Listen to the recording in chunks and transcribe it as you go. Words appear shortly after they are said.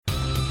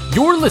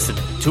You're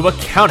listening to a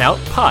Countout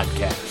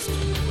Podcast.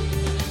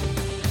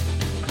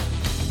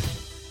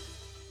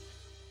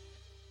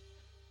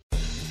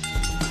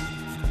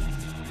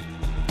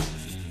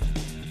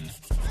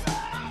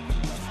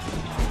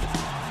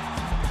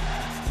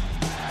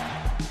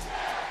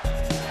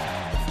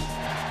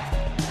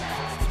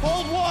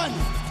 Hold one.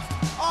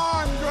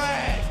 Arm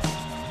drag.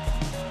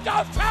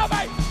 Don't tell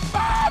me!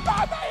 Bam!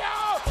 Bam! Bam!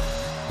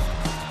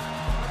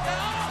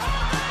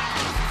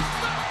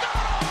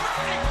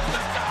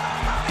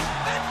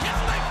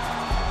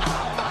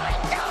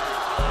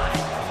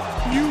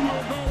 You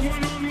will go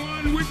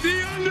one-on-one with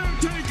The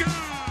Undertaker!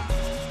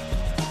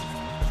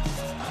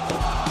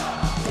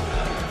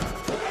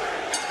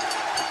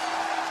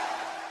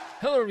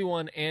 Hello,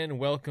 everyone, and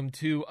welcome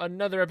to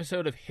another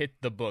episode of Hit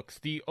the Books,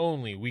 the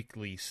only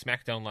weekly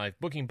SmackDown Live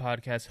booking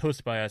podcast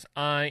hosted by us.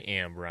 I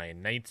am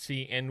Ryan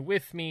Knightsey, and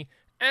with me,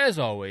 as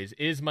always,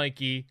 is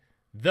Mikey,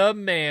 the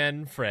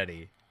man,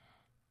 Freddie.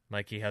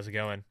 Mikey, how's it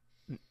going?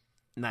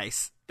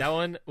 Nice. That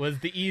one was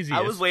the easiest.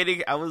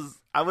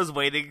 I was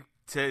waiting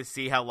to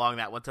see how long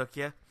that one took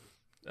you.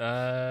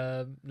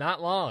 Not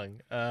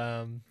long.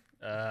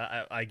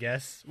 I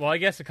guess. Well, I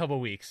guess a couple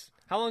weeks.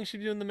 How long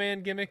should you doing the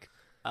man gimmick?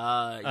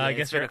 Yeah, I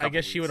guess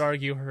she would weeks.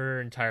 argue her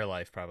entire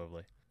life,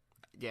 probably.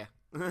 Yeah.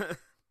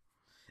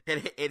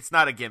 It's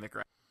not a gimmick,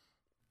 right?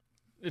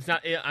 It's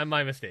not. I'm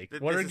my mistake.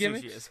 What are This is who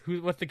she gimmicks?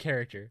 is. What's the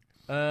character?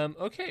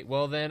 Okay.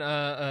 Well then.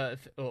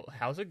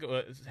 How's it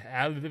go?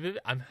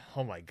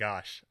 Oh my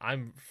gosh.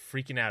 I'm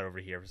freaking out over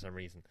here for some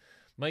reason.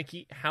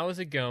 Mikey, how is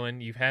it going?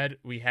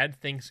 We had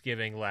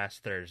Thanksgiving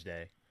last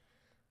Thursday.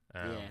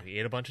 Yeah. We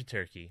ate a bunch of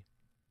turkey.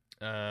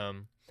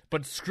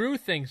 But screw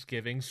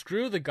Thanksgiving.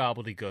 Screw the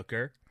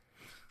gobbledygooker.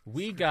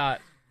 We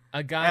got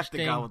a gosh F the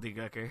dang.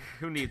 gobbledygooker.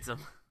 Who needs them?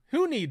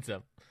 Who needs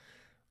them?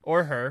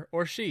 Or her,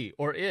 or she,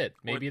 or it.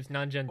 Maybe it's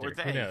non-gender. or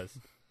they. Who knows?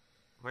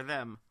 Or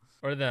them.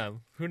 Or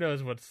them. Who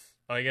knows what's...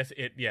 Oh, I guess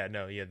it... Yeah,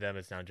 no, yeah, them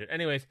is non-gender.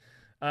 Anyways,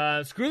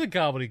 screw the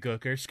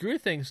gobbledygooker. Screw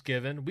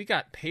Thanksgiving. We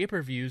got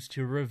pay-per-views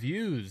to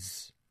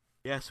reviews.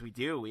 Yes, we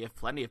do. We have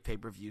plenty of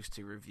pay-per-views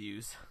to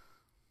reviews.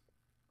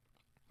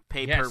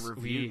 Yes,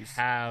 Pay-per-reviews. we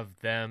have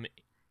them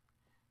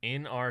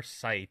in our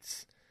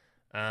sites.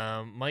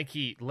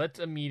 Mikey, let's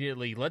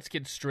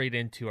get straight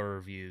into our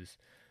reviews.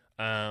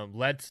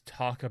 Let's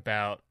talk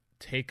about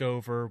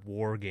TakeOver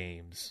War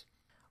Games.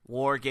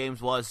 War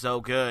Games was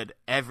so good.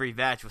 Every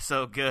match was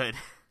so good.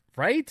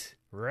 Right?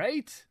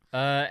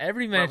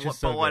 Every match is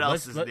so but what good.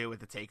 else is new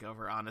with the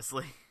TakeOver,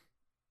 honestly?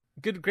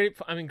 Great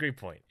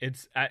point.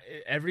 It's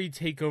every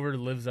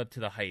TakeOver lives up to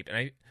the hype,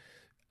 and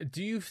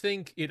do you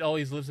think it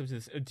always lives up to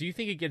this? Do you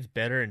think it gets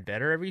better and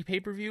better every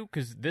pay-per-view?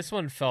 Because this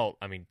one felt,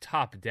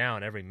 top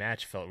down, every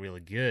match felt really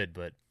good,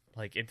 but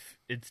like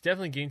it's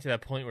definitely getting to that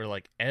point where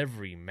like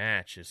every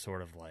match is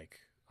sort of like,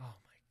 oh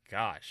my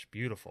gosh,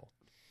 beautiful,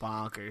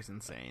 Bonkers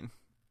insane.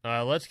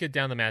 Let's get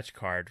down the match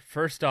card.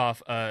 First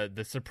off,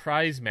 the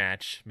surprise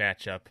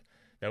matchup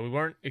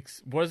that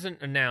wasn't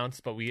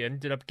announced, but we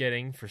ended up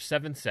getting for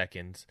 7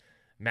 seconds.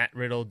 Matt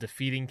Riddle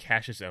defeating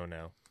Cassius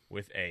Ohno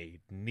with a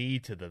knee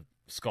to the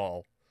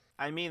skull.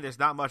 I mean, there's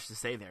not much to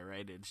say there,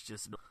 right? It's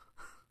just,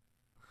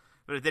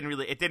 but it didn't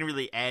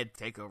really add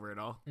TakeOver at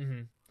all.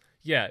 Mm-hmm.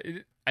 Yeah,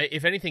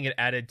 if anything, it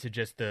added to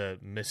just the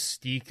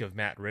mystique of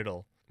Matt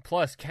Riddle.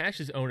 Plus,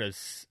 Cassius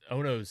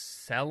Ohno's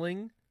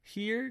selling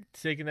here,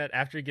 taking that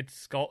after he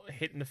gets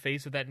hit in the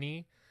face with that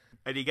knee,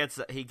 And he gets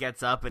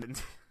up and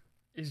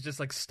he's just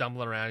like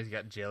stumbling around. He's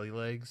got jelly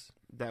legs.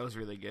 that was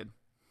really good.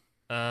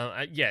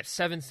 Yeah,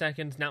 7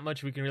 seconds. Not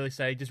much we can really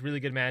say. Just really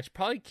good match.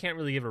 Probably can't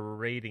really give a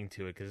rating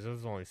to it because it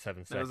was only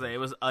 7 seconds. It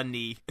was a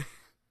knee.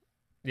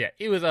 Yeah,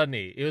 it was a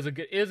knee. It was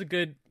a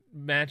good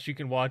match you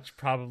can watch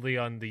probably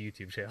on the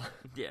YouTube channel.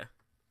 Yeah.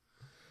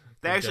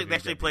 They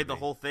actually played the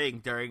whole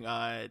thing during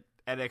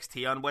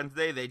NXT on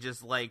Wednesday. They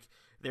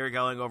were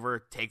going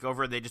over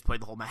TakeOver and they just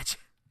played the whole match.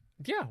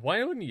 Yeah,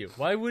 why wouldn't you?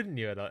 Why wouldn't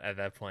you at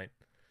that point?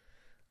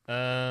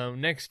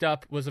 Next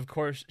up was, of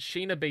course,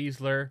 Shayna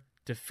Baszler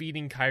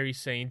defeating Kairi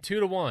Sane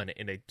 2-1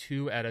 in a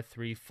 2 out of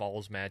 3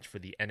 falls match for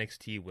the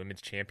NXT Women's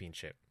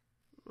Championship.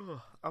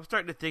 I'm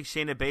starting to think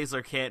Shayna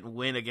Baszler can't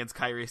win against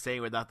Kairi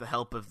Sane without the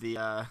help of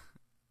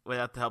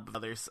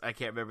others. I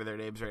can't remember their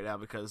names right now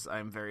because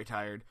I'm very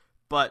tired.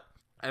 But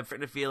I'm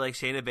starting to feel like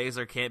Shayna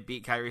Baszler can't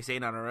beat Kairi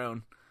Sane on her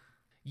own.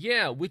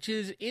 Yeah, which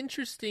is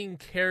interesting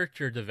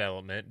character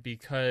development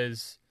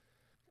because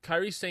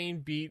Kairi Sane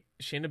beat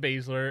Shayna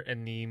Baszler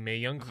in the Mae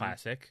Young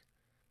Classic,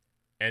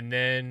 and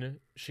then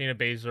Shayna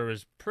Baszler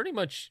was pretty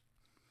much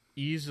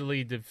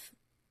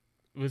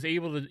was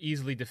able to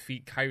easily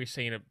defeat Kairi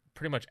Sane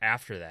pretty much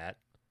after that.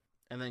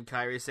 And then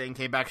Kairi Sane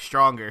came back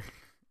stronger.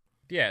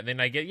 Yeah, and then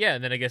I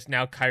guess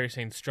now Kairi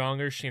Sane's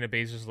stronger. Shayna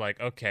Baszler's like,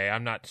 okay,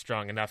 I'm not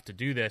strong enough to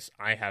do this.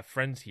 I have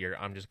friends here.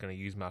 I'm just going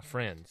to use my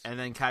friends. And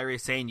then Kairi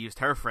Sane used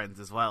her friends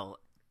as well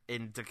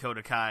in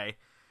Dakota Kai,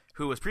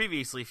 who was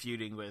previously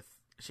feuding with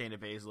Shayna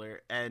Baszler,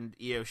 and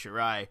Io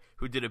Shirai,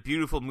 who did a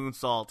beautiful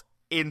moonsault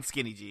in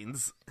skinny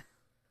jeans,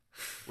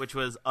 which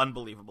was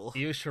unbelievable.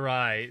 Io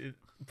Shirai,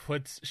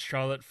 puts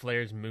Charlotte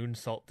Flair's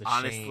moonsault to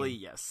Honestly,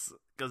 shame. yes,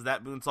 because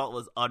that moonsault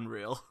was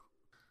unreal.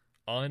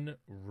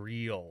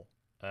 Unreal.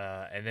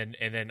 And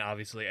then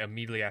obviously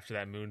immediately after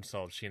that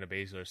moonsault, Shayna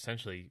Baszler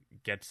essentially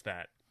gets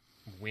that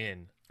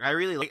win. I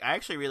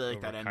actually really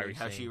like that ending. Kairi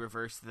How Sane. she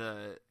reversed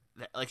Shayna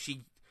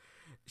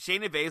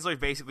Baszler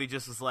basically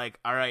just was like,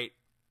 all right,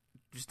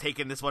 just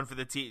taking this one for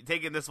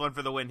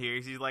the win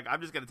here. She's like,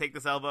 I'm just gonna take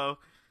this elbow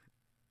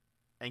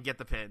and get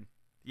the pin,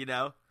 you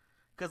know?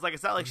 Because like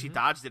it's not like she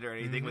dodged it or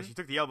anything. Like she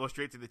took the elbow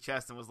straight to the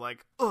chest and was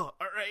like, oh,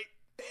 all right.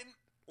 And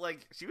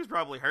like she was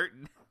probably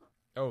hurting.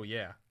 Oh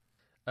yeah.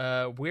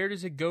 Where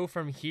does it go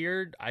from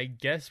here? I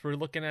guess we're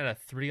looking at a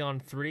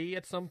 3-on-3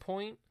 at some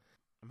point.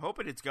 I'm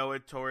hoping it's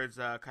going towards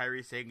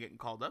Kairi Sane getting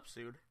called up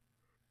soon.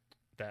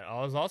 That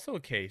is also a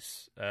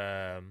case.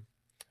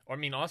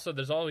 Also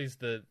there's always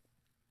the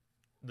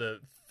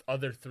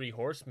other 3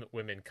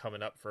 horsewomen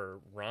coming up for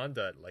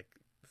Ronda. Like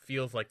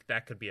feels like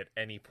that could be at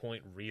any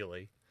point,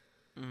 really.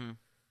 Mm-hmm.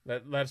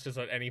 That's just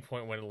at any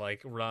point when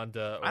like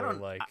Ronda or I'm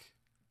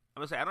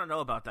gonna say I don't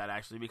know about that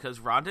actually because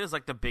Ronda is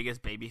like the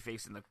biggest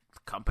babyface in the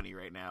company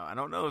right now. I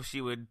don't know if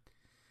they would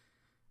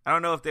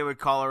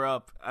call her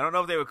up. I don't know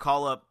if they would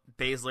call up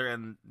Baszler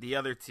and the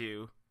other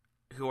 2,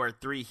 who are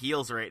 3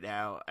 heels right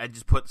now, and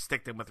just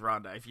stick them with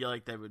Ronda. I feel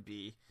like that would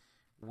be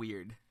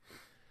weird.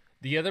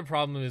 The other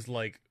problem is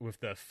like with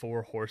the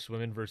 4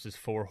 horsewomen versus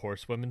 4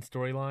 horsewomen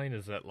storyline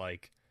is that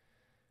like,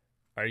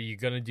 are you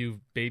gonna do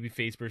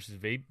babyface versus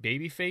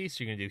babyface?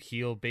 You're gonna do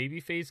heel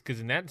babyface? Because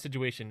in that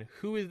situation,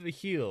 who is the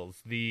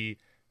heels? The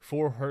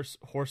 4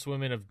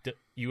 horsewomen of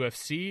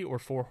UFC or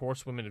 4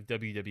 horsewomen of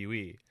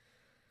WWE?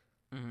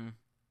 Mm-hmm.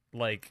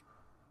 Like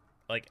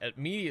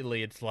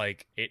immediately, it's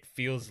like it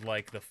feels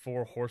like the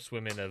 4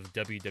 horsewomen of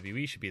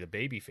WWE should be the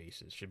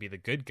babyfaces, should be the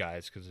good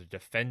guys because they're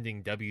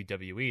defending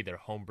WWE, their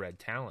homebred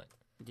talent.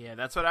 Yeah,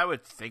 that's what I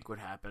would think would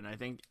happen. I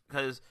think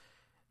because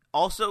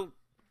also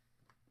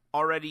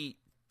already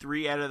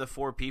 3 out of the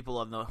 4 people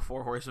on the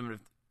 4 horsewomen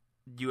of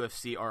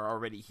UFC are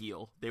already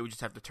heel. They would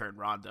just have to turn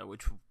Ronda,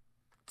 which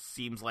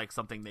seems like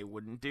something they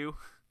wouldn't do.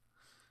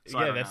 So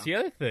yeah, that's the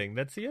other thing.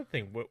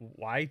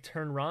 Why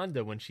turn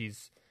Ronda when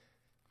she's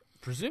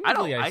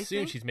presumably? I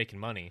assume she's making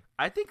money.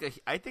 I think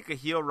a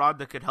heel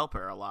Ronda could help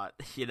her a lot.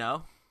 You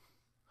know,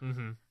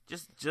 mm-hmm.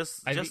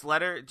 Just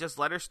let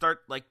her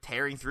start like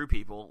tearing through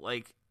people.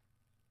 Like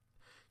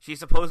she's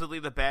supposedly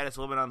the baddest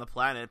woman on the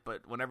planet,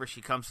 but whenever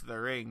she comes to the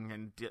ring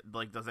and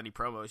like does any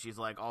promo, she's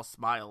like all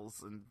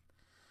smiles and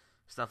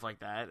stuff like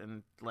that.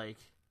 And like,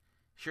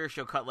 sure,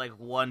 she'll cut like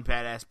one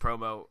badass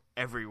promo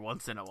every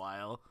once in a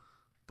while,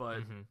 but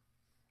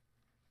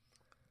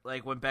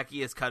like when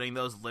Becky is cutting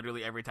those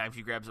literally every time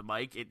she grabs a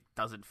mic, it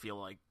doesn't feel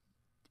like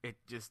it.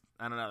 Just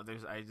I don't know.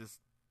 I just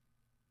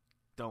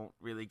don't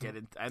really get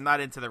into. I'm not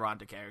into the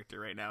Ronda character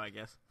right now, I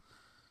guess.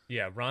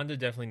 Yeah, Ronda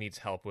definitely needs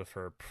help with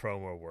her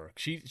promo work.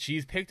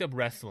 She's picked up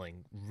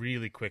wrestling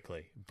really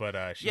quickly,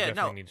 but she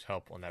definitely needs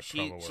help on that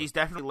promo work. She's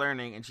definitely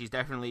learning, and she's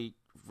definitely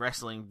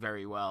wrestling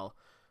very well,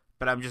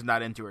 but I'm just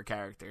not into her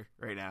character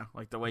right now.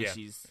 Like, the way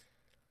she's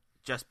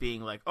just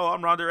being like, oh,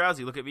 I'm Ronda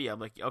Rousey, look at me. I'm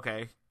like,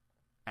 okay.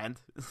 And,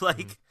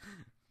 like,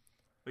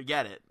 we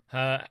get it.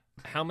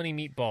 How many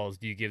meatballs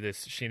do you give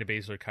this Shayna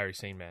Baszler-Kairi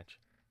Sane match?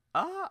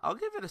 I'll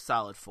give it a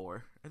solid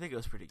 4. I think it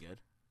was pretty good.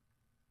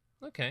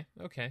 Okay.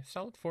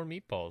 Solid 4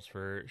 meatballs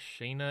for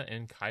Shayna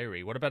and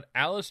Kairi. What about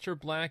Aleister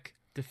Black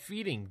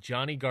defeating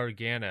Johnny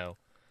Gargano?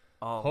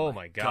 Oh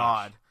my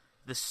God.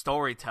 The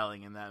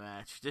storytelling in that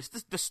match.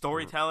 Just the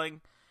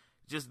storytelling,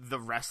 just the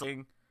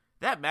wrestling.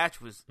 That match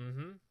was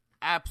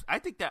I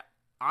think that,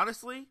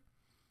 honestly,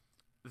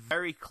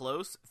 very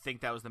close.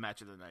 Think that was the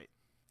match of the night.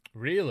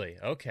 Really?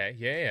 Okay.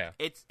 Yeah.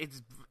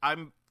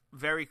 I'm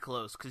very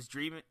close because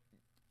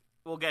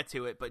we'll get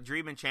to it, but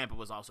Dream and Ciampa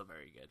was also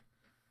very good.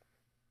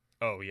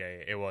 Oh, yeah,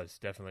 it was,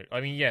 definitely.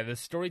 I mean, yeah, the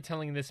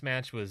storytelling in this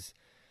match was...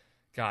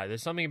 God,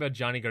 there's something about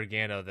Johnny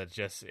Gargano that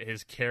just...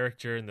 His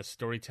character and the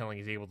storytelling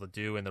he's able to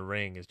do in the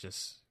ring is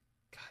just...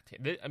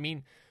 God damn. I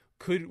mean,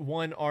 could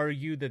one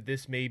argue that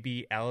this may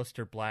be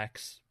Aleister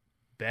Black's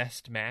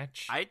best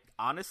match?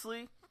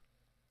 Honestly,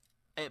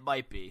 it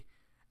might be.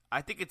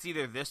 I think it's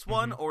either this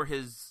one or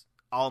his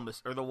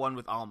Almas, or the one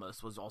with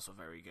Almas was also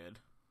very good.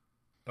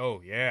 Oh,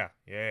 yeah.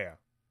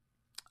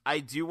 I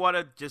do want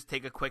to just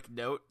take a quick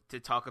note to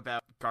talk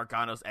about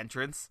Gargano's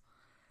entrance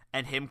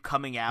and him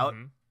coming out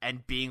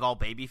and being all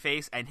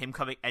babyface and him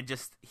coming and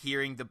just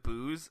hearing the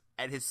boos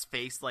and his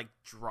face like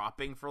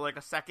dropping for like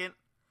a second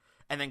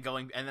and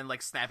then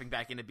like snapping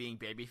back into being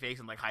babyface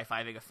and like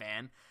high-fiving a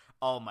fan.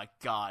 Oh my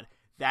God.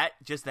 That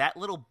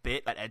little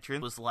bit, that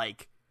entrance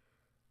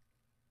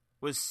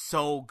was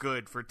so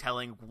good for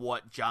telling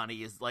what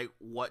Johnny is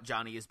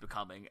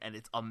becoming, and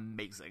it's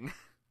amazing.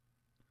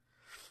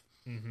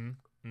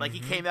 Like,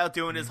 he came out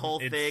doing his whole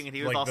thing, and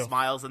he was like all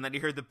smiles, and then he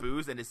heard the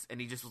boos, and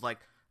he just was like,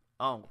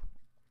 oh,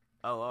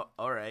 all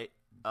right.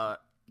 And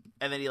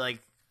then he,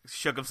 like,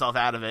 shook himself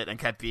out of it and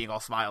kept being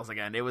all smiles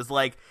again. It was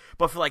like,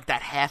 but for, like,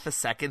 that half a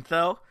second,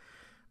 though,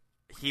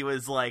 he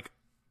was like,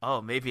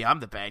 oh, maybe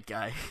I'm the bad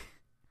guy.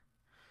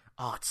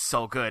 Oh, it's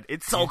so good.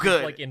 It's so He's just,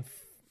 good. like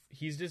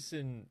he's just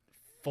in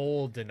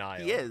full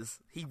denial. He is.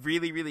 He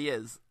really, really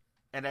is.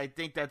 And I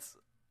think that's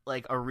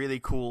like a really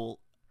cool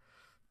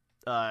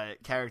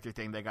character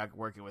thing they got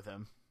working with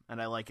him,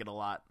 and I like it a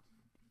lot.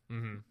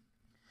 Mm-hmm.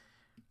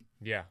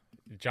 Yeah,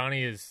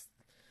 Johnny's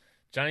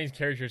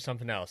character is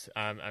something else.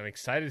 I'm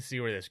excited to see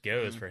where this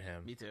goes for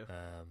him. Me too.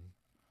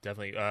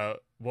 Definitely.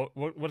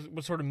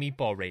 What sort of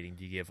meatball rating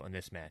do you give on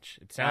this match?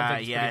 It sounds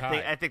like it's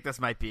pretty high. I think this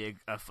might be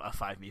a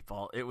 5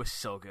 meatball. It was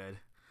so good.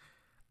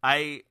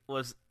 I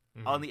was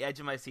on the edge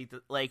of my seat.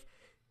 Like,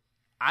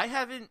 I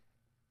haven't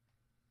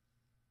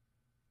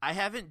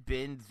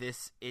been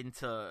this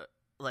into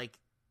like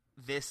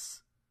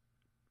this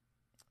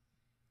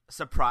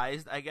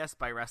surprised, I guess,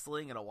 by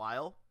wrestling in a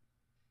while.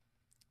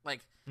 Like,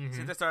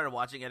 since I started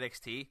watching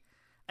NXT,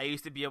 I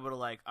used to be able to,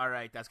 like, all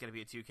right, that's going to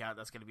be a 2 count,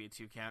 that's going to be a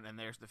 2 count, and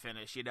there's the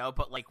finish, you know?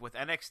 But, like, with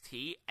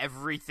NXT,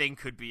 everything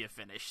could be a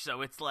finish.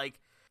 So it's like,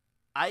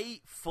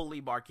 I fully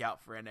mark out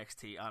for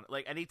NXT on,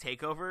 like, any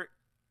takeover,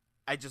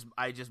 I just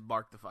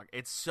mark the fuck.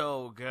 It's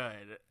so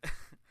good.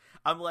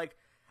 I'm like,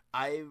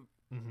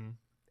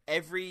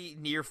 every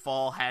near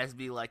fall has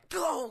me like,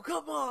 go,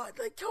 come on,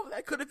 like, come,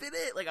 that could have been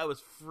it. Like, I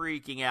was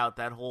freaking out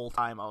that whole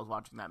time I was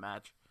watching that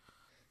match.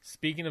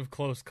 Speaking of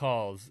close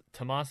calls,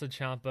 Tommaso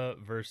Ciampa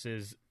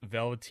versus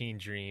Velveteen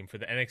Dream for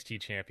the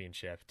NXT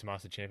Championship.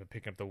 Tommaso Ciampa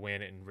picking up the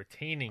win and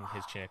retaining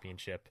his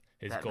championship,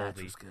 his that Goldie.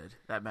 Match was good.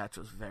 That match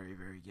was very,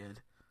 very good.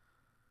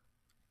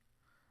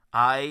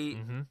 I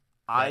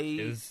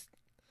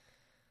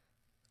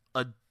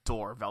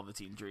adore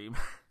Velveteen Dream.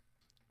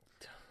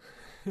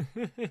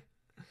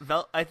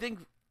 I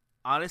think,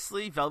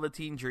 honestly,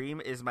 Velveteen Dream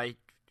is my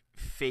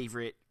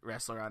favorite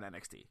wrestler on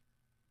NXT.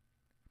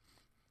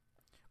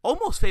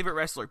 Almost favorite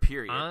wrestler,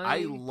 period.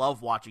 I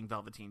love watching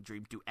Velveteen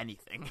Dream do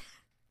anything.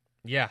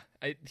 Yeah,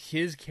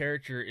 his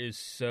character is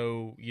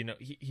so, you know,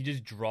 he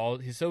just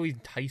draws, he's so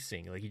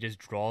enticing. Like, he just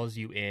draws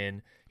you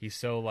in. He's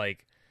so,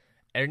 like,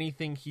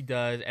 anything he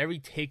does, every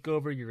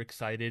takeover, you're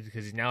excited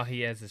because now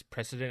he has this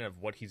precedent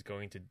of what he's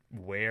going to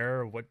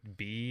wear, what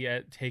be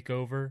at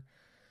takeover.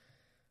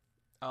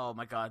 Oh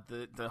my god,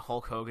 the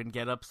Hulk Hogan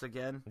get-ups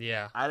again.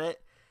 Yeah. I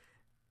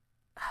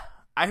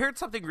heard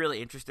something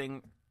really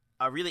interesting.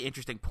 A really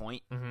interesting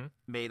point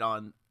made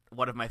on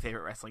one of my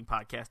favorite wrestling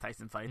podcasts,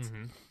 Tyson Fights,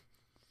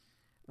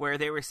 where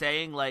they were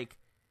saying, like,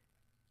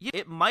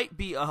 it might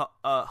be a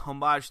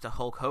homage to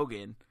Hulk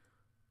Hogan,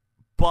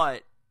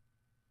 but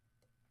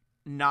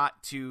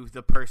not to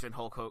the person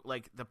Hulk Hogan,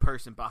 like the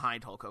person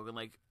behind Hulk Hogan.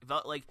 Like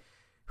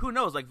who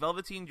knows? Like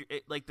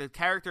like the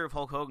character of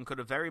Hulk Hogan could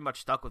have very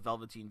much stuck with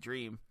Velveteen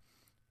Dream,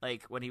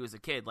 like when he was a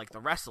kid, like the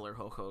wrestler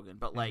Hulk Hogan,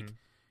 but like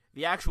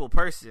the actual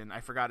person,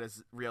 I forgot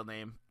his real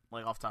name,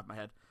 like off the top of my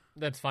head.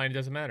 That's fine. It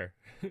doesn't matter.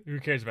 Who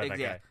cares about that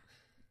guy?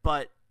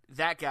 But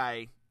that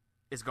guy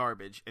is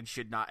garbage and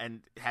should not,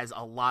 and has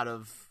a lot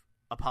of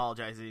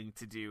apologizing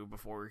to do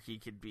before he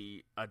could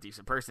be a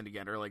decent person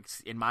again, or like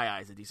in my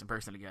eyes, a decent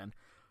person again.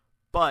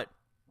 But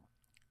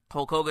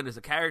Hulk Hogan as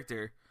a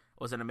character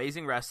was an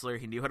amazing wrestler.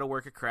 He knew how to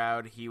work a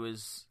crowd. He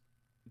was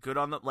good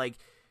on the, like,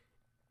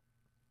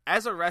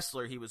 as a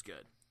wrestler, he was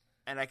good.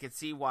 And I could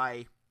see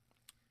why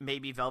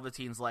maybe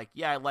Velveteen's like,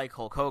 yeah, I like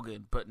Hulk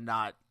Hogan, but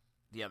not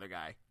the other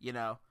guy, you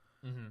know?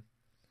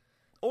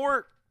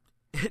 Or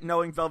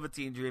knowing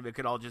Velveteen Dream, it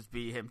could all just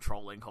be him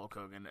trolling Hulk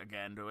Hogan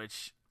again,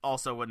 which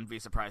also wouldn't be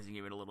surprising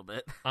even a little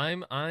bit.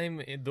 I'm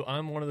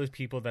one of those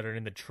people that are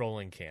in the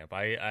trolling camp.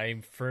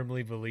 I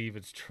firmly believe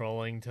it's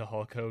trolling to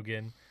Hulk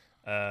Hogan.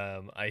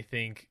 I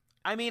think.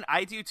 I mean,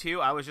 I do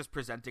too. I was just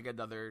presenting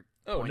another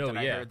point that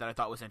I heard that I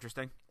thought was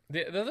interesting.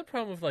 The other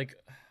problem with, like,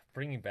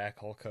 bringing back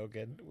Hulk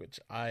Hogan, which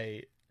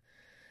I'm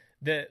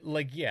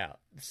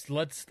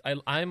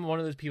one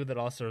of those people that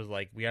also is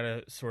like, we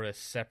gotta sort of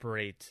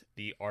separate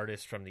the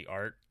artist from the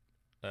art.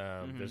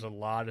 There's a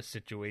lot of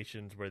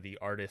situations where the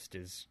artist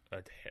is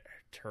a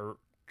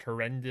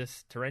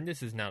horrendous.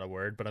 Horrendous is not a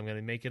word, but I'm going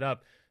to make it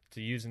up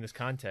to use in this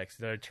context.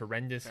 They're a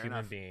horrendous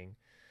human being.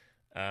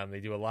 They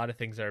do a lot of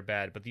things that are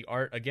bad, but the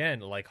art, again,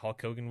 like Hulk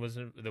Hogan was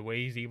the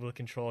way he's able to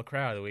control a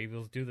crowd, the way he's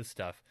able to do this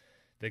stuff.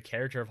 The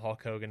character of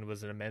Hulk Hogan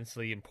was an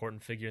immensely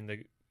important figure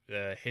in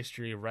the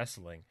history of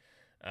wrestling.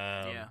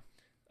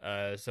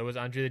 So was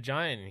Andre the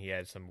Giant, and he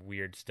had some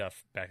weird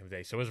stuff back in the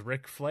day. So was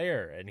Ric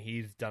Flair, and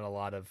he's done a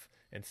lot of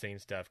insane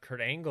stuff.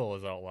 Kurt Angle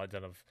has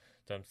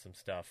done some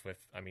stuff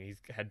with. I mean,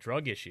 he's had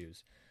drug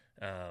issues.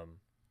 A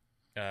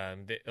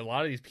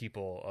lot of these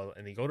people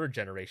in the older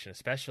generation,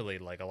 especially,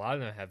 like a lot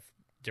of them have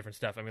different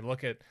stuff. I mean,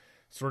 look at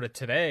sort of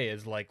today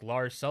is like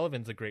Lars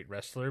Sullivan's a great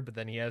wrestler, but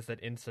then he has that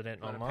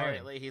incident online.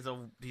 Apparently, he's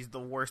the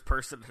worst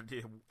person to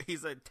do.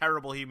 He's a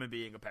terrible human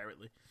being.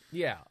 Apparently.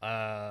 Yeah,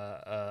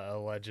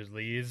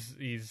 allegedly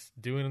he's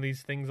doing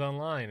these things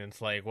online, and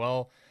it's like,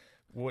 well,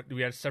 what do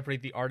we have to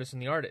separate the artist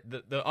and the artist?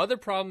 The other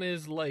problem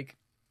is, like,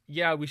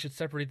 yeah, we should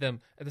separate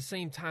them. At the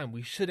same time,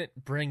 we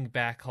shouldn't bring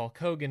back Hulk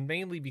Hogan,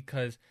 mainly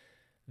because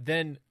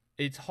then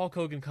it's Hulk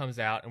Hogan comes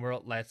out and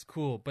that's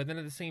cool, but then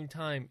at the same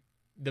time,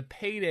 the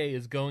payday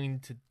is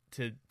going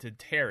to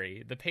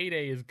Terry. The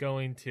payday is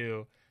going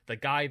to the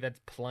guy that's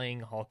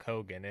playing Hulk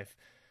Hogan. If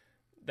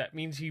that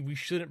means we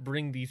shouldn't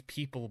bring these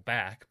people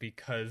back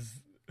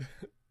because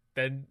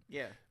then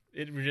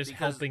we're just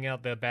helping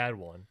out the bad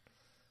one.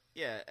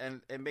 Yeah,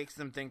 and it makes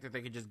them think that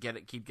they could just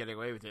keep getting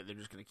away with it. They're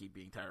just going to keep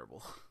being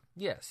terrible.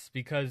 Yes,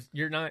 because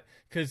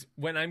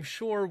when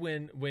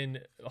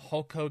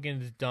Hulk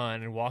Hogan is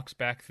done and walks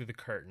back through the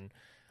curtain,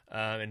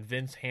 and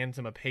Vince hands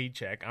him a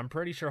paycheck, I'm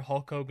pretty sure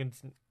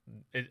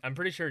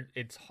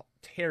it's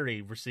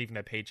Terry receiving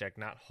a paycheck,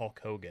 not Hulk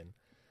Hogan.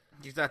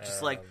 He's not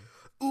just like,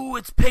 "Ooh,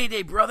 it's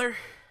payday, brother."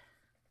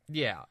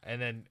 Yeah,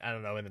 and then I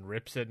don't know, and then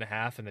rips it in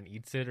half and then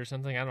eats it or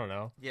something. I don't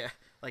know. Yeah,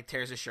 like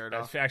tears his shirt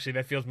off. Actually,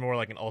 that feels more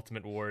like an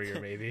Ultimate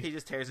Warrior, maybe. He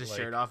just tears his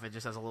shirt off and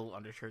just has a little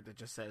undershirt that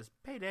just says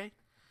 "payday."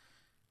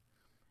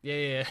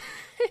 Yeah.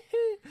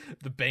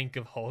 The Bank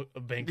of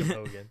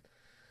Hogan.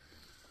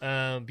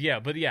 I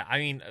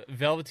mean,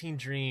 Velveteen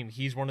Dream,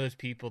 he's one of those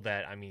people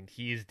that, I mean,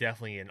 he is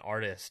definitely an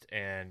artist,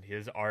 and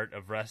his art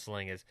of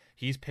wrestling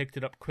he's picked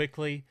it up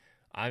quickly.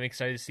 I'm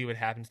excited to see what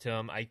happens to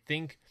him. I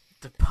think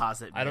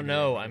Deposit. I don't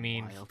know. I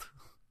mean,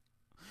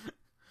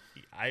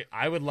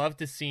 I would love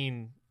to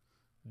see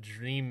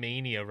Dream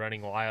Mania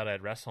running wild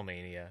at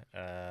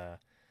WrestleMania.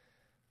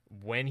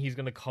 When he's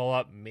going to call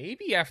up,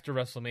 maybe after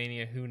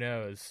WrestleMania, who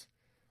knows?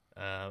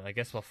 I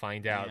guess we'll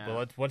find out. Yeah.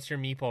 But what's your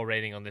meatball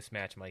rating on this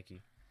match,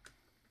 Mikey?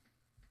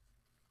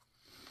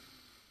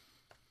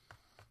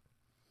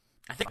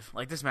 I think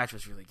this match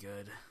was really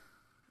good.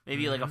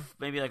 Maybe like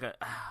a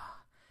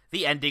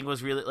the ending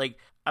was really like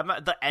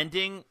the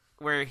ending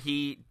where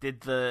he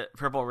did the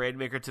Purple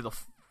Rainmaker to the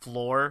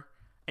floor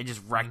and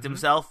just wrecked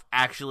himself.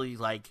 Actually,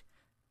 like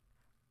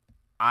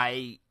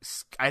I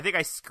think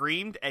I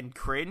screamed and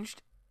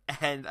cringed,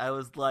 and I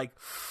was like,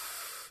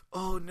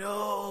 "Oh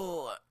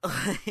no!"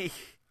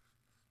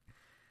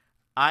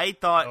 I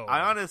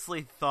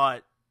honestly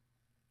thought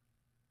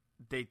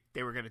they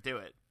were gonna do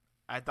it.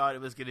 I thought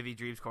it was gonna be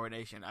Dream's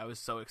coronation. I was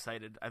so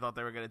excited. I thought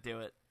they were gonna do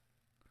it.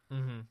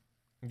 Mm-hmm.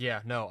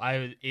 Yeah, no,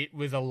 it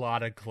was a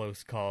lot of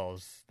close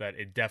calls that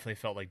it definitely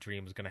felt like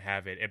Dream was gonna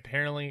have it.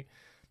 Apparently,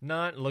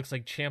 not. It looks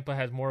like Ciampa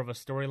has more of a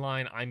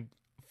storyline. I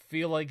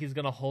feel like he's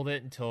gonna hold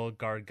it until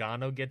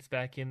Gargano gets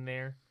back in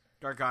there.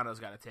 Gargano's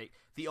got to take.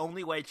 The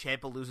only way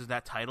Ciampa loses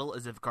that title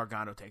is if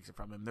Gargano takes it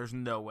from him. There's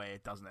no way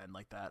it doesn't end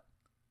like that.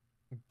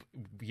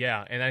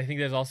 Yeah, and I think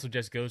that also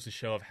just goes to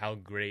show of how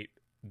great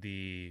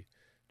the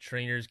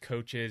trainers,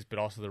 coaches, but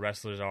also the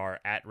wrestlers are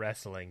at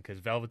wrestling, because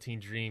Velveteen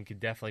Dream could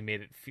definitely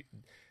made it.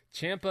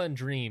 Ciampa and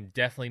Dream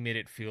definitely made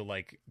it feel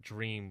like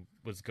Dream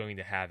was going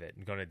to have it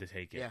and going to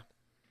take it. Yeah,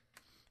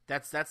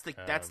 that's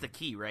the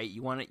key, right?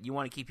 You want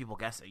to keep people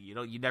guessing.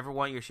 You never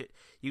want your shit.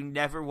 You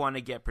never want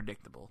to get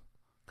predictable,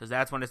 because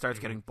that's when it starts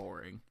getting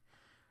boring.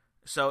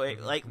 So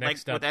like with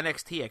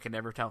NXT, I can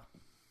never tell.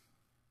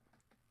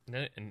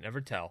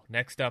 Never tell.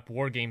 Next up,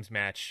 War Games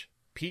match: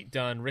 Pete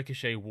Dunne,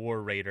 Ricochet,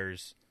 War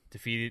Raiders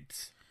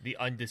defeats the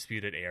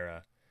Undisputed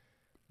Era.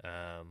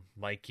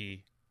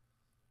 Mikey,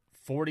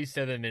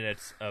 47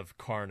 minutes of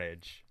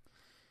carnage.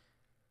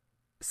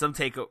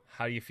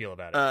 How do you feel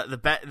about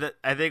it?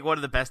 I think one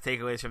of the best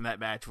takeaways from that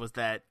match was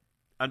that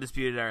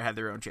Undisputed Era had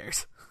their own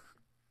chairs.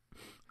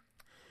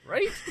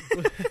 Right?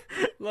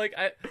 Like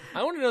I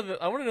want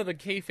to know the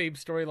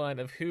kayfabe storyline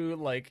of who,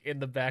 like, in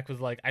the back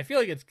was like, I feel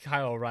like it's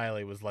Kyle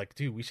O'Reilly was like,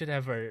 dude, we should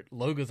have our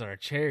logos on our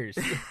chairs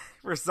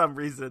for some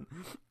reason.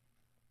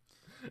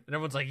 And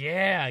everyone's like,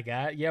 yeah,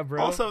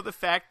 bro. Also, the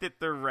fact that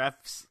the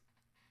refs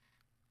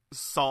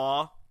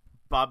saw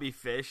Bobby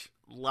Fish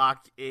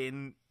lock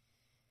in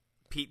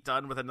Pete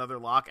Dunne with another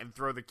lock and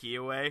throw the key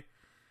away,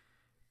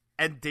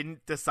 and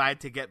didn't decide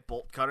to get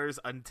bolt cutters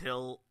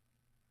until,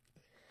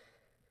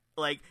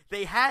 like,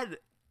 they had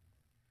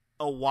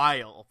a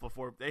while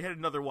before. They had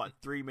another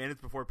 3 minutes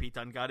before Pete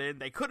Dunne got in.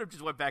 They could have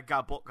just went back,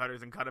 got bolt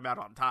cutters, and cut him out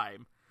on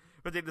time,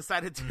 but they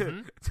decided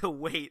to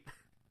wait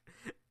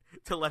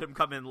to let him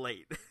come in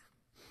late.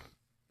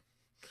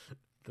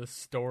 The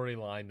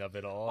storyline of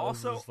it all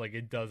also, is just, like,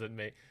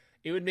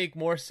 it would make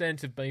more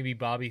sense if maybe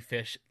Bobby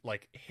Fish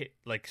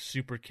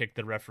super kicked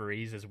the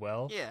referees as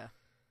well. Yeah,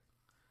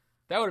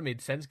 that would have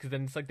made sense, because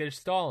then it's like they're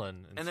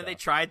stalling. And then they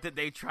tried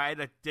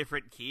a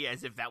different key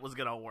as if that was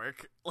gonna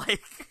work.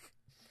 Like,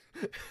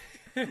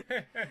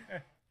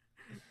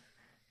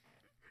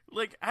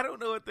 like, I don't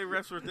know what the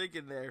refs were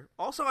thinking there.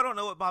 Also, I don't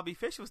know what Bobby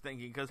Fish was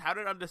thinking, because how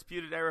did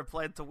Undisputed Era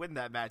plan to win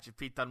that match if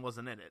Pete Dunne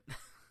wasn't in it?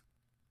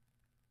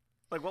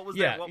 Like, what was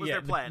their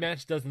plan? The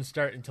match doesn't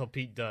start until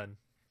Pete Dunne.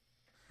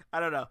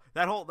 I don't know.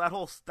 That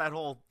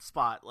whole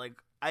spot, like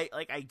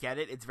I get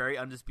it. It's very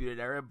Undisputed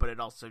Era, but it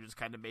also just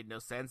kind of made no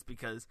sense,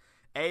 because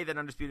A, that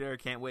Undisputed Era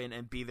can't win,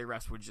 and B, the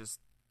refs were just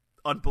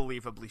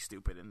unbelievably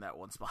stupid in that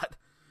one spot.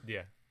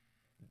 Yeah.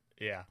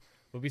 Yeah.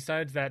 But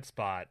besides that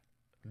spot,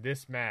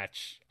 this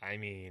match, I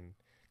mean,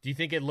 do you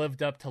think it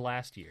lived up to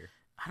last year?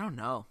 I don't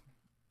know.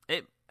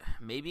 It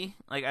maybe.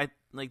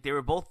 They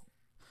were both.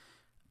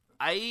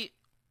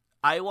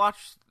 I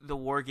watched the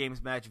War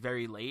Games match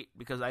very late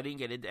because I didn't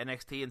get into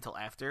NXT until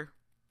after.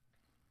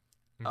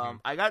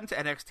 I got into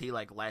NXT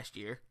like last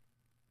year.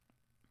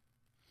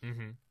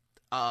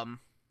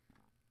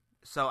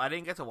 So I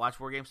didn't get to watch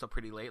War Games till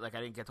pretty late. Like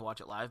I didn't get to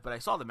watch it live, but I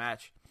saw the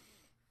match.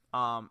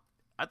 I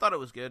thought it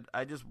was good.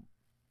 I don't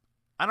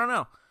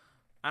know.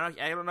 I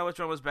don't know which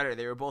one was better.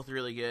 They were both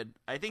really good.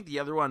 I think the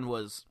other one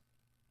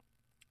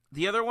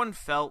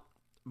felt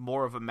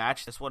more of a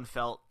match. This one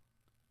felt,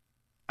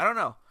 I don't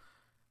know.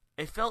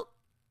 It felt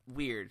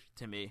weird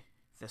to me.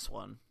 This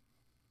one.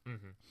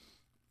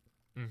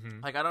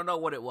 Like I don't know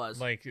what it was.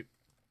 Like,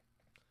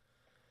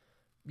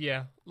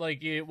 yeah,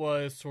 like it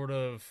was sort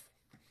of.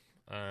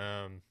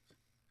 I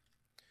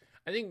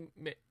think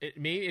it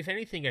maybe, if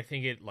anything, I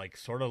think it like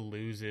sort of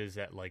loses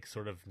that like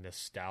sort of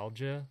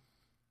nostalgia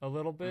a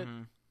little bit.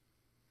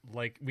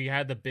 Like we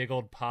had the big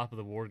old pop of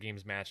the War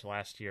Games match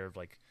last year of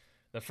like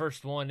the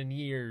first one in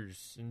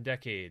years and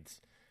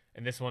decades,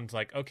 and this one's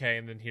like okay,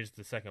 and then here's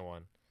the second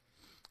one.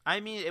 I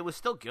mean, it was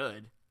still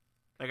good.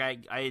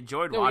 Like I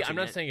enjoyed watching. watching. I'm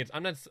not saying it's.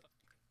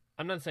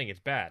 I'm not saying it's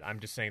bad. I'm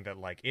just saying that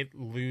like it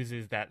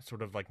loses that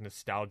sort of like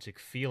nostalgic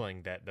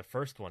feeling that the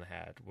first one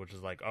had, which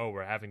is like, oh,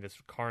 we're having this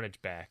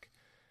Carnage back,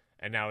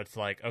 and now it's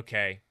like,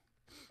 okay.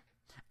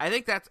 I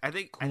think that's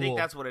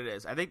what it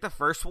is. I think the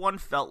first one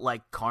felt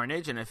like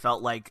Carnage and it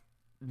felt like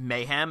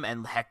mayhem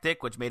and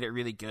hectic, which made it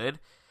really good.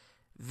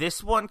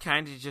 This one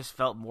kind of just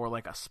felt more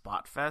like a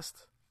spot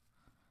fest,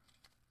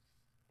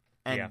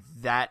 and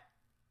that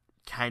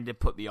kind of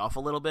put me off a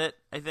little bit,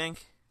 I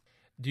think.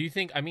 Do you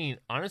think, I mean,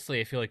 honestly,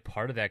 I feel like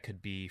part of that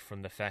could be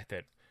from the fact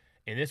that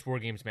in this War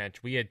Games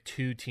match, we had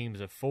 2 teams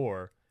of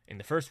 4. In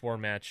the first War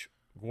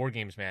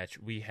Games match,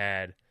 we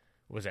had,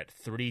 was that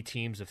 3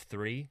 teams of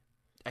 3?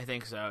 I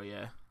think so,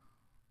 yeah.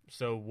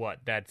 So what?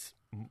 That's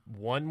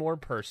one more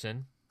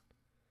person.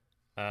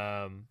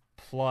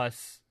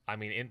 Plus, I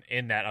mean,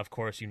 in that, of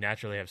course, you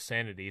naturally have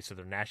Sanity, so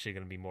they're naturally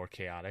going to be more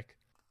chaotic.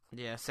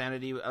 Yeah,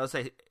 Sanity, I would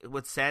say,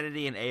 with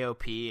Sanity and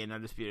AOP and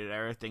Undisputed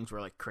Era, things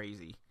were like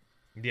crazy.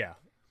 Yeah.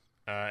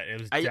 It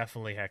was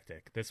definitely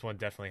hectic. This one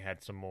definitely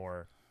had some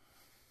more,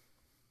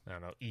 I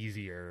don't know,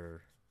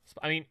 easier.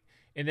 I mean,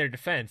 in their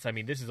defense, I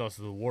mean, this is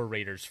also the War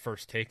Raiders'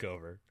 first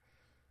takeover.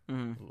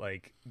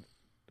 Like,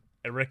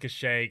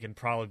 Ricochet can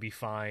probably be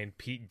fine.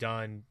 Pete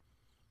Dunne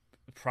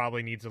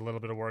probably needs a little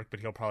bit of work, but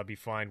he'll probably be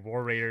fine.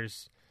 War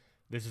Raiders,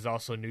 this is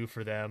also new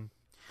for them.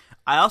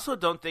 I also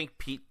don't think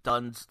Pete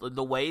Dunne's,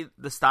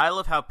 the style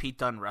of how Pete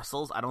Dunne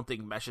wrestles, I don't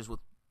think meshes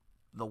with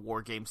the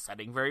War Game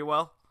setting very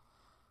well.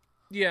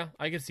 Yeah,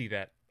 I can see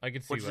that. I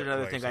can see. Which is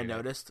another thing I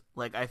noticed.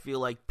 Like, I feel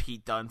like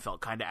Pete Dunne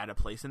felt kind of out of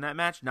place in that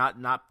match. Not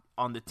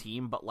on the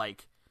team, but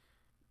like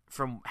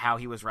from how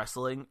he was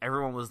wrestling.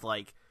 Everyone was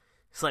like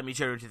slamming each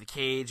other into the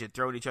cage and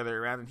throwing each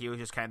other around, and he was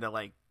just kind of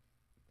like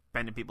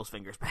bending people's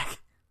fingers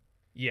back.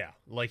 Yeah,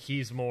 like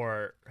he's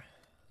more,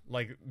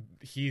 like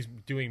he's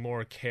doing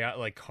more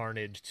like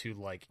carnage to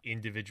like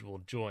individual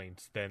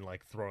joints than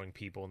like throwing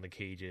people in the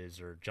cages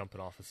or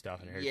jumping off of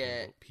stuff and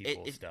hurting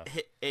people's stuff.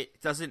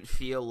 It doesn't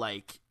feel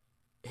like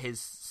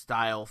his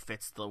style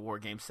fits the War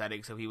Game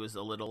setting, so he was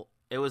a little.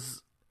 It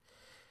was.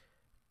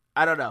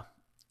 I don't know.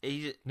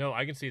 No,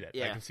 I can see that.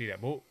 Yeah. I can see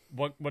that. Well,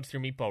 what's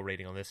your meatball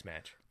rating on this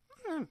match?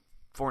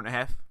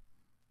 4.5.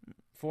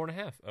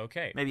 4.5.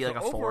 Okay, maybe like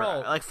a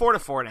overall, 4, like 4 to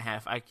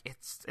 4.5.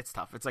 It's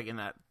tough. It's like in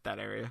that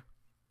area.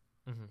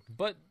 Mm-hmm.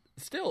 But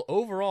still,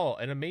 overall,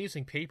 an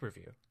amazing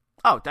pay-per-view.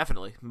 Oh,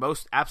 definitely,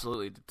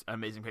 absolutely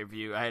amazing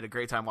pay-per-view. I had a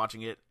great time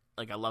watching it.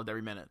 Like I loved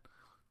every minute.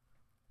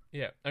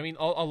 Yeah, I mean,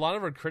 a lot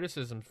of our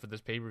criticism for this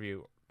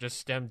pay-per-view just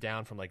stemmed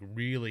down from, like,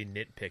 really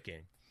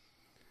nitpicking.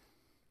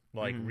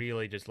 Like,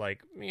 really just,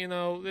 like, you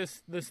know,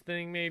 this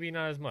thing maybe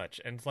not as much.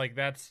 And it's like,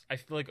 I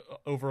feel like,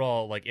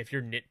 overall, like, if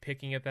you're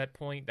nitpicking at that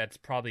point, that's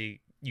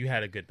probably, you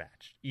had a good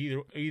match.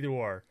 Either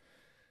or.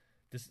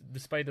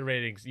 Despite the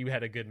ratings, you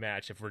had a good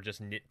match if we're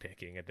just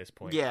nitpicking at this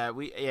point. Yeah,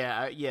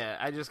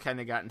 I just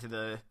kind of got into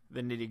the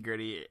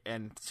nitty-gritty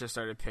and just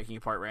started picking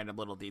apart random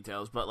little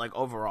details. But, like,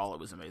 overall, it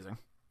was amazing.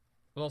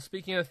 Well,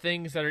 speaking of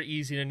things that are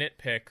easy to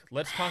nitpick,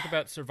 let's talk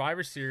about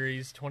Survivor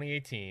Series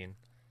 2018.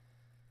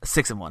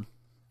 6-1.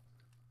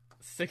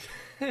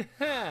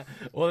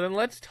 Well, then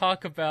let's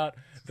talk about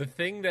the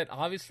thing that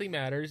obviously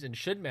matters and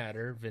should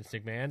matter, Vince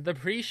McMahon, the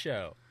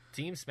pre-show.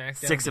 Team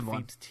SmackDown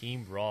defeats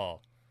Team Raw.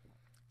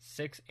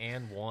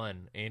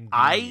 6-1.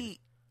 Indeed.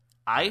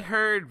 I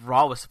heard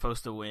Raw was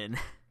supposed to win.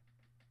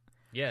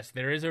 Yes,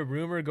 there is a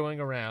rumor going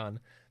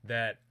around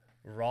that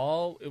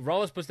Raw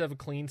was supposed to have a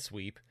clean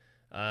sweep.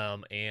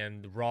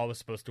 And Raw was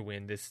supposed to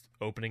win this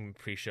opening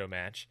pre-show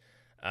match.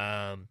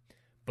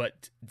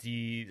 But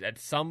at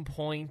some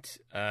point,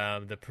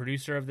 the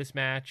producer of this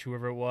match,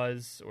 whoever it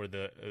was, or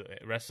the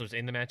wrestlers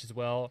in the match as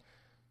well,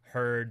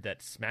 heard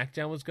that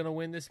SmackDown was going to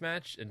win this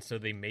match, and so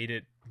they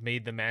made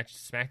the match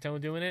SmackDown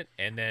doing it,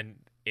 and then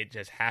it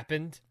just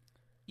happened.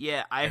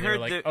 Yeah, I heard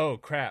like, oh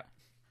crap.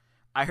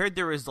 I heard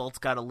the results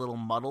got a little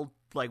muddled.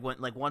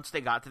 Once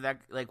they got to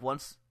that,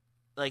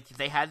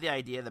 they had the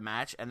idea of the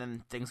match, and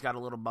then things got a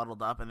little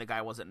muddled up, and the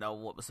guy wasn't know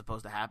what was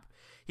supposed to happen.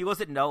 He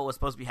wasn't know what was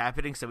supposed to be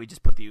happening, so he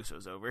just put the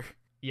Usos over.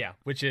 Yeah,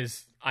 which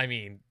is, I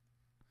mean,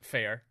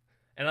 fair.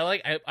 And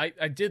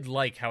I did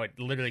like how it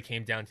literally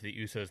came down to the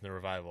Usos and the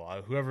Revival.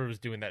 Whoever was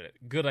doing that,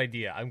 good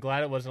idea. I'm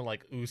glad it wasn't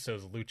like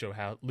Usos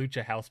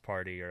Lucha House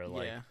Party or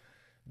like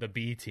the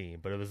B Team,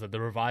 but it was the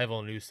Revival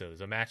and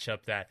Usos, a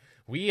matchup that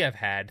we have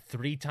had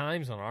 3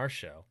 times on our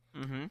show.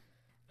 Mm-hmm.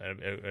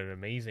 An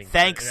amazing.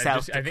 Thanks,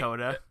 South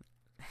Dakota.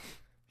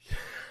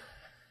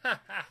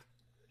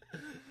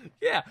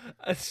 Yeah,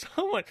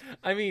 someone.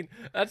 I mean,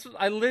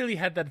 I literally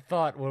had that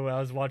thought when I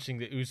was watching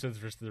the Usos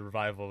versus the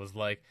Revival. Was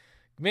like,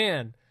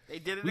 man. They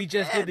did it we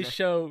again. Just did the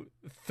show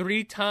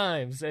 3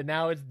 times, and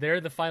now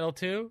they're the final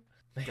 2.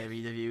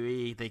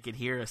 WWE, they can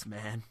hear us,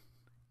 man.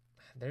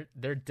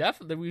 They're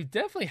definitely. We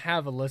definitely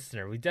have a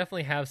listener. We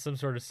definitely have some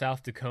sort of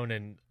South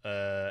Dakotan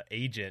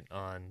agent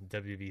on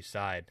WWE's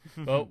side.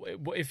 Well,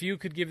 if you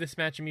could give this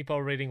match a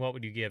meatball rating, what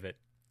would you give it?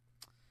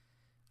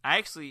 I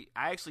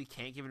actually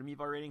can't give it a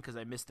meatball rating because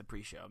I missed the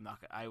pre-show.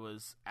 I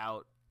was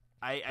out.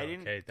 I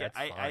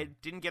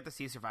didn't get to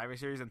see Survivor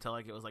Series until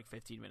like it was like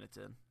 15 minutes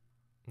in.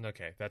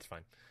 Okay, that's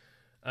fine.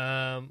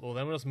 Well,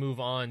 then let's move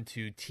on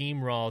to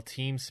Team Raw,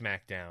 Team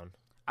SmackDown.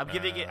 I'm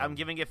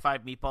giving it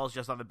 5 meatballs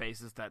just on the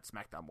basis that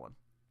SmackDown won.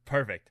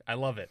 Perfect. I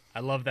love it. I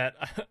love that.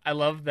 I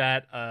love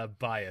that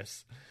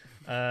bias.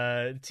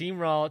 Team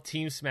Raw,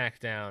 Team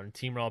SmackDown.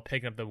 Team Raw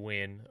picking up the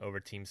win over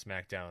Team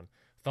SmackDown.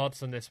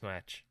 Thoughts on this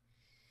match?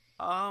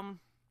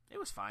 It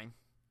was fine.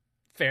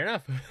 Fair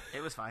enough.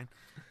 It was fine.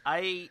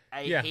 I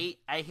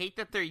hate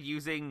that they're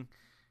using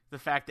the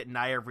fact that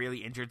Nia really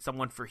injured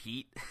someone for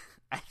heat.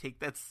 I think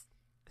that's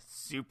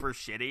super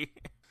shitty.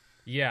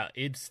 Yeah,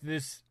 it's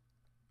this.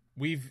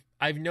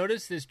 I've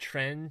noticed this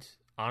trend.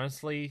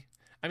 Honestly,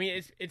 I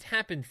mean, it's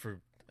happened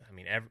for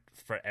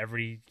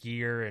every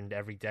year and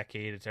every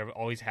decade. It's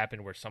always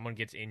happened where someone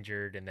gets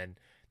injured and then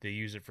they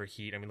use it for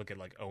heat. I mean, look at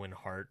like Owen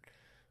Hart.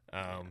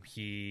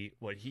 He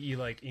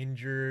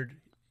injured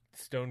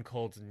Stone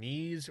Cold's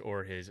knees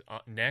or his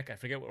neck, I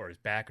forget, or his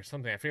back or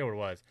something, I forget what it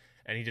was,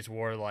 and he just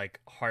wore like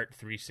Hart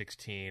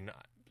 316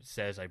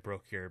 says I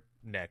broke your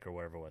neck or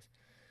whatever it was.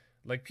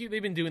 Like,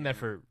 they've been doing that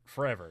for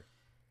forever.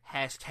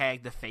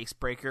 Hashtag the face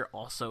breaker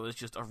also is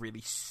just a really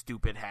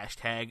stupid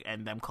hashtag,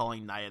 and them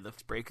calling Nia the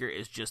face breaker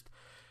is just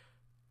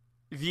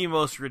the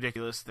most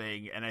ridiculous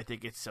thing, and I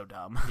think it's so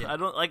dumb. Yeah. I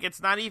don't like.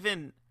 It's not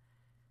even.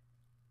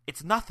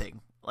 It's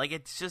nothing. Like,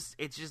 it's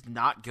just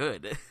not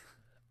good.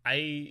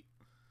 I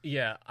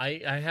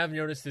have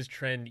noticed this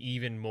trend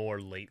even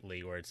more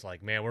lately, where it's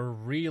like, man, we're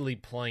really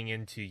playing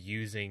into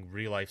using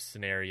real life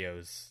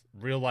scenarios,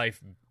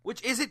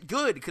 which isn't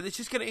good because it's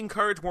just going to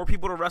encourage more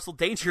people to wrestle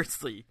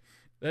dangerously.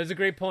 That's a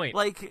great point.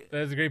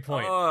 That's a great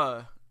point.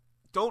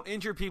 Don't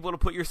injure people to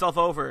put yourself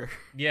over.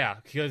 Yeah,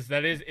 because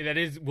that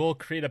is will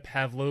create a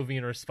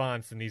Pavlovian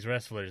response in these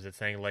wrestlers. It's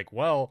saying like,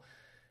 well,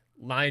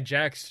 Nia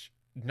Jax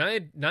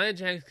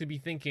could be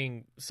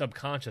thinking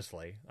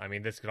subconsciously. I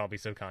mean, this could all be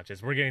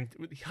subconscious.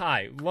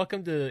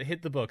 Welcome to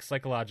Hit the Books,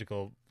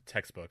 psychological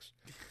textbooks.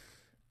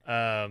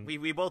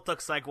 We both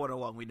took Psych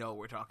 101. We know what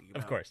we're talking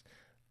about. Of course.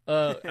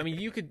 I mean,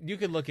 you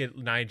could look at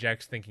Nia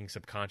Jax thinking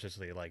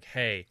subconsciously, like,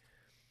 hey,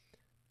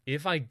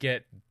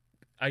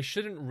 I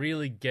shouldn't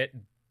really get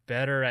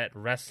better at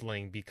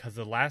wrestling because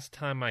the last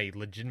time I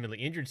legitimately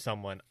injured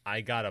someone, I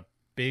got a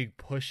big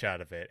push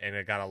out of it, and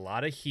I got a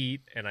lot of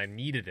heat, and I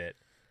needed it.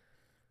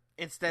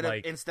 Instead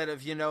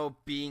of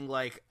being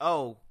like,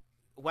 oh,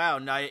 wow,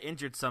 Nia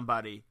injured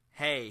somebody.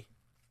 Hey,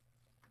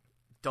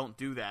 don't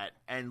do that,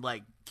 and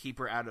like keep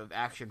her out of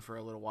action for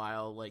a little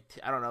while. Like,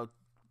 I don't know,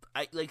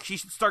 she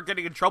should start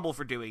getting in trouble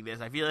for doing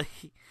this. I feel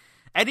like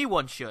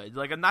anyone should.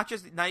 Like, not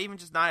even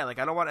just Nia. Like,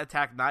 I don't want to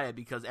attack Nia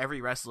because every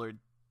wrestler,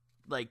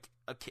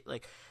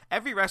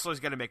 every wrestler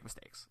is gonna make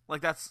mistakes.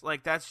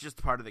 That's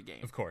just part of the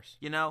game. Of course,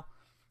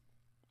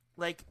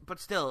 but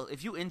still,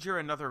 if you injure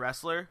another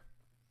wrestler,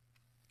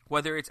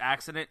 whether it's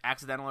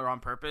accidental or on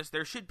purpose,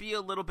 there should be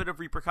a little bit of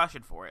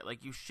repercussion for it.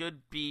 Like, you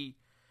should be,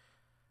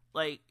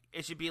 like,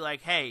 it should be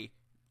like, hey,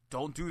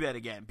 don't do that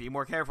again. Be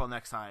more careful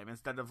next time.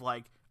 Instead of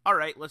like, all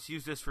right, let's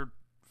use this for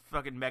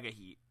fucking mega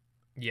heat.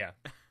 Yeah.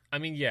 I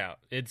mean, yeah,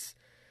 it's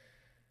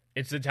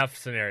a tough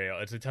scenario.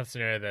 It's a tough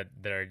scenario that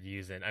they're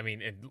using. I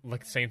mean, the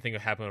same thing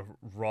would happen with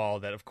Raw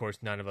that, of course,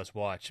 none of us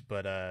watch,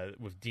 but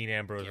with Dean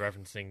Ambrose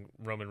referencing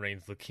Roman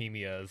Reigns'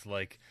 leukemia is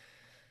like,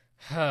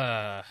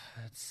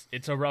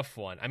 it's a rough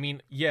one. I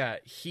mean, yeah,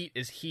 heat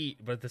is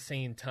heat, but at the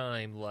same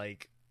time,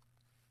 like,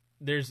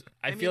 there's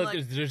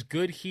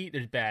good heat,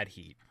 there's bad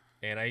heat,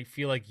 and I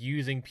feel like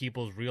using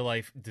people's real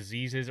life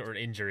diseases or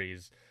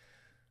injuries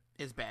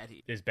is bad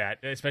heat. Is bad,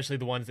 especially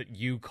the ones that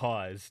you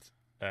caused.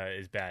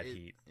 Is bad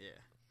heat. Yeah.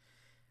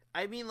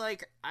 I mean,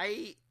 like,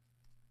 I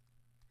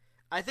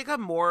think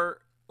I'm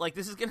more like,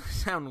 this is gonna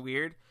sound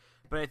weird,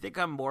 but I think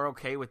I'm more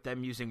okay with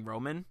them using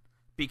Roman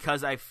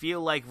because I feel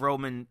like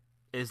Roman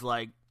is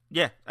like,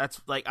 yeah, that's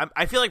like,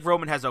 I feel like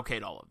Roman has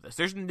okayed all of this.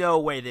 There's no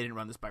way they didn't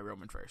run this by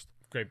Roman first.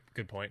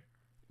 Good point.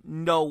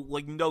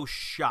 No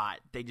shot.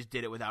 They just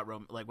did it without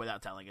Roman, like,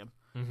 without telling him.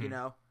 Mm-hmm. You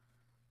know,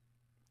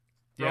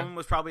 yeah. Roman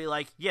was probably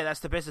like, yeah,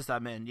 that's the business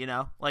I'm in. You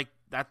know, like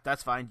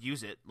that's fine.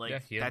 Use it.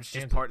 Like, yeah, that's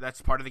just part.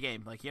 That's part of the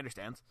game. Like, he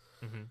understands.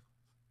 Mm-hmm.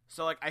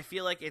 So like I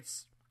feel like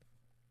it's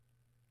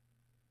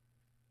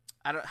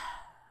I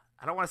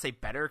don't want to say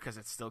better because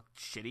it's still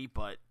shitty,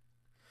 but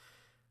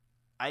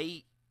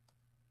I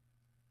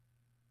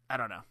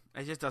don't know.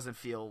 It just doesn't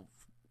feel.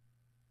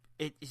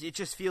 It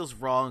just feels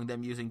wrong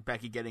them using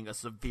Becky getting a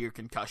severe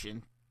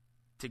concussion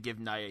to give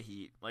Nia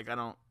heat. Like I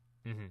don't.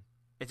 Mm-hmm.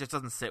 It just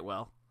doesn't sit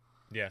well.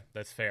 Yeah,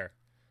 that's fair.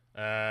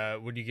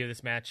 Would you give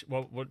this match?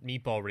 What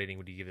meatball rating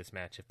would you give this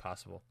match if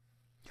possible?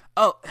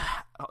 Oh,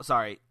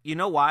 sorry. You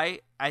know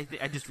why? I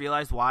just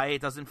realized why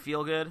it doesn't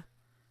feel good.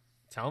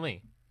 Tell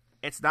me.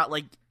 It's not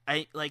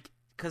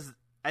because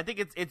I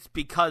think it's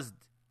because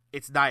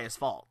it's Nia's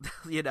fault.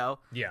 You know.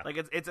 Yeah. Like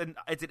it's an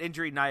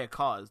injury Nia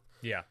caused.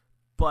 Yeah.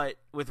 But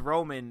with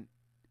Roman,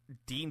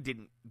 Dean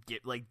didn't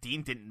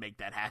make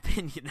that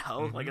happen. You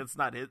know. Mm-hmm. Like it's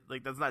not his.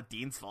 Like that's not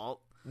Dean's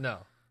fault. No.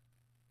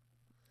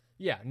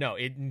 Yeah. No.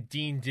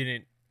 Dean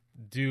didn't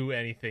do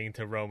anything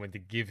to Roman to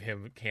give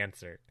him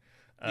cancer.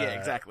 Yeah,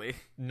 exactly.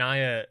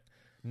 Nia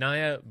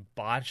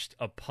botched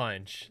a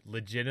punch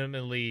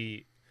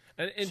legitimately.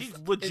 And she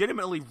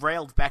legitimately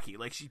railed Becky.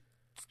 Like she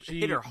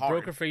hit her hard.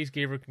 Broke her face,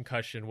 gave her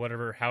concussion,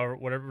 whatever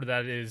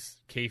that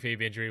is,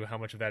 kayfabe injury, how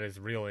much of that is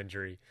real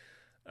injury.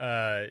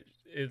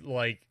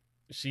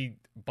 She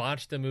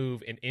botched a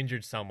move and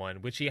injured someone,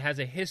 which she has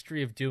a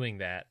history of doing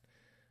that.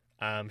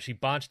 She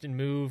botched a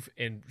move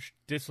and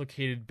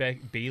dislocated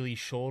Bayley's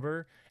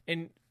shoulder,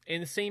 and in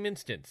the same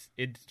instance,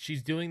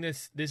 she's doing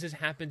this. This has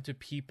happened to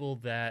people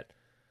that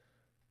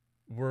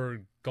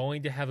were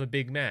going to have a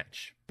big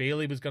match.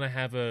 Bayley was going to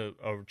have a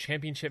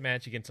championship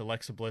match against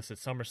Alexa Bliss at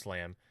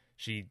SummerSlam.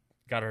 She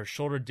got her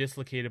shoulder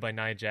dislocated by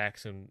Nia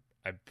Jax, and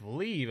I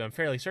believe, I'm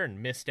fairly certain,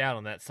 missed out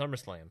on that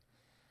SummerSlam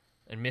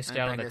and missed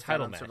out on the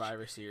title match.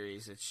 Survivor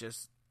Series. It's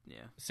just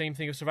Same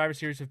thing with Survivor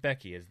Series with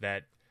Becky is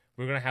that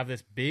we're going to have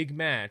this big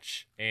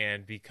match,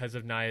 and because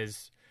of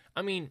Nia's,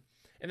 and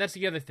that's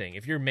the other thing.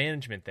 If your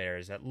management there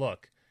is that,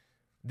 look,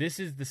 this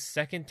is the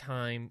second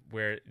time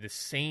where the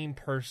same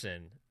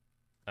person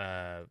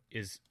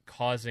is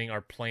causing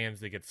our plans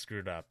to get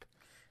screwed up.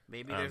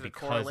 Maybe there's a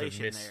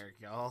correlation there,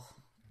 y'all.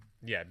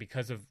 Yeah,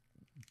 because of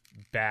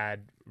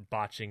bad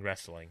botching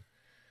wrestling.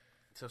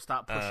 So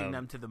stop pushing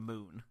them to the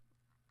moon.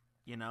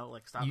 You know,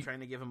 like stop trying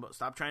to give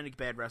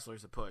bad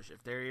wrestlers a push.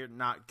 If they're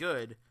not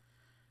good,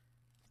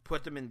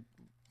 put them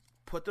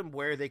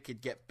where they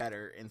could get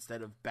better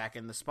instead of back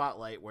in the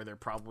spotlight where they're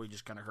probably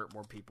just going to hurt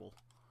more people.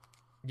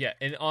 Yeah,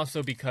 and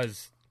also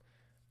because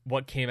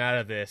what came out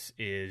of this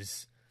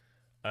is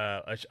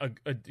a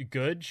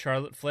good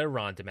Charlotte Flair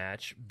Ronda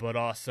match, but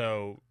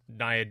also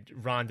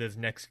Ronda's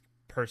next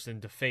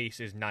person to face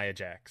is Nia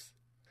Jax.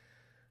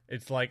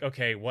 It's like,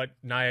 okay, what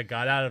Nia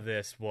got out of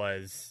this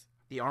was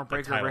the arm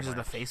breaker versus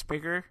the face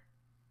breaker.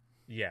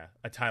 Yeah,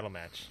 a title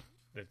match.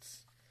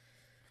 It's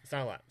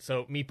not a lot.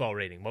 So meatball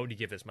rating, what would you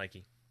give this,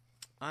 Mikey?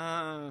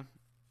 I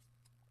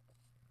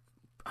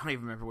don't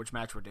even remember which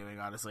match we're doing,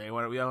 honestly. We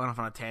went off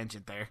on a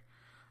tangent there.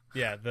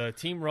 Yeah, the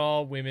Team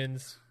Raw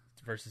women's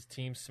versus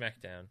Team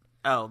SmackDown.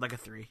 Oh, like a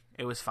 3.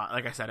 It was fine.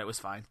 Like I said, it was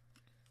fine.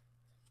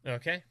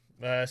 Okay.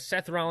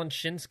 Seth Rollins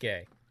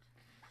Shinsuke.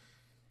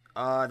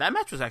 That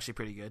match was actually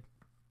pretty good.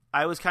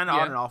 I was kind of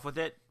on and off with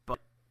it, but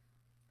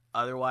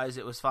otherwise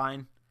it was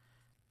fine.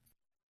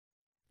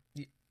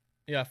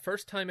 Yeah,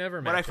 first time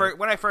ever match.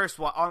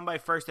 On my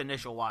first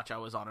initial watch, I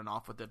was on and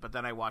off with it, but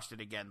then I watched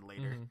it again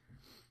later.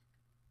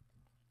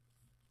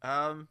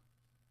 Mm-hmm.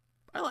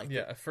 I liked it.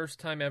 Yeah, a first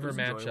time ever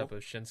matchup enjoyable.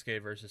 of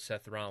Shinsuke versus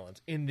Seth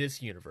Rollins in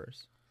this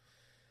universe.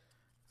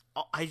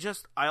 I'm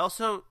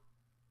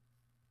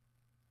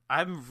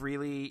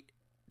really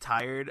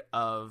tired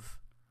of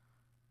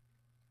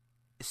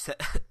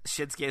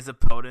Shinsuke's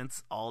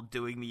opponents all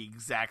doing the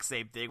exact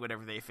same thing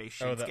whenever they face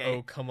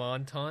Shinsuke. Come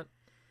on taunt?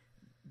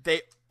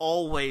 They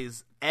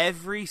always,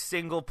 every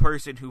single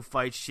person who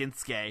fights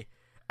Shinsuke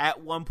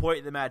at one point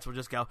in the match will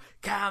just go,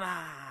 come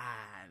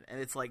on! And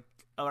it's like,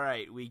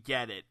 alright, we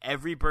get it.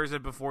 Every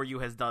person before you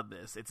has done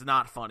this. It's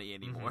not funny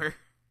anymore.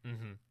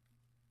 Mm-hmm.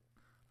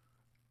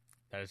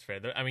 That is fair.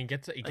 I mean,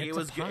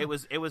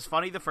 it was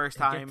funny the first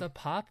time. Get the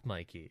pop,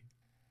 Mikey.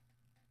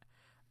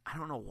 I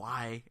don't know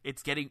why.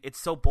 It's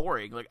so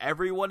boring. Like,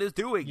 everyone is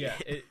doing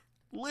it.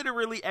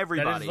 Literally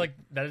everybody.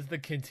 That is the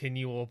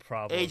continual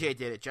problem. AJ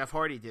did it. Jeff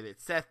Hardy did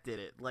it. Seth did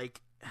it.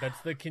 Like,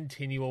 that's the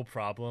continual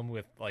problem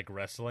with like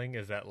wrestling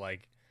is that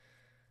like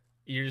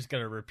you're just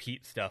gonna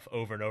repeat stuff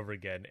over and over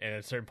again, and at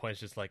a certain point, it's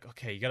just like,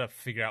 okay, you gotta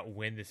figure out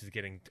when this is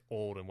getting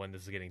old and when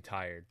this is getting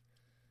tired.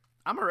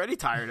 I'm already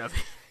tired of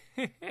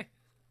it.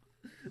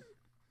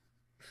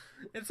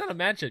 It's not a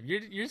matchup.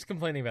 You're just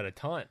complaining about a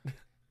taunt.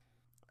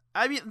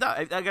 I mean, no,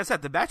 like I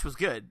said, the match was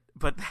good,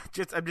 but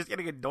I'm just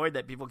getting annoyed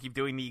that people keep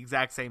doing the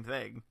exact same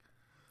thing.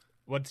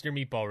 What's your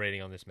meatball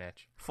rating on this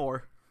match?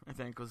 4, I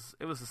think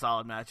it was a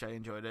solid match. I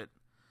enjoyed it.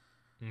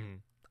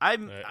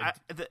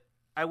 Mm-hmm.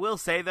 I will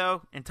say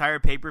though, entire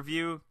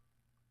pay-per-view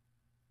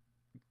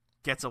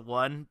gets a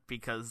 1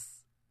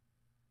 because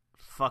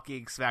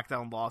fucking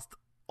SmackDown lost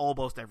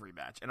almost every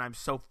match, and I'm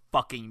so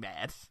fucking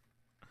mad.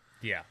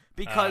 Yeah.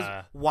 Because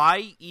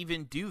why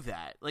even do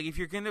that? Like, if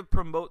you're going to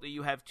promote that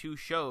you have 2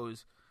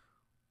 shows,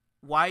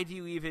 why do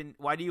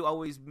you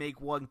always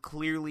make one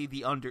clearly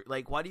the under,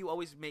 like, why do you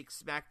always make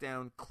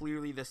SmackDown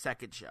clearly the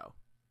second show?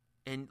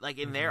 And, like,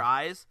 in their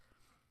eyes,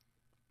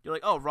 you're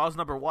like, oh, Raw's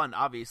number 1,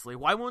 obviously.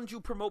 Why wouldn't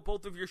you promote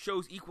both of your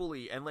shows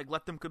equally and, like,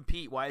 let them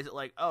compete? Why is it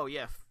like, oh,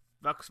 yeah,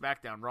 fuck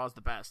SmackDown, Raw's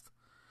the best?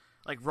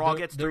 Like, Raw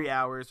gets 3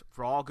 hours,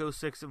 Raw goes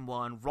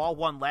 6-1, Raw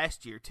won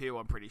last year, too,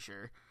 I'm pretty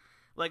sure.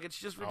 Like, it's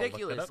just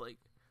ridiculous.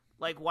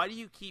 Like, why do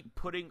you keep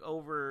putting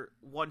over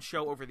one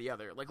show over the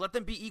other? Like, let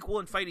them be equal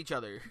and fight each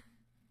other.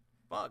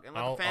 Fuck, and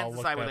let the fans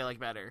decide what they like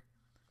better.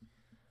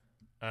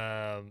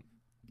 I'm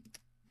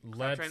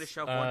trying to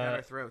shove one down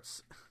our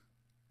throats.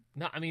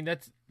 No, I mean,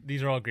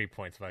 these are all great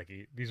points,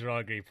 Mikey. These are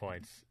all great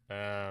points.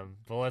 But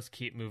let's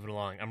keep moving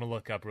along. I'm going to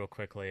look up real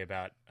quickly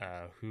about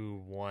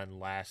who won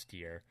last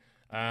year.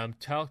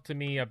 Talk to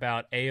me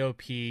about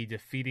AOP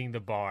defeating the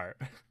Bar.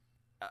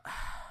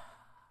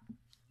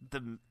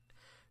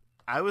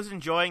 I was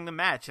enjoying the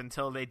match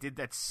until they did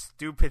that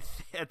stupid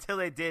thing. Until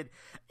they did,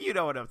 you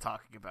know what I'm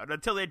talking about.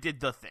 Until they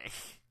did the thing.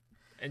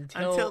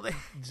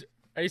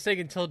 Are you saying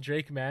until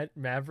Drake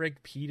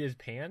Maverick peed his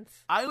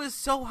pants? I was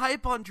so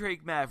hype on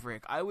Drake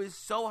Maverick. I was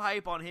so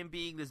hype on him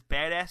being this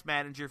badass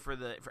manager for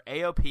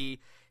AOP.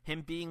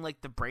 Him being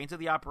like the brains of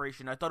the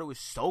operation. I thought it was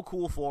so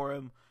cool for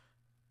him.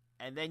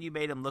 And then you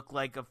made him look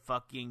like a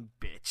fucking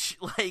bitch.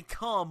 Like,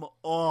 come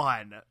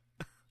on.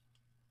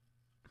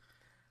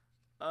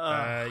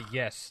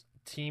 Yes.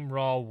 Team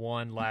Raw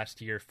won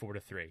last year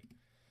 4-3.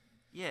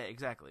 Yeah,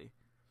 exactly.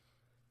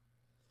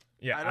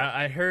 Yeah,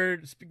 I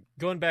heard,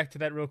 going back to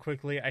that real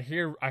quickly, I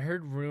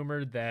heard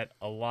rumored that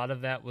a lot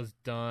of that was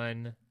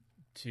done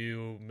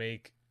to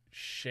make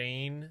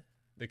Shane,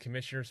 the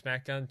commissioner of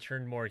SmackDown,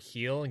 turn more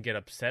heel and get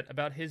upset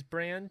about his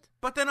brand.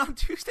 But then on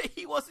Tuesday,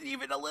 he wasn't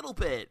even a little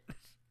bit.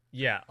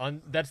 Yeah,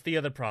 that's the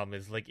other problem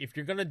is, like, if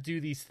you're going to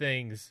do these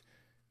things,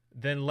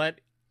 then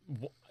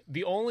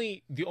the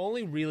only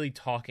really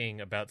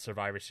talking about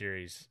Survivor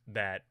Series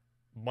that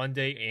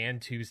Monday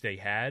and Tuesday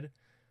had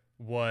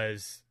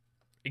was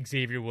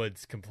Xavier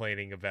Woods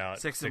complaining about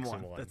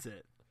 6-1. That's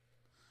it.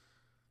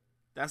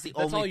 That's That's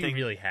only all thing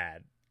you really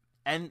had.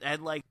 And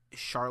like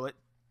Charlotte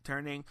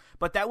turning,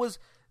 but that was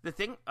the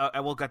thing.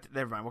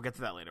 Never mind. We'll get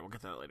to that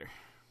later.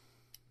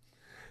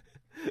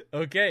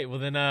 Okay, well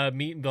then,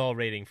 meet and ball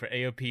rating for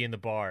AOP in the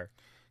Bar.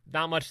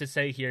 Not much to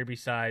say here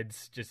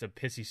besides just a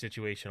pissy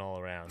situation all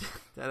around.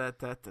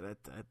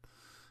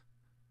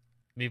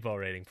 Meatball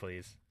rating,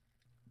 please.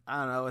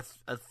 I don't know. It's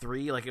a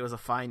 3. Like, it was a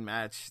fine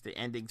match. The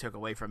ending took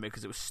away from it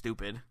because it was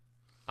stupid.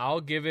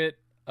 I'll give it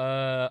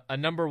a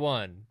number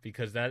 1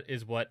 because that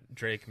is what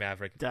Drake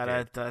Maverick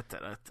did.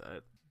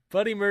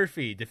 Buddy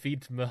Murphy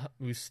defeats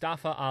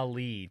Mustafa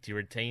Ali to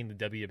retain the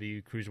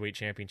WWE Cruiserweight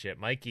Championship.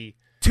 Mikey.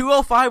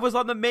 205 was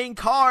on the main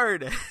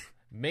card.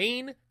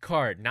 Main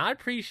card, not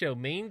pre-show,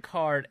 main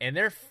card, and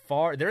they're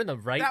in the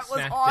right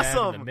smack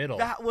dab in the middle.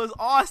 That was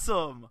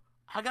awesome.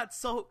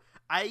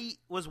 I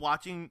was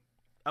watching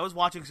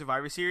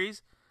Survivor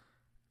Series,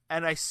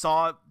 and I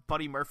saw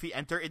Buddy Murphy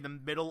enter in the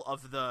middle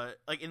of the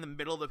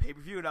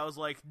pay-per-view, and I was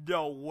like,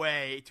 no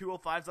way,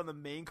 205's on the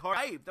main card.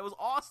 That was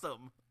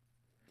awesome.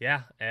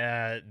 Yeah,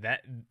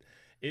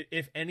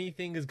 if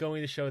anything is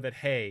going to show that,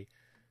 hey,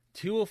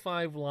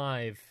 205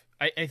 Live.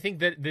 I think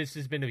that this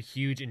has been a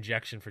huge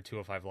injection for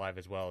 205 Live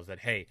as well, is that,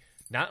 hey,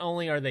 not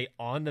only are they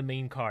on the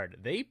main card,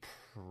 they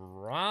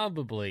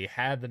probably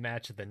had the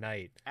match of the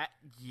night.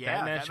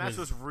 That match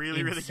was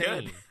really, really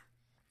good.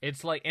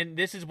 It's like, and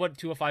this is what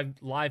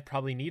 205 Live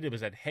probably needed,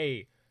 was that,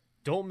 hey,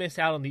 don't miss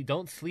out on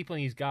don't sleep on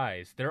these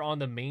guys. They're on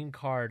the main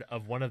card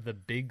of one of the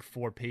big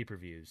 4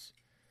 pay-per-views.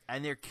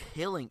 And they're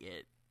killing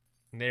it.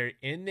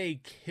 They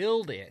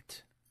killed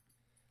it.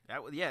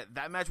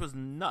 That match was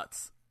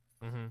nuts.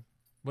 Mm-hmm.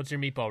 What's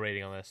your meatball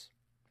rating on this?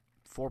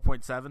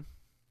 4.7.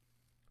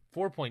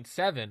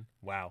 4.7?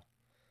 Wow.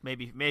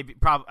 Maybe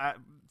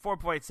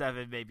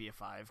 4.7, maybe a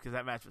 5, because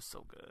that match was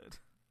so good.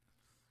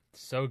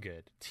 So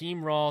good.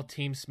 Team Raw,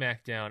 Team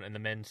SmackDown, and the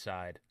men's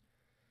side.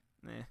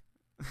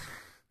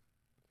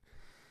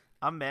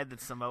 I'm mad that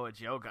Samoa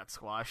Joe got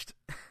squashed.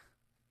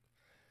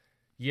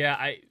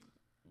 Yeah,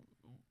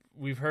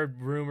 we've heard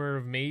rumor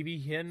of maybe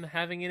him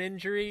having an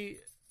injury.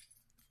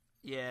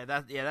 Yeah,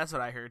 that's what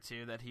I heard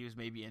too, that he was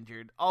maybe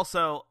injured.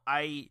 Also,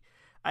 I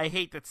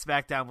hate that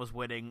SmackDown was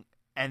winning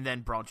and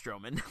then Braun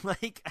Strowman.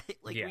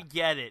 Yeah.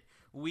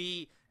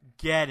 We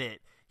get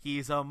it.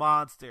 He's a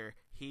monster.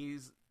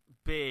 He's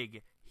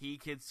big. He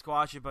can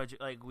squash a bunch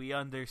of, we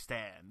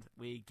understand.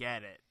 We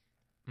get it.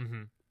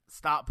 Mm-hmm.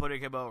 Stop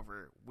putting him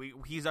over.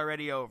 He's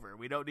already over.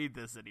 We don't need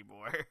this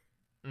anymore.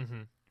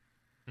 Mm-hmm.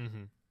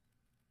 Mm-hmm.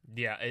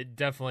 Yeah, it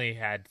definitely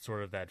had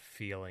sort of that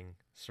feeling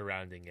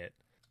surrounding it.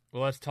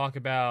 Well, let's talk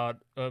about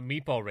a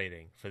meatball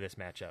rating for this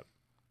matchup.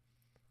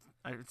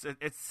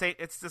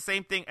 It's the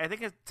same thing. I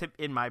think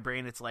in my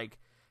brain, it's like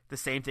the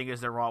same thing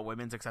as the Raw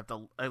Women's, except the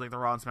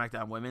Raw and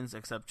SmackDown Women's,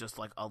 except just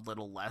like a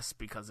little less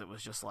because it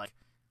was just like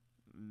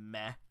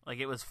meh. Like,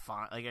 it was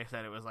fine. Like I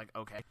said, it was like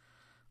okay.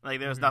 Like,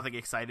 there was nothing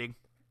exciting.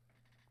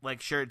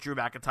 Like, sure, Drew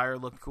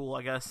McIntyre looked cool,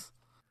 I guess.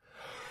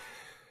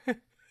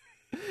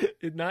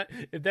 If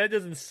that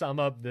doesn't sum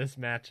up this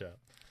matchup.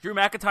 Drew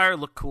McIntyre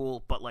looked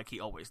cool, but like he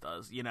always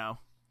does, you know?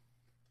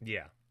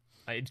 Yeah.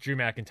 It's Drew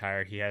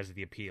McIntyre. He has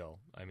the appeal.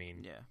 I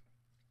mean, Yeah.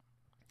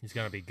 he's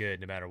going to be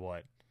good no matter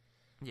what.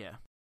 Yeah.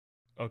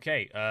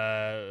 Okay.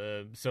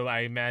 So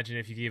I imagine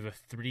if you give a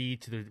 3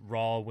 to the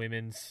Raw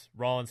and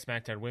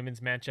SmackDown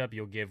women's matchup,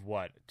 you'll give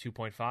what?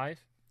 2.5?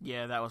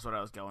 Yeah, that was what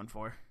I was going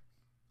for.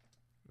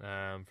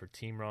 For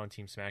Team Raw and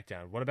Team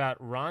SmackDown. What about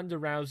Ronda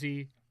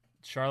Rousey,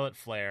 Charlotte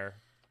Flair?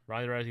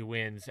 Ronda Rousey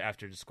wins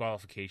after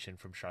disqualification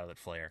from Charlotte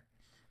Flair.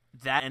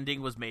 That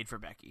ending was made for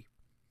Becky.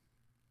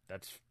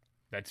 That's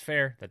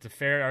fair. That's a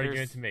fair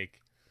argument to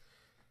make.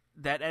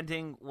 That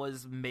ending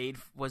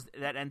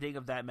that ending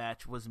of that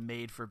match was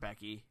made for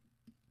Becky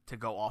to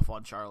go off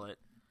on Charlotte,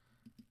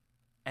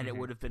 and it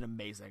would have been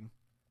amazing.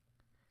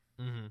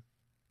 Mm-hmm.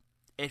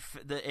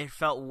 It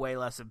felt way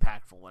less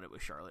impactful when it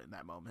was Charlotte in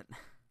that moment.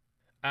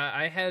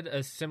 I had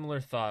a similar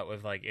thought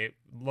with like it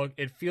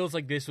feels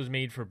like this was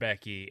made for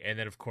Becky, and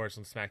then of course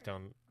on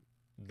SmackDown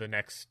the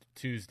next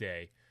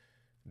Tuesday,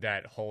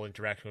 that whole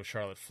interaction with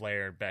Charlotte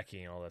Flair and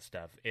Becky and all that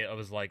stuff. It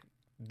was like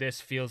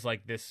this feels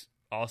like this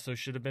also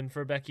should have been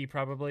for Becky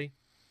probably.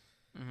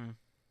 Mm-hmm.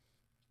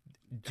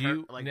 Do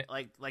you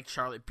like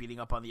Charlotte beating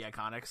up on the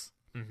Iconics?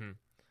 Mm-hmm.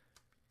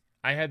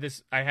 I had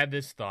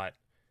this thought: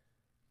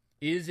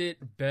 is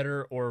it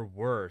better or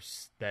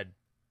worse that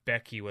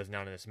Becky was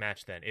not in this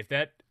match? Then, if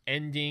that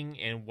ending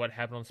and what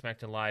happened on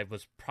SmackDown Live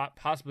was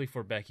possibly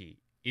for Becky,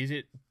 is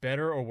it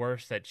better or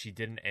worse that she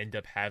didn't end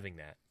up having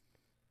that?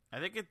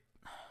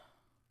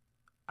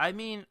 I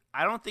mean,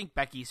 I don't think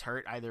Becky's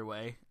hurt either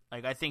way.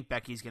 Like, I think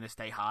Becky's gonna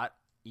stay hot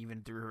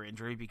even through her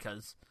injury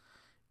because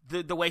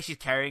the way she's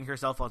carrying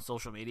herself on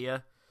social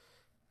media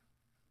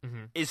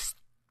is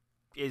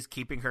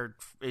keeping her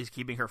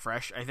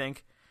fresh. I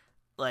think,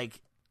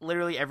 like,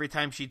 literally every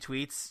time she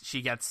tweets,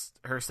 she gets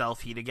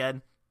herself heat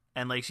again.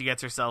 And, like, she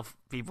gets herself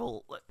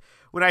people...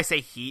 When I say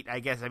heat,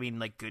 I guess I mean,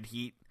 like, good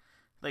heat.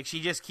 Like,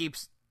 she just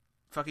keeps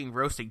fucking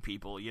roasting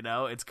people, you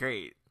know? It's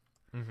great.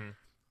 Mm-hmm.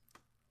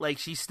 Like,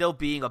 she's still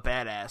being a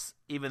badass,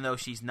 even though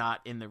she's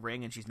not in the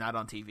ring and she's not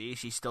on TV.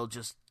 She's still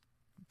just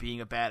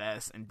being a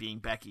badass and being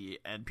Becky,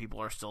 and people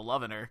are still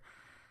loving her.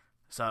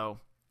 So,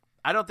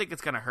 I don't think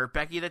it's going to hurt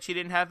Becky that she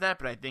didn't have that,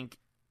 but I think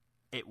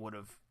it would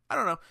have... I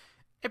don't know.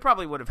 It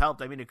probably would have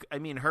helped. I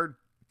mean, her...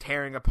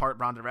 tearing apart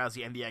Ronda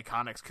Rousey and the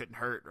Iconics couldn't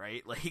hurt,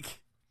 right?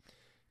 Like,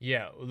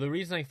 yeah. The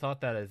reason I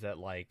thought that is that,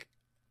 like,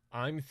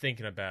 I'm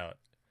thinking about,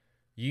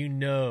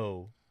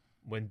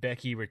 when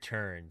Becky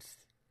returns,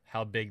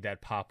 how big that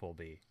pop will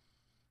be.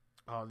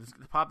 Oh,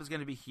 the pop is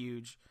going to be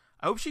huge.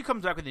 I hope she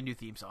comes back with a new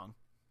theme song.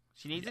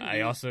 She needs a new...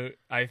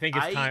 I think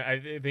it's time. I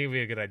think it'd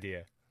be a good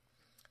idea.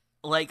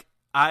 Like,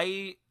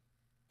 I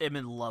am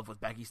in love with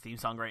Becky's theme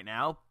song right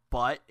now,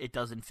 but it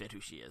doesn't fit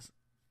who she is.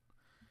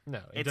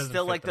 No, it's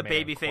still like the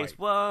baby face.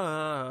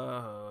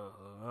 Whoa,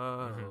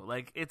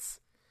 like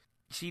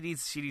she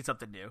needs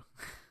something new.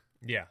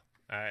 Yeah,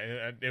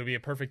 it would be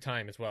a perfect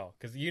time as well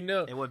because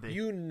it would be.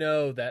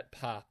 That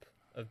pop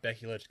of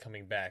Becky Lynch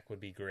coming back would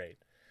be great,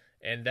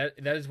 and that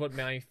is what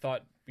my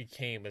thought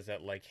became is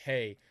that like,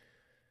 hey,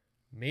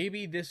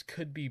 maybe this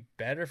could be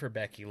better for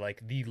Becky,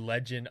 like the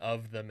legend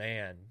of the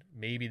man.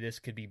 Maybe this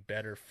could be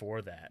better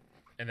for that,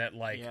 and that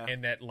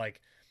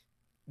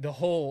the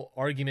whole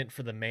argument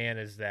for the man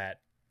is that.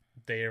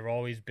 They have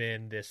always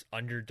been this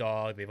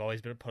underdog. They've always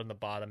been put on the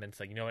bottom. And it's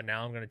like, you know what?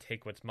 Now I'm going to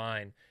take what's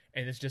mine.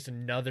 And it's just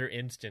another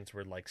instance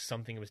where like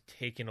something was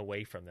taken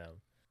away from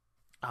them.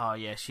 Oh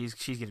yeah, she's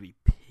going to be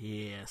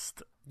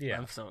pissed. Yeah,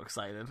 I'm so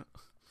excited.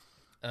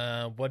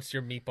 What's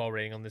your meatball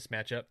rating on this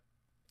matchup?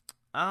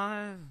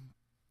 I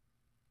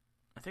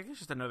think it's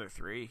just another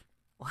 3.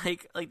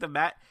 Like the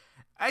match.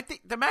 I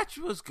think the match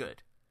was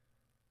good.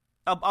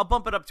 I'll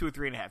bump it up to a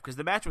 3.5 because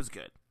the match was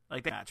good.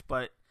 Like the match,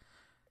 but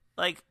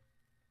like.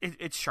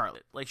 It's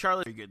Charlotte. Like,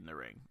 Charlotte's very good in the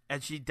ring.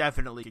 And she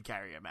definitely could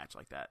carry a match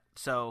like that.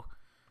 So,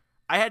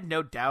 I had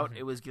no doubt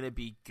it was going to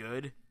be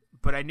good.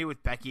 But I knew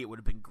with Becky it would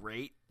have been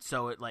great.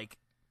 So, it, like,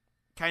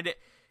 kind of...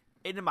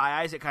 In my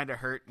eyes, it kind of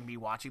hurt me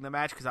watching the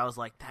match. Because I was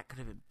like, that could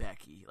have been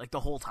Becky. Like, the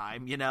whole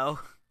time, you know?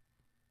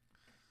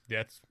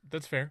 Yeah,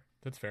 that's fair.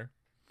 That's fair.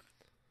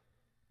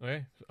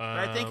 Okay.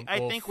 I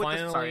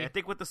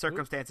think with the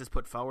circumstances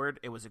put forward,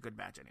 it was a good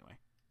match anyway.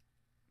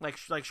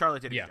 Like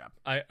Charlotte did a good job.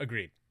 I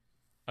agreed.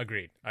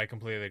 I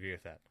completely agree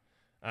with that.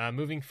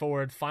 Moving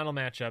forward, final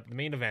matchup, the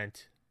main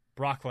event,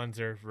 Brock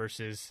Lesnar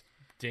versus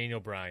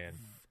Daniel Bryan.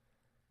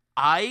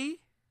 I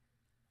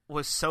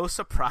was so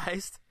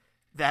surprised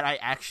that I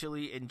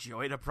actually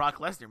enjoyed a Brock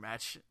Lesnar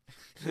match.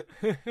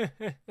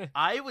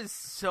 I was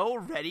so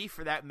ready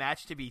for that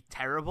match to be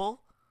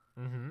terrible.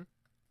 Mm-hmm.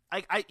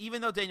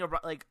 Even though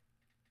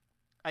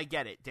I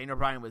get it. Daniel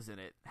Bryan was in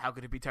it. How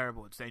could it be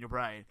terrible? It's Daniel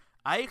Bryan.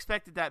 I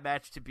expected that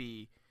match to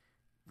be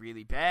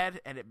really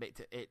bad, and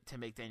to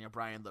make Daniel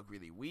Bryan look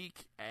really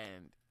weak,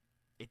 and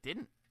it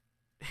didn't.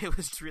 It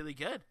was really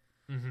good.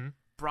 Mm-hmm.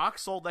 Brock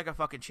sold like a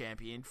fucking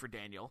champion for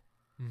Daniel.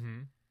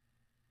 Mm-hmm.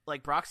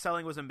 like Brock's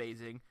selling was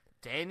amazing.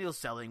 Daniel's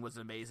selling was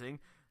amazing.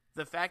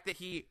 The fact that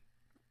he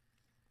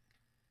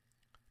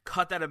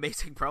cut that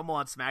amazing promo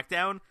on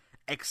SmackDown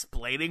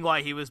explaining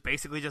why he was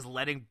basically just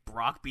letting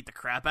Brock beat the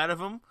crap out of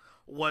him,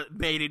 what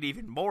made it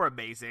even more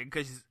amazing,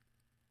 because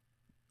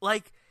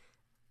the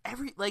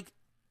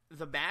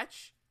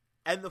match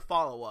and the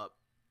follow-up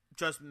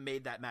just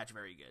made that match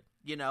very good,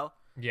 you know?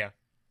 Yeah.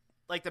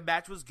 Like, the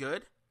match was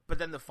good, but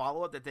then the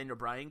follow-up that Daniel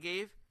Bryan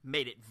gave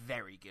made it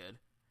very good.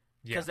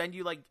 Because then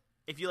you,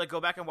 if you,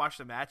 go back and watch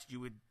the match,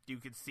 you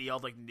could see all,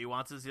 the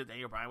nuances that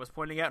Daniel Bryan was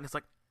pointing out, and it's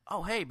like,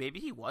 oh, hey, maybe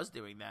he was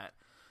doing that.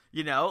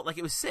 You know?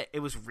 It was sick.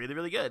 It was really,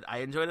 really good. I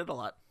enjoyed it a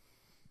lot.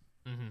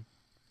 Mm-hmm.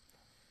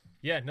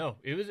 Yeah, no,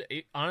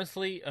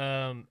 honestly,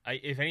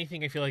 if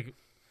anything, I feel like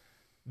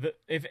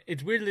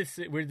it's weird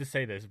to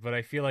say this, but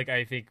I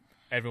think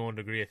everyone would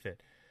agree with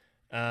it.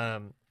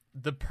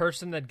 The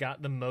person that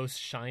got the most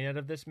shine out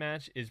of this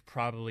match is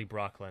probably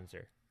Brock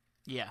Lesnar.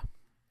 Yeah,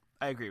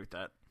 I agree with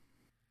that.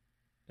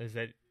 Is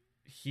that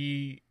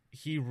he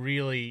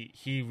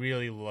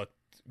really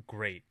looked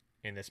great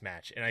in this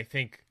match, and I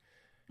think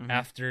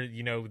after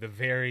the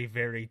very,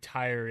 very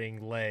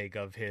tiring leg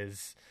of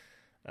his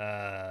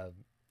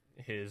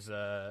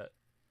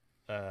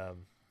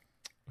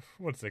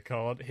what's it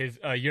called? His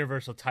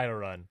Universal title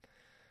run.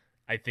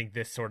 I think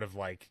this sort of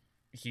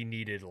he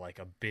needed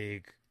a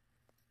big.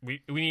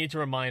 We need to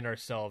remind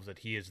ourselves that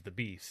he is the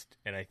beast,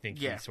 and I think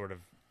he sort of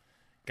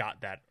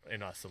got that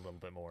in us a little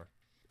bit more.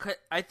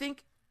 I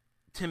think,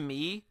 to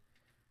me,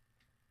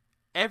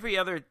 every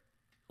other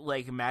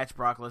match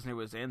Brock Lesnar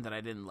was in that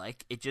I didn't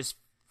like, it just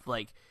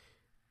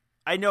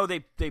I know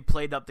they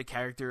played up the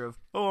character of,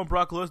 oh, I'm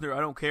Brock Lesnar, I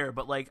don't care,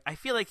 but I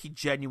feel like he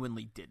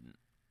genuinely didn't.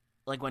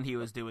 When he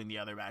was doing the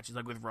other matches,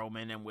 with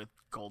Roman and with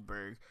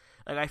Goldberg,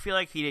 I feel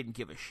like he didn't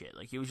give a shit.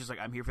 He was just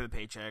I'm here for the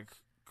paycheck,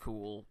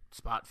 cool,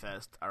 spot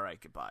fest, all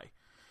right, goodbye.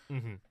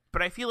 Mm-hmm.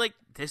 But I feel like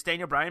this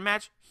Daniel Bryan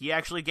match, he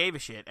actually gave a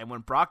shit, and when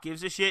Brock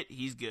gives a shit,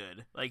 he's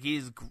good.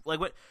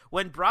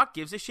 When Brock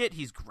gives a shit,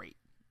 he's great.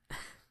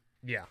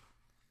 Yeah,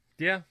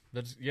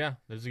 that's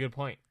a good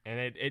point.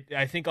 And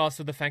I think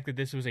also the fact that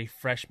this was a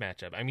fresh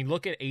matchup. I mean,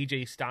 look at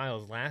AJ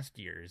Styles last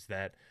year.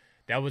 That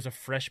was a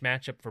fresh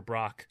matchup for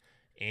Brock.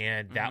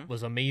 And that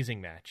was an amazing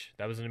match.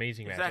 That was an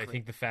amazing match. I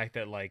think the fact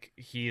that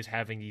he is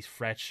having these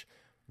fresh,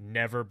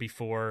 never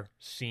before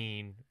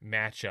seen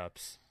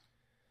matchups,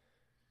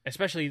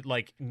 especially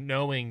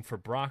knowing for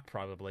Brock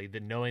probably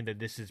knowing that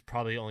this is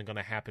probably only going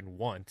to happen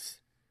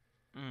once.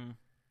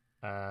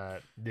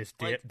 This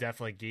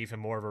definitely gave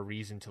him more of a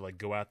reason to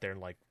go out there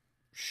and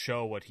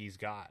show what he's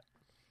got.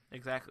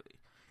 Exactly.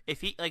 If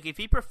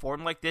he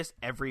performed like this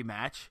every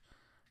match,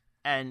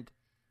 and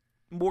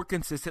more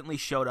consistently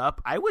showed up,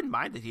 I wouldn't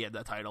mind that he had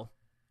that title.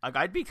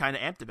 I'd be kind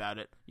of amped about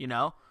it, you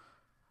know?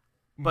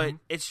 But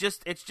it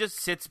just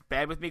sits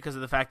bad with me because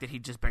of the fact that he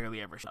just barely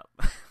ever showed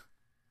up.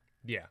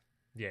 Yeah.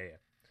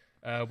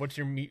 What's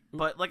your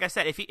But like I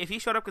said, if he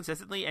showed up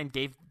consistently and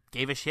gave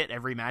a shit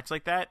every match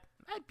like that,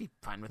 I'd be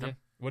fine with him.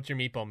 What's your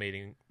meatball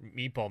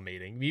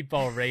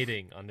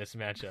rating on this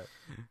matchup?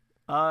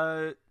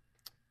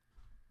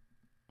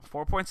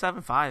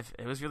 4.75.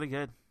 It was really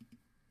good.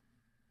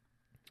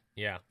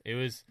 Yeah, it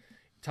was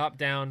top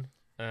down,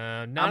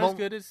 not as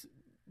good as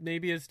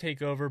maybe as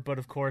TakeOver, but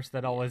of course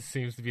that always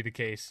seems to be the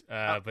case.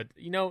 But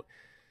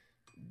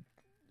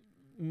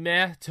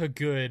meh to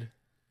good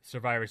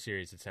Survivor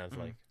Series, it sounds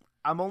like.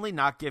 I'm only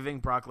not giving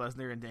Brock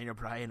Lesnar and Daniel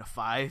Bryan a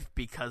 5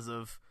 because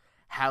of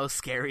how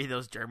scary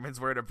those Germans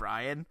were to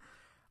Bryan.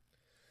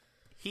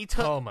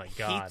 Oh my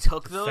god! He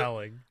took those.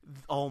 Selling.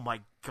 Oh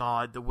my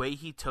god! The way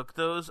he took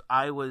those,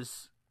 I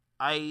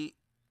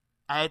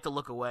had to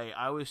look away.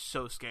 I was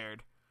so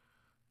scared.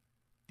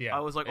 Yeah,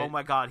 I was like, oh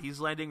my god, he's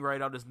landing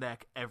right on his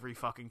neck every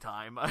fucking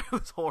time. I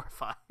was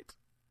horrified.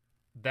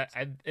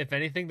 If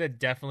anything, that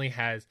definitely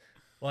has,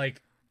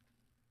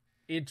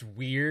 it's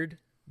weird,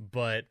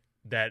 but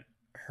that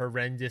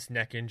horrendous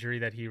neck injury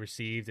that he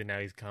received and now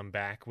he's come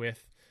back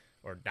with,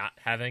 or not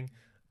having,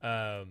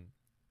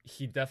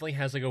 he definitely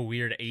has a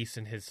weird ace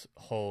in his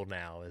hole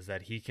now, is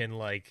that he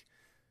can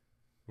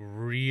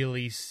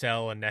really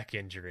sell a neck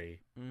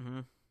injury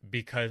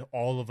because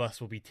all of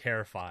us will be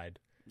terrified.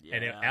 Yeah.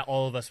 And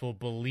all of us will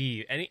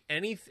believe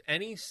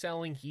any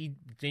selling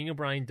Daniel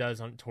Bryan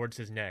does towards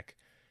his neck.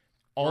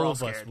 All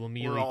of us will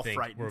immediately think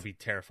we'll be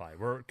terrified.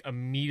 We're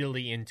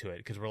immediately into it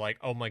because we're like,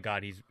 oh my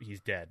god, he's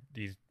dead.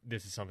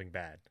 This is something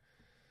bad.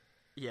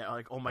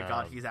 Yeah, oh my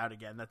god, he's out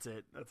again. That's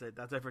it.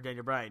 That's it for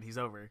Daniel Bryan. He's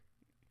over.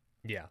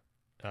 Yeah.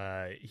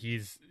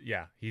 He's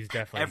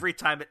definitely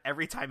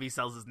every time he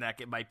sells his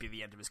neck, it might be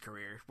the end of his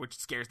career, which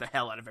scares the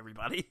hell out of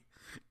everybody.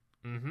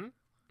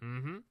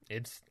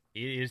 It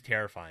is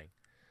terrifying.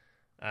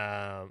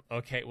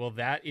 Okay, well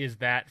that is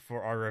that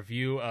for our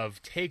review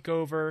of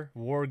TakeOver,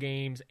 War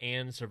Games,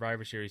 and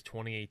Survivor Series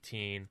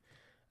 2018.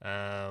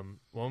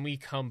 When we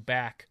come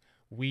back,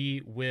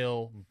 we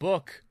will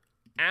book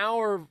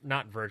our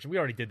version. We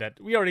already did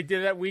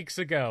that weeks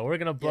ago. We're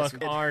gonna book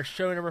our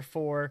show number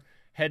 4,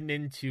 heading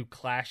into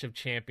Clash of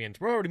Champions.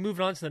 We're already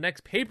moving on to the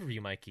next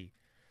pay-per-view, Mikey.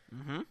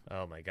 Mm-hmm.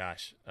 Oh my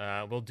gosh.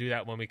 We'll do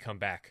that when we come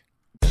back.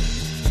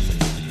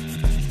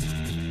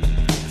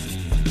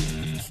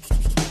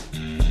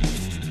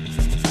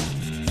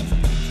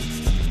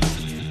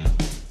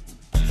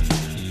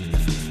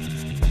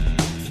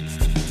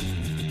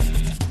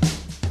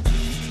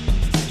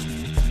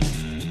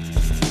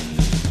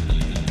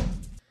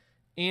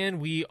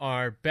 And we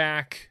are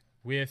back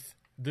with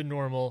the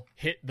normal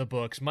Hit the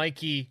Books.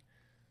 Mikey,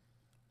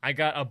 I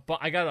got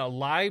a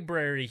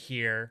library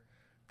here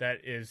that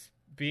is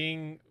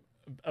being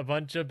a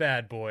bunch of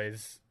bad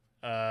boys.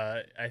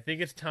 I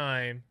think it's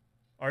time.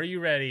 Are you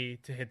ready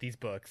to hit these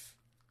books?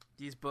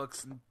 These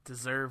books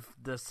deserve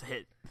this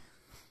hit.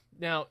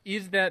 Now,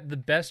 is that the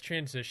best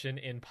transition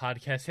in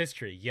podcast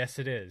history? Yes,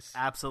 it is.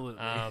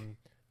 Absolutely.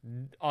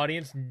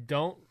 Audience,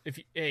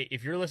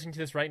 if you're listening to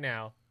this right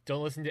now,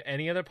 don't listen to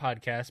any other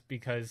podcast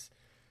because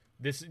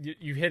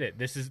you hit it.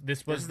 This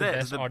was the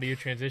best audio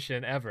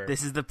transition ever.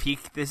 This is the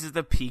peak. This is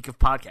the peak of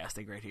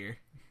podcasting right here.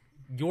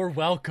 You're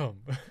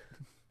welcome.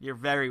 You're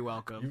very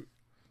welcome.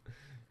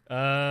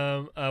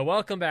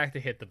 Welcome back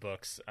to Hit the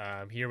Books.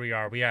 Here we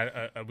are. We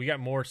got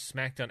more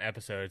SmackDown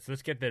episodes.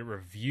 Let's get the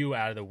review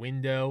out of the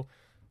window.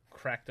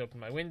 Cracked open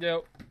my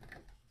window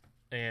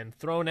and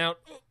thrown out.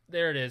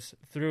 There it is.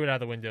 Threw it out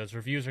of the windows.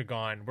 Reviews are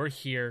gone. We're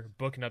here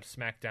booking up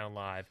SmackDown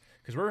Live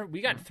because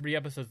we got 3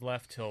 episodes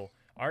left till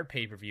our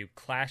pay-per-view,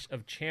 Clash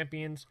of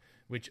Champions,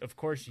 which of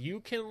course you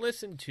can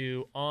listen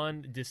to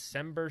on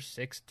December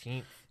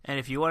 16th. And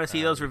if you want to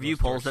see those review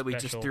polls that we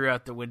just threw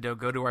out the window,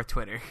 go to our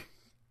Twitter.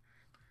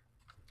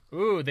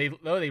 Ooh,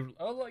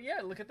 yeah,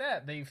 look at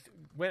that. They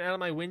went out of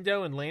my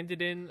window and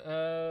landed in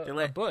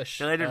a bush.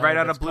 They landed right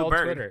on a blue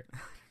bird. Twitter.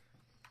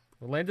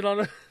 landed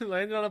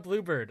on a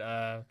bluebird.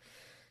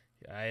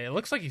 It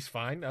looks like he's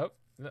fine.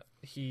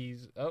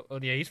 He's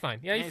fine.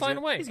 Yeah, he's flying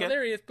away.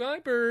 There he is. Bye,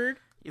 bird.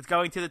 He's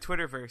going to the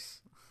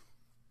Twitterverse.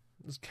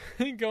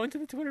 Going to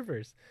the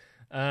Twitterverse.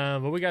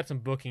 But we got some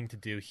booking to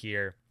do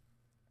here.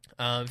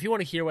 If you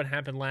want to hear what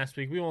happened last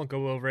week, we won't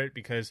go over it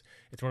because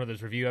it's one of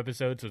those review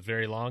episodes, so it's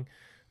very long.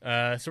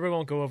 So we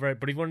won't go over it.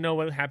 But if you want to know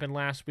what happened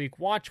last week,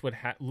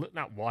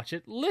 not watch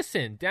it.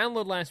 Listen.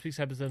 Download last week's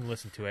episode and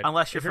listen to it.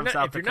 Unless you're from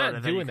South Dakota, if you're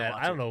not doing that,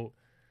 I don't know.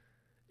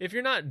 If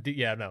you're not,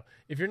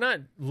 if you're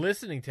not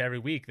listening to every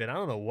week, then I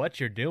don't know what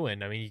you're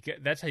doing. I mean,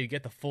 that's how you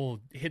get the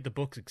full Hit the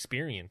Books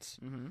experience.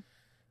 Mm-hmm.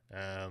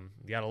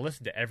 You got to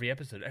listen to every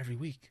episode every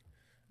week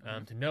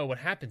to know what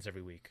happens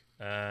every week.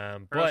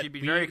 But you'd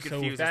be very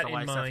confused as to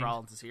why Seth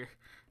Rollins is here.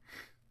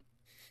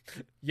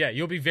 Yeah,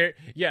 you'll be very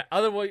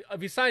Otherwise,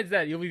 besides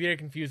that, you'll be very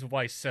confused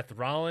why Seth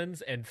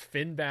Rollins and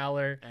Finn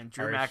Balor and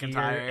Drew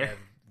McIntyre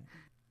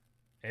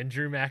and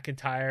Drew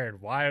McIntyre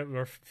and why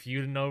we're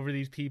feuding over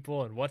these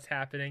people and what's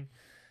happening.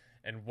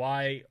 And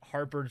why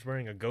Harper's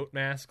wearing a goat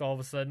mask all of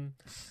a sudden.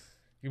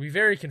 You'll be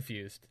very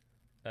confused.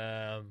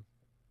 But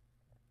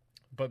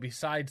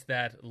besides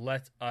that,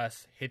 let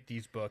us hit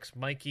these books.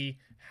 Mikey,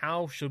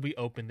 how should we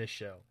open this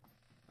show?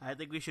 I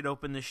think we should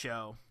open the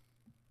show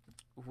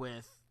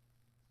with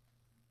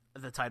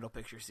the title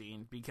picture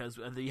scene because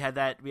we had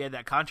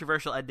that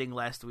controversial ending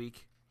last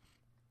week.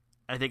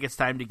 I think it's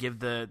time to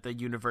give the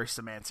universe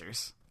some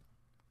answers.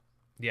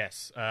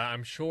 Yes,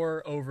 I'm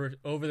sure over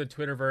the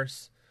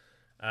Twitterverse,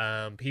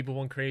 people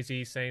went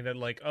crazy saying that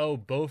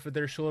both of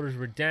their shoulders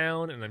were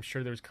down, and I'm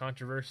sure there was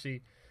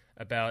controversy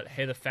about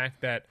the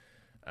fact that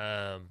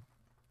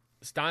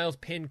Styles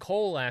pinned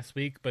Cole last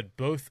week, but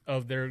both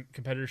of their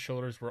competitors'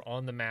 shoulders were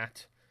on the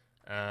mat.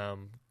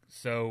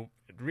 So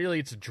really,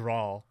 it's a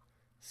draw.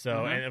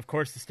 So and of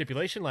course, the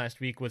stipulation last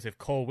week was if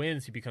Cole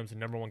wins, he becomes the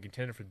number 1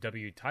 contender for the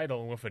WWE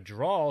title, and with a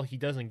draw, he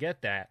doesn't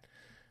get that.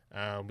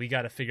 We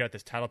got to figure out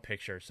this title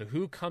picture. So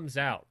who comes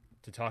out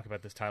to talk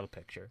about this title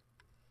picture?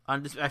 I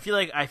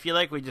feel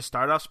like we just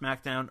start off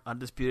SmackDown.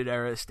 Undisputed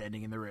Era is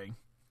standing in the ring.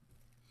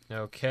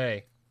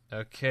 Okay.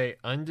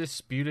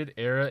 Undisputed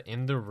Era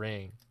in the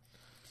ring.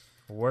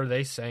 What are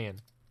they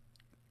saying?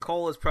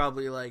 Cole is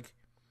probably like,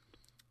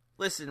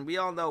 listen, we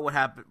all know what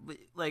happened.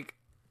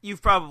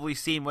 You've probably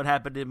seen what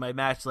happened in my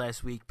match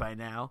last week by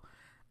now,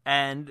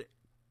 and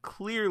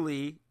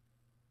clearly,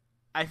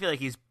 I feel like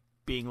he's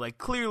being like,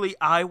 clearly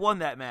I won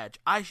that match.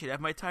 I should have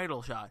my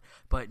title shot,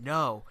 but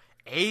no.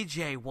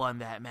 AJ won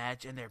that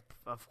match, and they're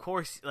of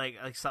course like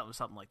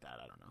something like that.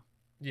 I don't know.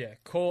 Yeah,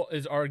 Cole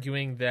is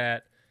arguing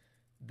that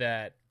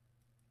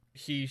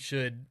he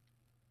didn't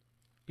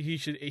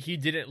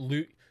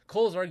lose.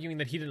 Cole's arguing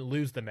that he didn't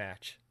lose the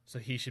match, so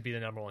he should be the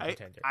number 1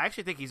 contender. I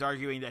actually think he's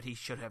arguing that he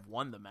should have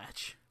won the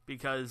match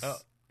because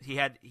he.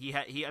 I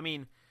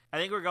mean, I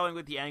think we're going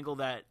with the angle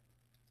that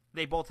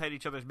they both had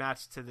each other's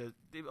mats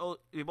they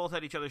both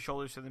had each other's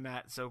shoulders to the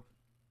mat. So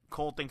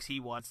Cole thinks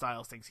he won.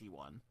 Styles thinks he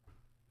won.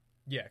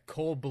 Yeah,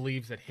 Cole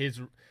believes that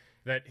his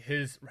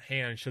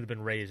hand should have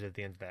been raised at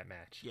the end of that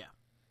match. Yeah,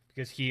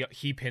 because he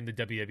pinned the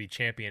WWE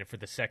champion for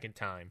the second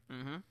time.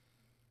 Mm-hmm.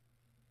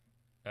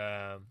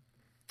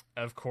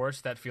 Of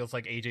course, that feels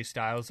like AJ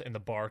Styles and the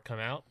Bar come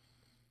out.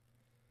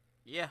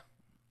 Yeah.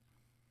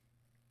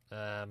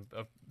 The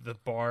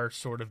Bar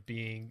sort of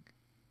teaming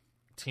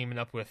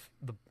up with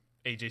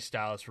AJ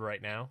Styles for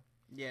right now.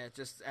 Yeah,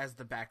 just as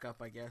the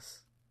backup, I guess.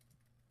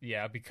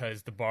 Yeah,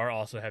 because the Bar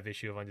also have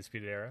issue of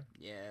Undisputed Era.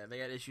 Yeah, they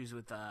got issues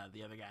with the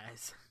other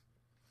guys.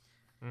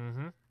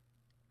 Mm-hmm.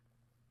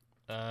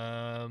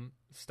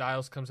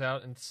 Styles comes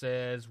out and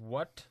says,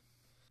 what?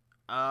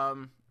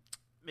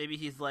 Maybe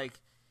he's like,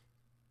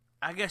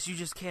 I guess you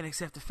just can't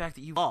accept the fact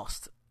that you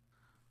lost.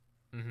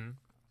 Mm-hmm.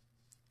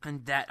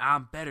 And that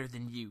I'm better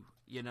than you.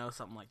 You know,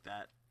 something like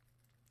that.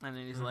 And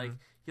then he's like,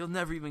 you'll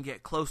never even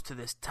get close to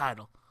this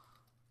title.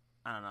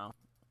 I don't know.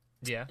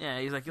 Yeah. Yeah,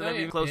 he's like, you'll never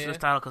get close to this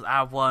title because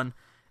I won,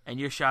 and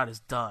your shot is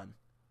done.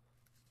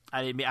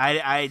 I didn't mean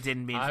I did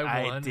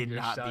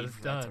not mean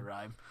for that to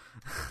rhyme.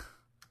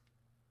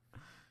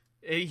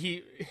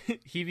 He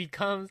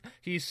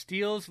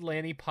steals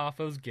Lanny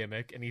Poffo's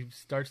gimmick and he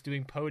starts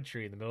doing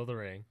poetry in the middle of the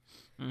ring.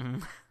 Mm-hmm.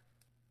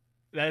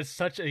 That is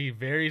such a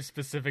very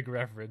specific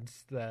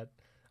reference that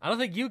I don't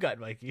think you got,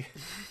 Mikey.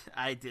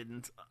 I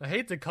didn't. I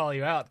hate to call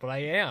you out, but I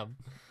am.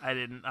 I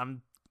didn't.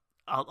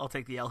 I'll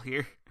take the L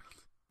here.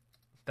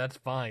 That's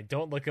fine.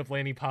 Don't look up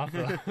Lanny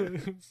Poffo.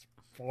 It's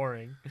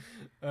boring.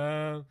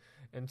 And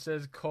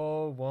says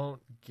Cole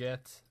won't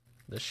get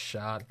the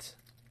shot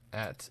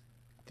at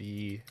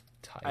the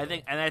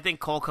title. I think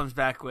Cole comes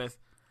back with,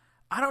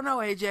 I don't know,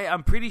 AJ.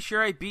 I'm pretty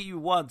sure I beat you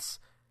once,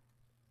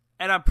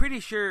 and I'm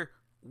pretty sure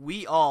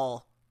we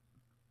all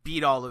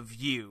beat all of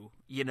you.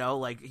 You know,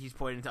 like he's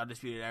pointing to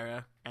Undisputed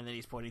Era, and then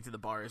he's pointing to the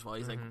Bar as well.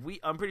 He's like,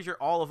 I'm pretty sure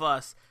all of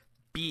us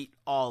beat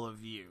all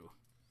of you.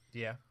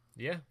 Yeah,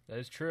 that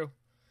is true.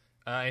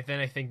 And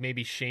then I think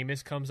maybe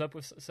Sheamus comes up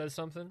with says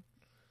something.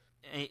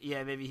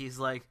 Yeah, maybe he's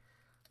like,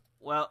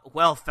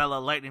 well, fella,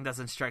 lightning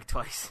doesn't strike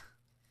twice.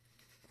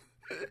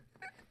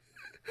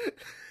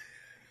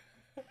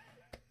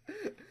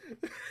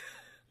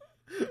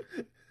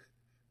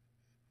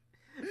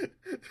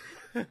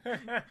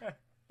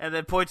 And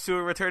then points to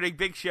a returning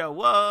Big Show.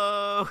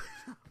 Whoa!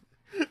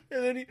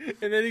 and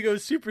then he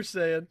goes Super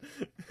Saiyan.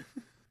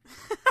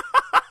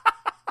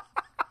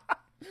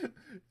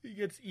 He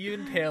gets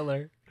even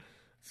paler.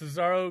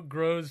 Cesaro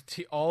grows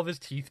all of his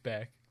teeth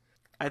back.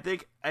 I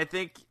think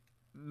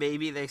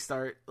maybe they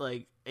start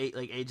like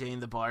AJ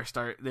and the Bar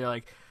start. They're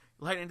like,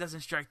 lightning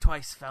doesn't strike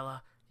twice,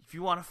 fella. If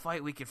you want to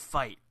fight, we can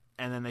fight.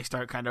 And then they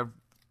start kind of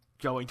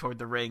going toward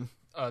the ring.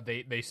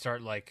 They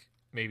start like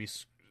maybe a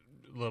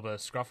little bit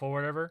of scruffle or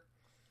whatever.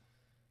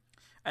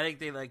 I think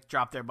they like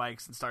drop their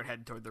mics and start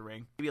heading toward the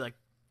ring. Maybe like,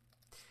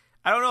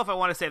 I don't know if I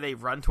want to say they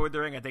run toward the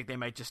ring. I think they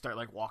might just start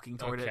like walking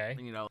toward it.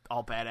 You know,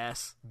 all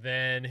badass.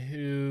 Then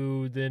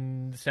who?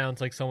 Then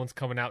sounds like someone's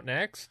coming out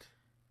next.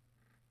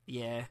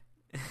 Yeah.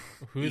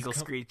 Who's Eagle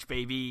Screech,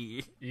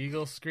 baby.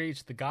 Eagle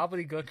Screech, the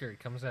gobbledygooker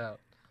comes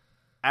out.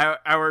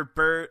 Our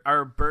bird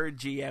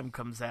GM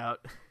comes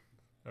out.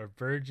 Our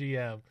bird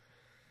GM.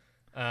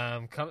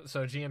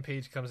 So GM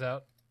Page comes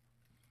out.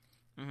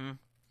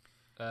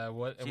 Mm-hmm.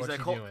 What's like,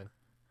 she doing?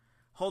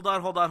 Hold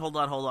on.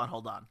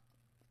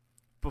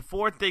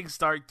 Before things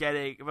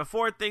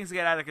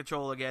get out of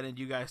control again, and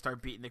you guys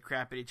start beating the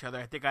crap at each other,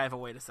 I think I have a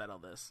way to settle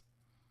this.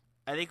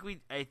 And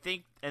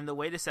the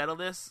way to settle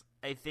this,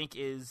 I think,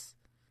 is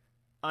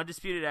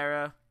Undisputed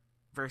Era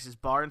versus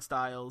Bar and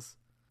Styles.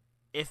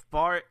 If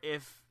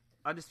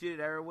Undisputed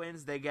Era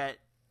wins, they get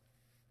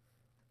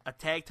a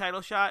tag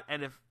title shot,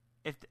 and if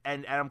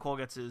Adam Cole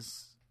gets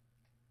his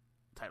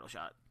title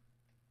shot.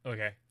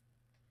 Okay.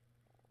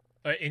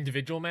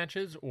 Individual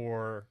matches,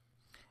 or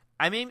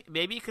I mean,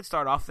 maybe it could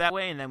start off that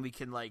way, and then we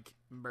can like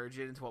merge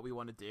it into what we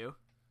want to do.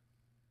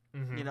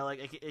 Mm-hmm. You know,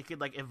 like it could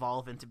like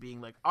evolve into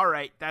being like, all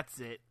right, that's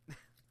it.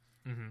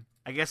 Mm-hmm.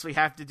 I guess we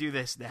have to do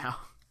this now.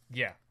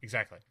 Yeah,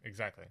 exactly.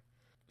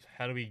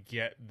 How do we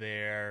get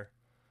there?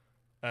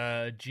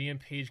 GM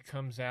Page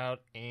comes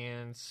out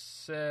and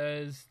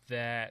says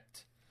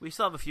that we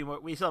still have a few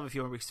more weeks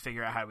to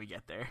figure out how we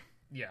get there.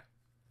 Yeah.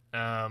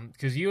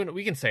 Because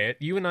we can say it.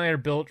 You and I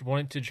are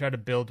wanting to try to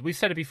build. We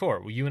said it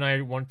before. You and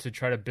I want to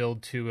try to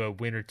build to a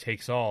winner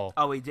takes all.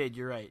 Oh, we did.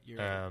 You're right.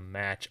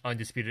 Match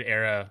Undisputed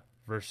Era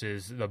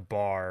versus the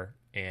Bar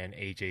and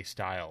AJ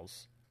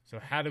Styles. So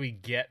how do we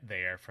get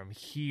there from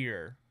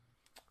here?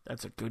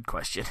 That's a good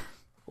question.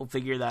 We'll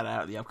figure that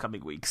out in the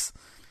upcoming weeks.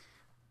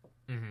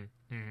 Mm-hmm.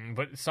 Mm-hmm.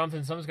 But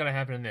something's going to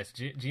happen in this.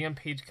 GM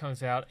Page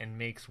comes out and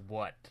makes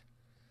what?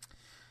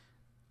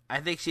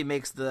 I think she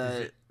makes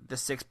the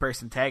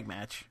 6-person tag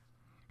match.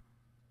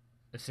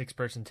 A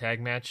 6-person tag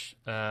match.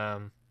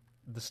 The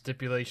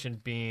stipulation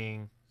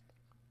being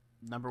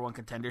number 1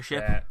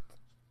 contendership that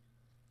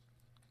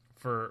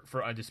for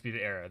Undisputed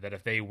Era, that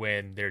if they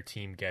win, their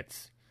team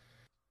gets.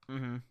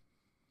 Mm-hmm.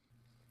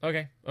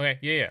 Okay.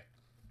 Yeah.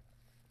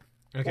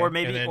 Okay. Or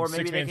maybe they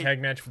can, tag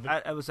match. For the...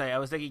 I was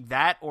thinking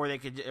that, or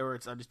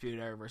it's Undisputed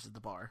Era versus the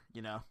Bar.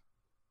 You know.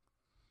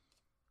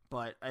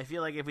 But I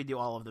feel like if we do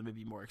all of them, it'd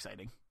be more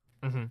exciting.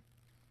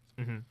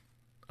 Mm-hmm. Mm-hmm.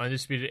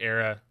 Undisputed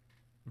Era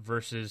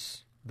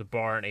versus the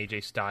Bar and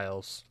AJ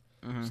Styles.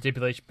 Mm-hmm.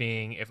 Stipulation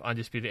being, if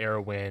Undisputed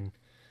Era win,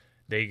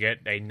 they get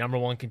a number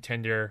 1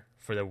 contender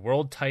for the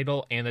world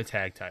title and the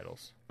tag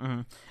titles.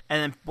 Mm-hmm. And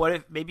then what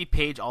if maybe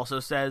Paige also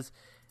says,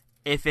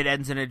 if it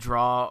ends in a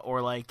draw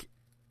or like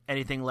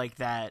anything like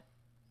that,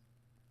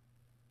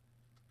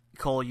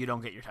 Cole, you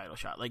don't get your title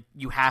shot. Like,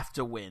 you have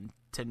to win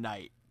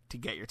tonight to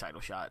get your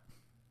title shot.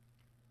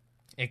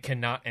 It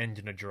cannot end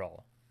in a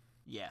draw.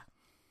 Yeah.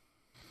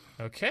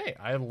 Okay,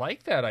 I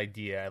like that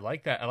idea. I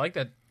like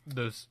that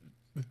those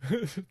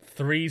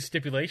 3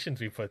 stipulations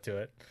we put to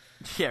it.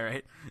 Yeah,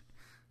 right.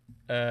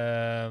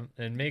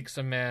 And makes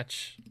a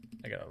match.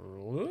 I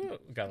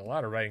got a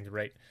lot of writing to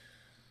write.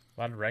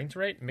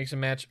 Makes a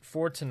match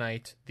for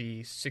tonight,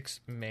 the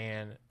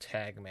 6-man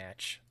tag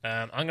match.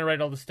 I'm gonna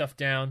write all this stuff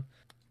down.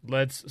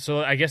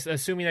 So I guess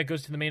assuming that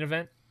goes to the main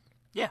event.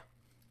 Yeah.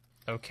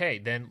 Okay,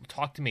 then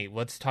talk to me.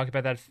 Let's talk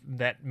about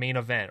that main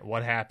event.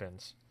 What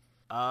happens?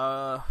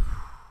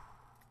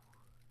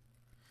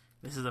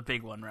 This is a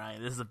big one,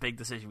 Ryan. This is a big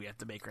decision we have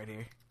to make right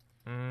here.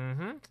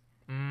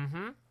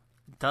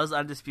 Does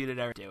Undisputed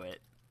Era do it?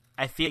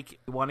 I feel like if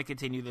we want to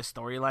continue this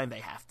storyline,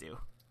 they have to.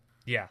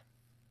 Yeah.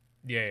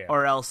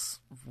 Or else,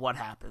 what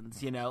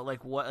happens? You know,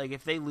 like what? Like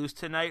if they lose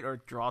tonight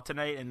or draw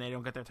tonight and they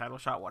don't get their title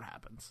shot, what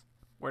happens?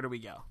 Where do we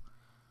go?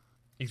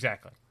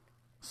 Exactly.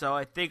 So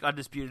I think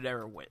Undisputed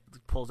Era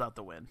pulls out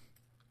the win.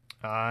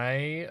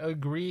 I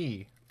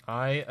agree.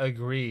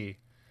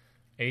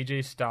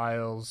 AJ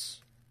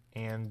Styles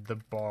and the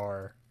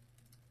Bar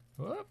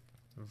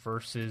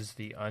versus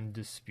the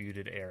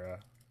Undisputed Era.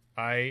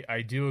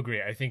 I do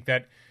agree. I think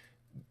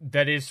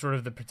that is sort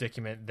of the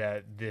predicament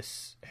that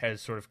this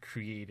has sort of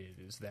created,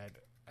 is that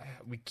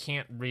we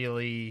can't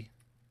really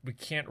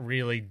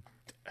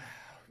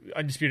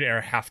Undisputed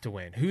Era have to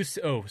win.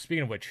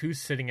 Speaking of which,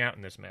 who's sitting out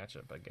in this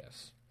matchup, I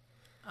guess?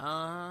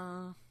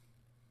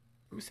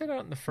 Who sat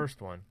out in the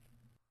first one?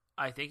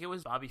 I think it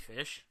was Bobby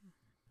Fish.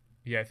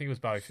 Yeah, I think it was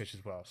Bobby Fish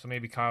as well. So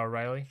maybe Kyle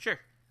O'Reilly? Sure.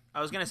 I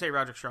was going to say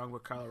Roderick Strong,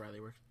 but Kyle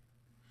O'Reilly worked.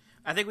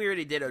 I think we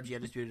already did OG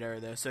Undisputed Era,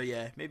 though. So,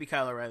 yeah, maybe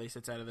Kyle O'Reilly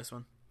sits out of this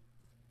one.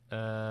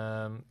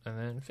 And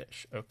then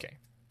Fish. Okay,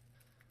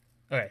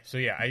 so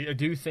yeah, I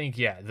do think,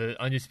 the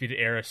Undisputed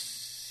Era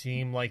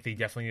seem like they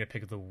definitely need to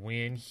pick up the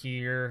win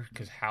here,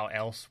 because how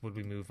else would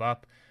we move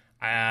up?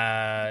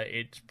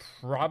 It's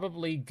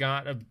probably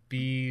got to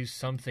be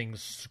something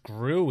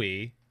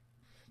screwy,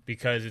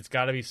 because it's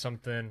got to be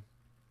something...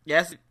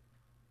 Yes.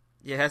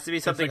 Yeah, it has to be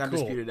something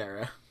Undisputed cool.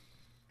 Era.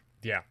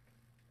 Yeah.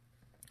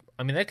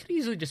 I mean, that could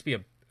easily just be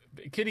a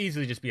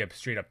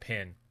straight up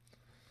pin.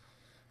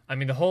 I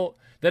mean,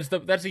 that's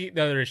the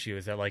other issue,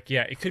 is that, like,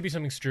 yeah, it could be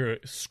something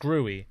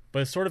screwy,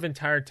 but sort of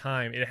entire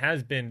time it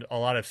has been a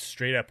lot of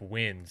straight up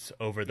wins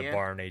over the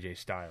Bar and AJ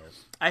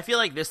Styles. I feel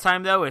like this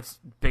time though it's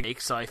big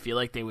stakes, so I feel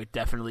like they would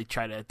definitely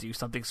try to do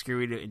something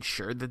screwy to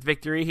ensure the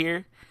victory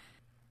here.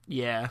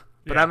 Yeah,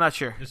 but I'm not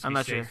sure.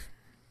 Sure.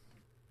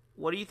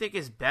 What do you think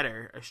is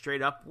better, a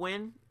straight up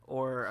win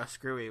or a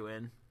screwy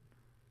win?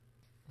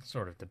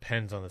 Sort of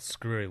depends on the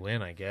screwy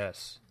win, I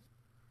guess.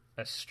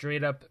 A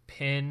straight up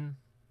pin.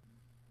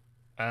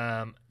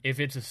 If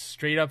it's a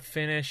straight up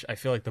finish, I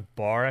feel like the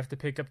Bar have to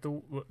pick up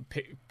the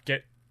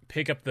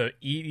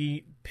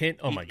pin.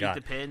 Oh my god,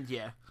 eat the pin.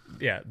 Yeah.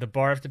 The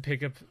Bar have to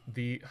pick up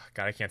the.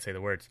 God, I can't say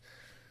the words.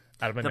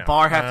 The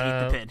Bar have to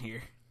eat the pin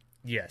here.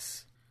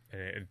 Yes,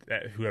 and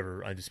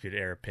whoever Undisputed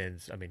Era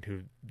pins. I mean,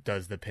 who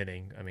does the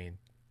pinning? I mean,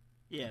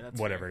 that's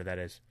whatever fair. that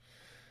is.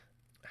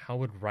 How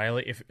would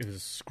Riley, if it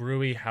was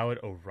screwy, how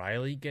would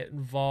O'Reilly get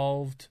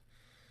involved?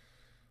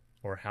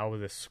 Or how would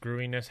the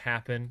screwiness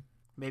happen?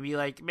 Maybe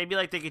like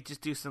they could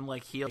just do some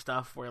like heel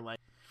stuff where like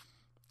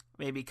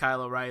maybe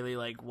Kyle O'Reilly,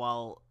 like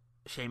while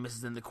Sheamus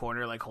is in the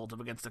corner, like holds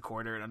him against the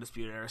corner and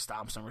Undisputed Era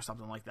stomps him or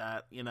something like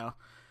that, you know?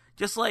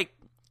 Just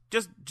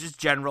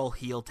general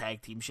heel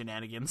tag team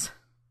shenanigans.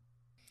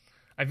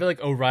 I feel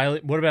like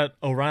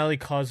O'Reilly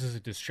causes a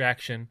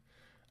distraction.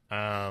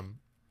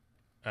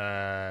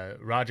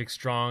 Roderick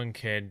Strong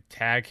can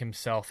tag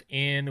himself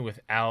in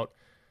without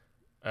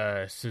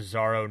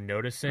Cesaro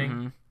noticing.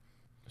 Mm-hmm.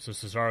 So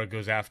Cesaro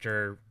goes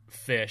after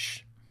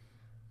Fish,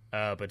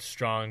 but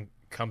Strong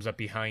comes up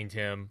behind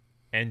him.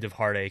 End of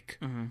Heartache.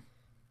 Mm-hmm.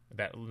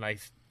 That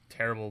nice,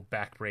 terrible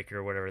backbreaker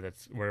or whatever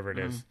it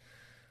is.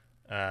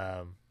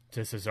 To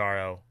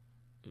Cesaro.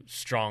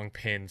 Strong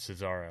pin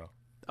Cesaro.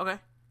 Okay,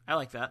 I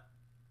like that.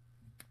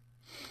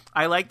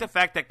 I like the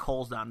fact that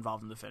Cole's not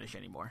involved in the finish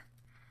anymore.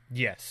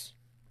 Yes.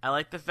 I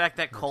like the fact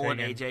that Cole and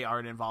AJ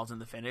aren't involved in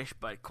the finish,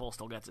 but Cole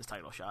still gets his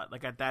title shot.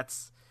 Like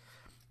that's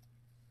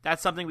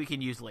something we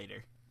can use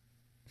later.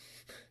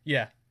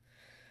 Yeah.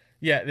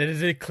 Yeah, there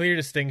is a clear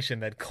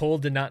distinction that Cole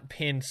did not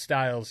pin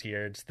Styles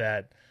here. It's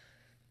that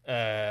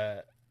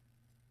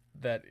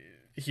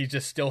he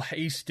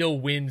still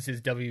wins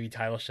his WWE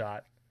title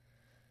shot.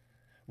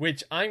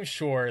 Which I'm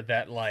sure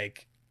that,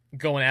 like,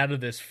 going out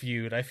of this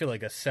feud, I feel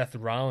like a Seth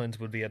Rollins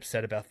would be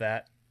upset about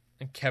that.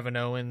 And Kevin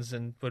Owens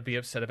would be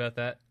upset about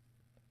that.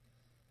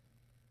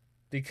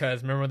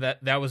 Because remember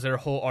that was their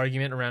whole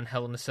argument around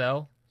Hell in a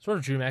Cell? Sort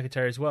of Drew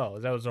McIntyre as well.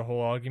 That was their whole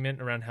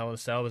argument around Hell in a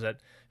Cell, was that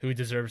who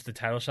deserves the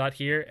title shot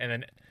here. And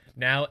then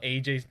now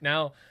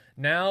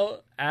now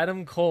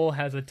Adam Cole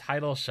has a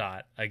title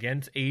shot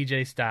against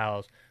AJ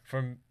Styles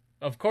from,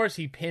 of course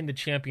he pinned the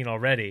champion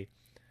already.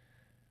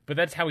 But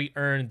that's how he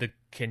earned the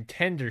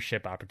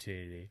contendership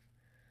opportunity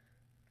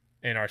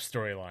in our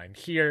storyline.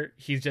 Here,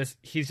 he's just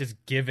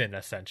given,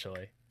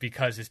 essentially,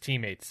 because his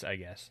teammates, I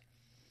guess.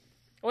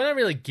 Well, not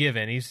really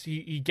given.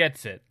 He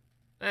gets it.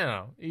 I don't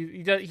know.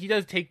 He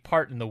does take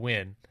part in the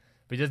win,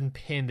 but he doesn't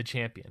pin the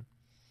champion.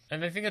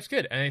 And I think that's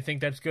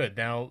good.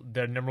 Now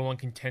the number one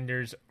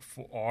contenders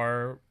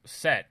are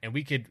set, and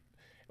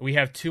we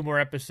have 2 more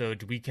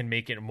episodes. We can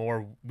make it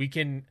more. We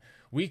can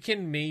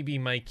maybe,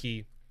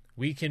 Mikey,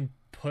 we can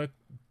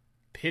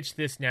pitch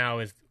this now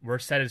as we're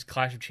set as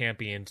Clash of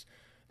Champions.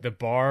 The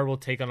Bar will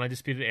take on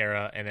Undisputed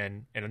Era, and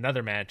then in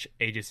another match,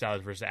 AJ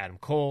Styles versus Adam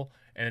Cole.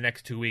 And the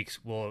next 2 weeks,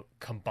 we'll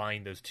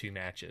combine those 2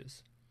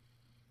 matches.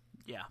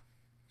 Yeah.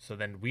 So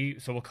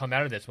we'll come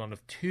out of this one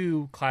with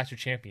 2 Clash of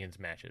Champions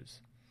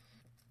matches.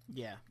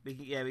 Yeah. We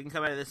can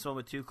come out of this one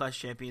with 2 Clash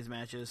of Champions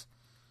matches,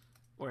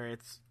 where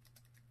it's,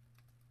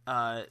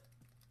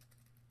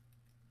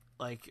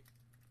 like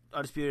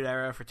Undisputed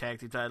Era for tag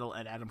team title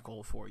and Adam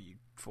Cole for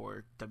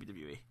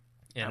WWE.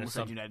 And we'll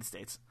send United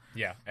States.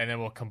 Yeah, and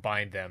then we'll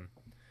combine them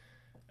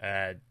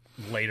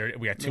later.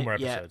 We got 2 more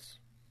episodes.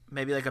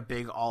 Maybe like a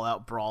big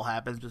all-out brawl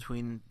happens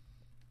between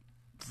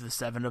the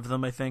 7 of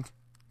them, I think.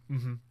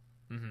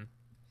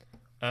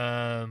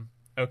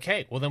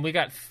 Okay, well then we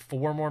got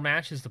 4 more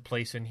matches to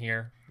place in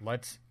here.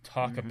 Let's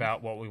talk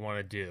about what we want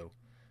to do.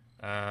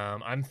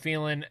 I'm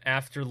feeling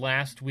after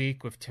last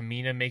week with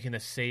Tamina making the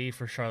save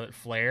for Charlotte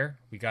Flair,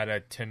 we got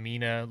a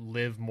Tamina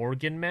Liv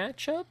Morgan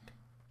matchup.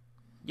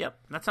 Yep,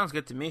 that sounds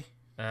good to me.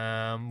 What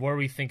are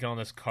we thinking on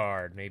this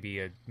card?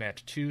 Maybe a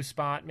match 2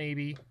 spot,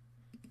 maybe?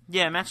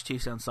 Yeah, match 2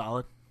 sounds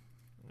solid.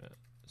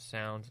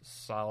 Sounds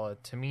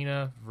solid.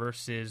 Tamina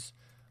versus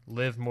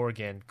Liv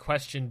Morgan.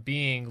 Question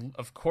being,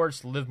 of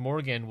course, Liv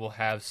Morgan will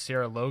have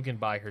Sarah Logan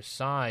by her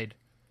side.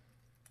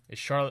 Is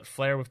Charlotte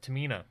Flair with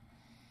Tamina?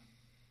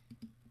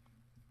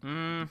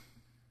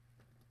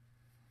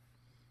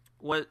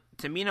 What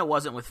Tamina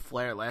wasn't with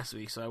Flair last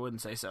week, so I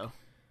wouldn't say so.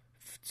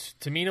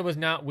 Tamina was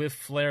not with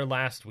Flair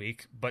last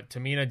week, but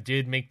Tamina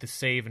did make the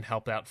save and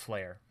help out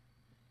Flair.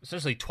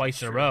 Essentially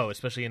twice in a row,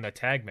 especially in that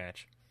tag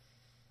match.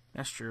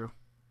 That's true.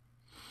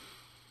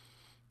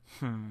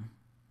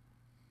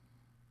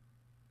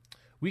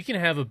 We can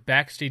have a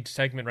backstage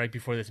segment right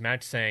before this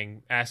match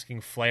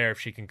asking Flair if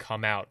she can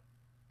come out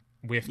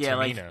with Tamina.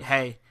 Like,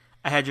 hey,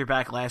 I had your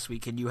back last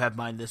week, can you have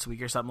mine this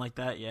week or something like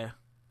that? Yeah.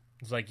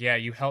 It's like, yeah,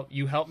 you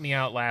helped me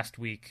out last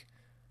week.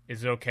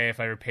 Is it okay if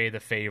I repay the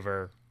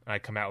favor and I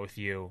come out with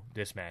you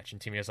this match?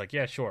 And Tamina's like,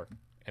 yeah, sure.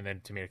 And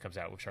then Tamina comes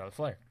out with Charlotte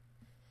Flair.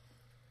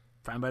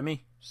 Fine by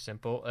me.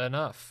 Simple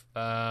enough.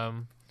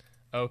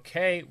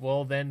 Okay,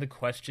 well then the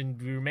question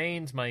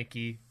remains,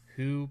 Mikey,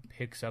 who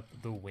picks up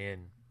the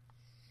win?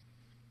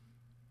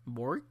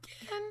 Morgan?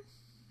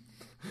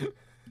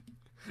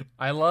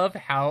 I love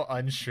how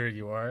unsure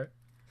you are.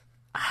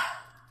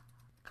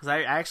 Because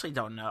I actually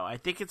don't know. I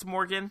think it's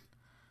Morgan.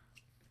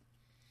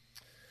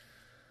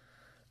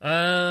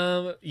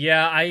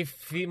 Yeah, I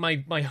feel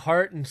my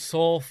heart and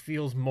soul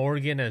feels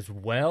Morgan as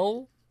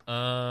well.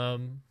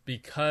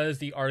 Because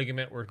the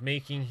argument we're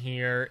making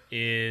here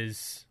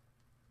is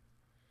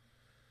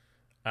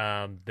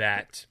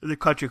that the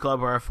Country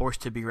Club are a force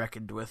to be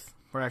reckoned with.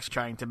 We're actually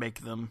trying to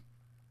make them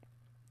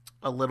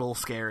a little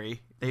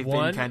scary. They've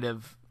been kind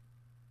of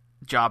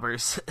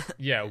jobbers.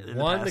 Yeah,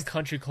 one, the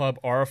Country Club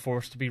are a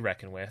force to be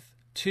reckoned with.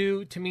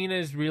 2, Tamina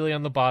is really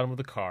on the bottom of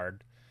the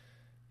card.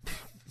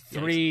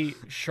 3,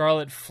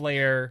 Charlotte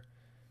Flair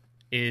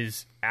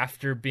is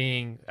after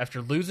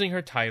losing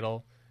her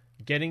title,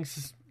 getting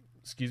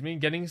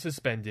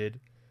suspended,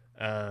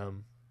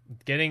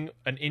 getting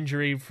an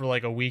injury for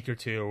like a week or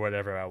 2 or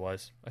whatever that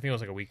was. I think it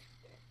was like a week.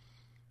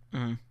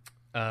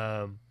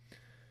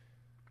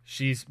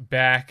 She's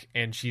back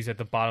and she's at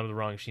the bottom of the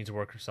rung. She needs to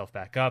work herself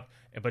back up,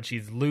 but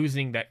she's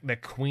losing.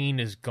 That queen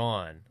is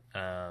gone,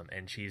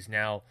 and she's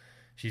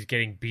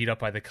getting beat up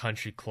by the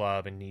Country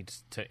Club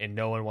and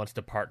no one wants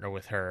to partner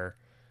with her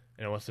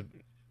and wants to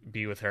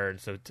be with her, and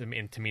so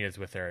Tamina's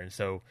with her. And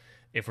so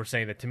if we're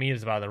saying that Tamina's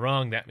the bottom of the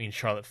rung, that means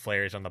Charlotte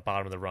Flair is on the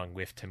bottom of the rung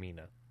with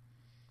Tamina.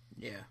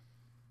 Yeah.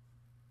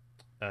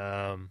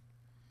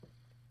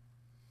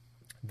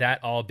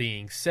 That all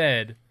being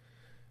said,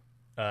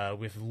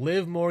 with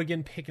Liv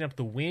Morgan picking up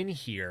the win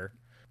here,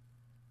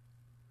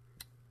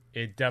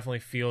 it definitely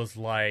feels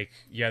like,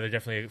 they're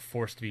definitely a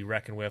force to be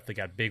reckoned with. They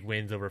got big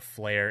wins over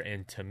Flair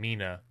and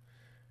Tamina.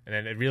 And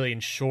then it really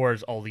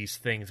ensures all these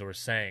things that we're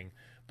saying.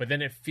 But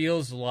then it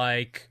feels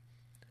like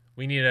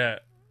if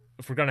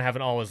we're going to have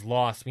an all is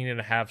lost, we need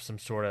to have some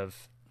sort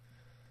of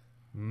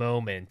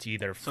moment,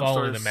 either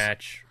following the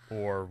match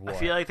or what. I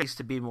feel like there needs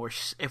to be more,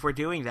 if we're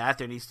doing that,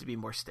 there needs to be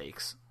more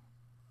stakes.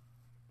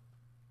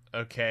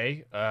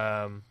 Okay.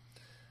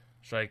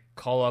 Should I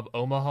call up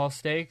Omaha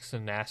Steaks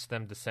and ask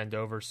them to send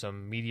over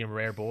some medium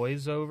rare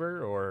boys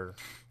over, or?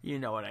 You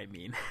know what I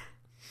mean.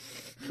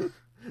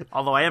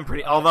 Although I am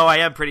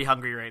pretty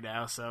hungry right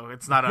now, so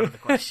it's not out of the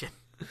question.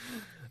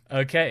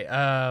 Okay.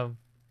 So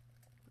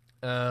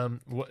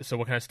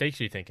what kind of steaks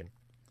are you thinking?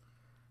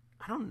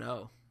 I don't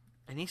know.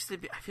 It needs to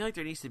be. I feel like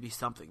there needs to be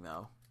something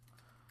though.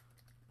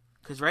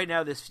 Because right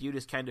now this feud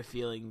is kind of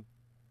feeling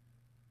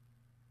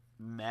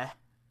meh.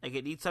 Like,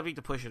 it needs something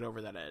to push it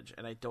over that edge,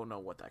 and I don't know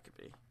what that could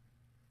be.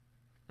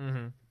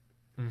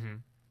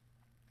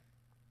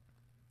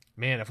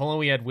 Man, if only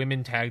we had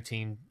women tag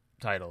team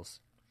titles.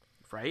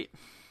 Right?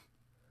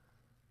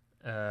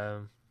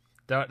 That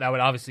would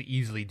obviously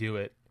easily do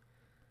it.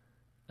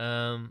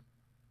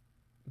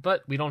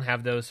 But we don't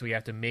have those, so we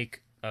have to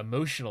make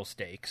emotional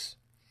stakes.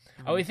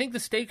 I think the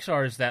stakes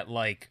is that,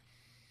 like,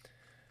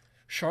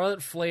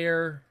 Charlotte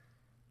Flair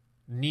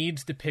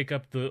needs to pick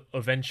up the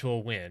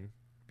eventual win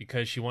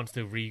because she wants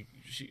to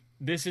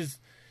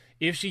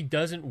if she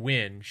doesn't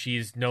win,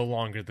 she's no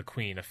longer the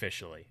queen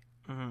officially.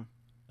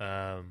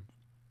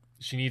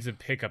 She needs to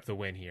pick up the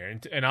win here,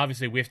 and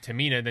obviously with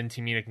Tamina, then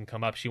Tamina can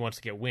come up. She wants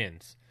to get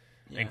wins,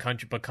 and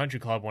Country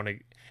Club want to.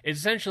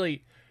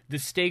 Essentially, the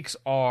stakes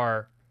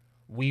are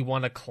we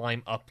want to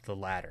climb up the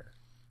ladder.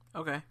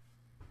 Okay.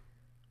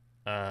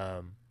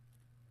 How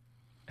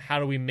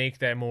do we make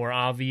that more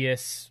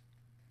obvious?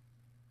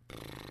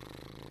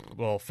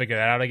 We'll figure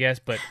that out, I guess.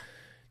 But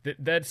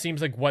that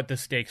seems like what the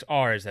stakes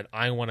are. Is that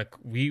I want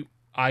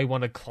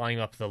to climb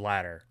up the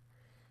ladder.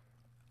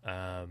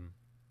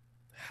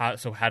 How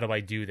do I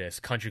do this?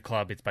 Country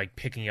Club, it's by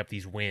picking up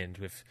these wins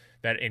with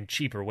that in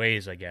cheaper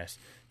ways, I guess.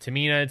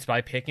 Tamina, it's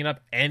by picking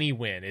up any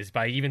win. Is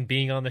by even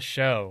being on the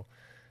show.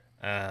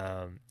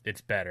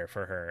 It's better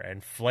for her.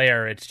 And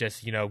Flair, it's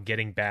just,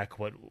 getting back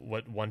what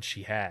once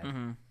she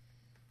had.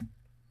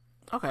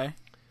 Okay.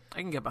 I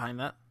can get behind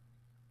that.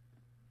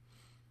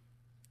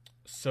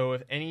 So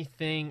if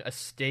anything, a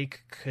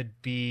stake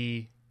could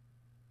be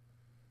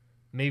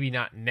maybe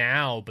not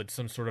now, but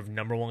some sort of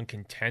number one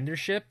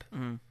contendership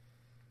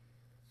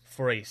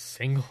for a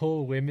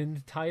single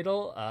women's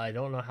title. I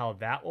don't know how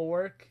that will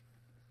work.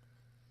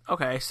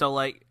 Okay, so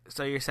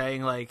you're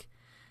saying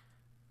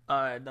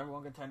number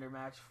one contender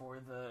match for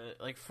the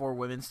four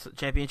women's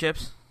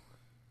championships?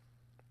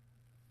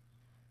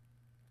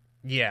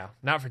 Yeah,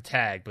 not for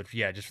tag, but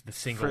just for the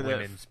single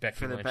women's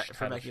Becky Lynch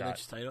for Becky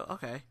Lynch's title.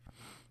 Okay,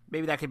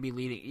 maybe that could be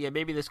leading. Yeah,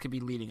 maybe this could be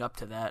leading up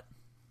to that.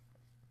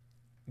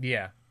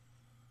 Yeah.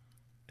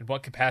 In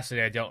what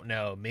capacity, I don't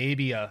know.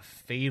 Maybe a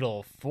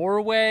fatal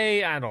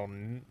 4-way.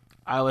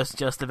 I was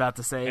just about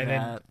to say and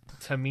that.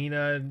 Then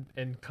Tamina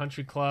and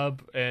Country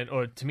Club,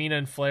 or Tamina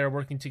and Flair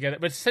working together.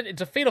 But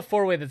it's a fatal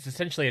 4-way that's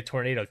essentially a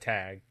tornado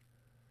tag.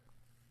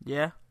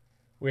 Yeah.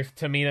 With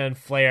Tamina and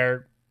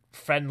Flair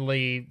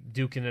friendly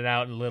duking it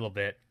out a little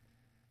bit.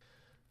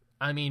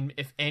 I mean,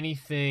 if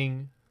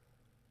anything...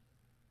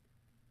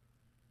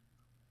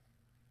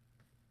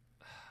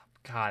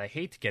 God, I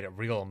hate to get it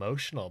real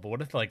emotional, but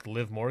what if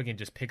Liv Morgan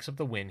just picks up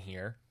the win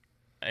here,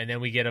 and then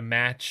we get a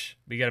match,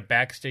 we get a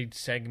backstage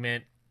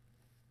segment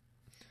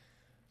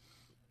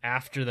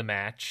after the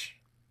match,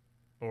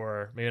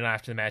 or maybe not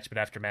after the match, but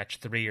after match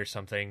 3 or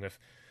something, with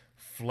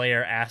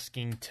Flair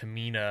asking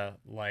Tamina,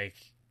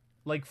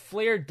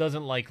 Flair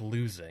doesn't like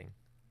losing.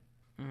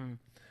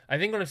 I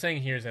think what I'm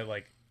saying here is that, oh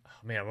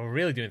man, we're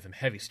really doing some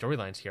heavy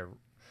storylines here.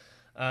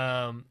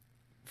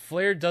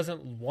 Flair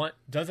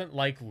doesn't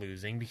like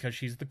losing because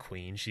she's the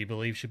queen. She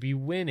believes she'll be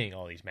winning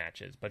all these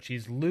matches, but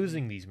she's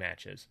losing these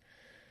matches.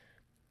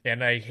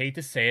 And I hate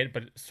to say it,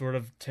 but sort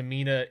of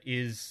Tamina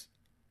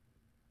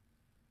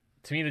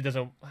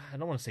doesn't... I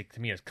don't want to say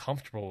Tamina's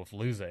comfortable with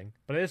losing,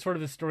 but it is sort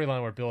of the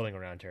storyline we're building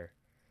around her.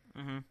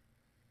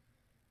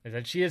 Is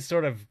that she is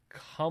sort of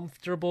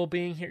comfortable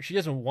being here. She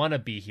doesn't want to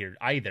be here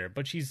either,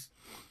 but she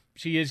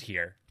is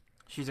here.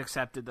 She's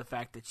accepted the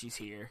fact that she's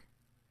here.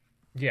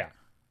 Yeah.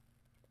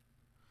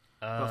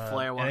 But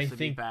Flair wants to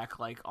be back,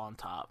 on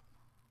top.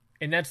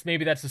 And that's the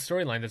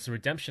storyline. That's the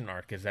redemption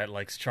arc, is that,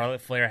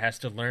 Charlotte Flair has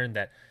to learn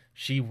that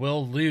she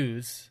will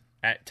lose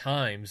at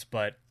times,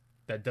 but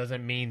that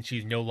doesn't mean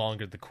she's no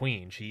longer the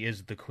queen. She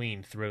is the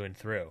queen through and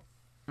through.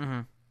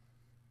 Oh,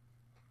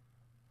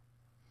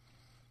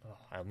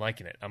 I'm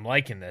liking it. I'm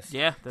liking this.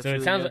 Yeah, that's so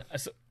really it sounds good.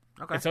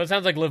 Okay. So it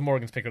sounds like Liv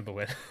Morgan's picking up the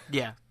win.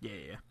 Yeah.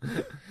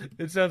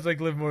 It sounds like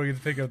Liv Morgan's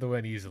picking up the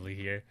win easily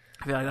here.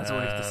 I feel like that's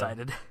what we've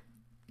decided.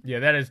 Yeah,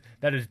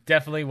 that is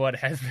definitely what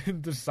has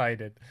been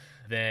decided.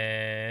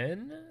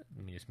 Then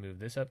let me just move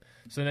this up.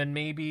 So then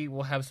maybe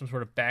we'll have some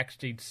sort of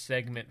backstage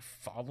segment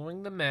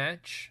following the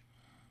match.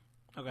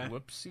 Okay.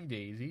 Whoopsie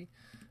daisy.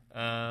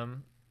 We're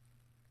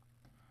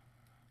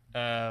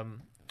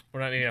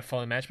not maybe not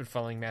following match, but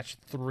following match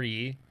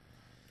 3.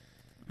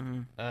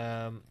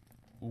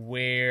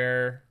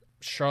 Where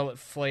Charlotte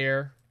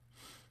Flair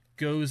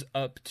goes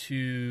up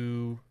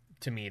to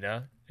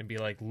Tamina and be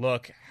like,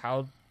 "Look,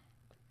 how."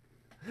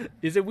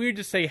 Is it weird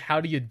to say, how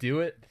do you do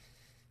it?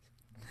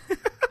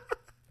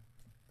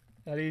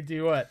 How do you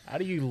do what? How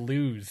do you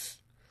lose?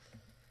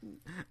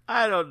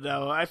 I don't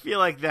know. I feel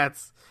like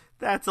that's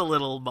a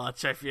little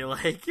much, I feel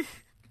like.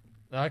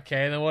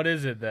 Okay, then what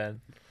is it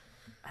then?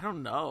 I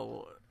don't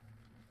know.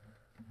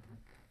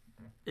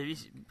 I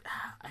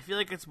feel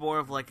like it's more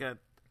of I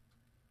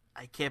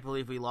can't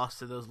believe we lost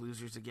to those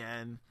losers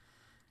again.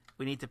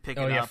 We need to pick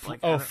it up.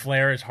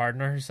 Flair is hard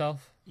on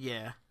herself?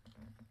 Yeah.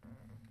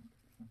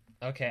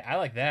 Okay, I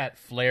like that.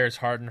 Flair's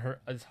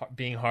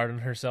being hard on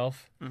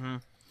herself.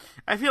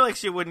 I feel like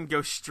she wouldn't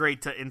go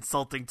straight to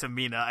insulting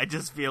Tamina. I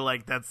just feel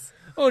like that's...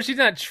 Oh, she's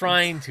not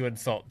trying to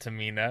insult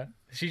Tamina.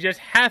 She just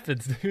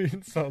happens to be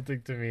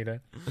insulting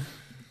Tamina.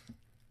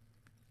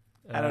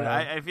 I don't know.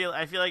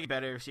 I feel like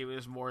better if she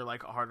was more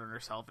like hard on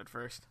herself at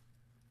first.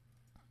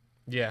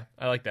 Yeah,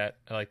 I like that.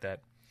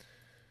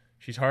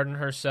 She's hard on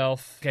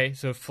herself. Okay,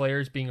 so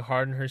Flair's being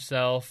hard on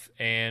herself,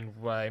 and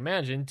I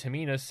imagine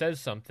Tamina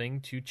says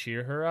something to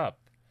cheer her up.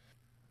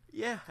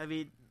 Yeah, I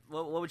mean,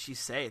 what would she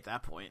say at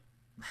that point?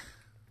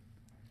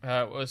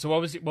 So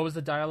what was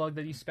the dialogue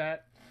that you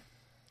spat?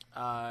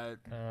 How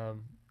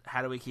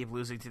do we keep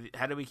losing to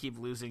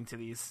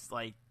these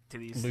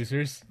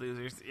Losers?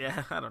 losers?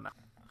 Yeah, I don't know.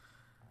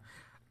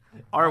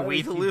 Are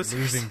we the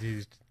losers? Losing to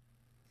these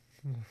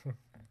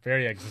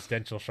very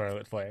existential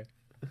Charlotte Flair.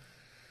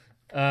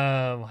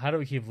 How do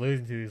we keep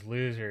losing to these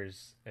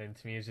losers? And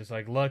Tamina's just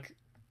like, look,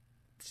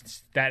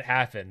 that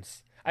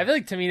happens. I feel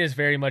like Tamina's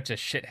very much a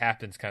shit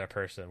happens kind of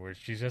person, where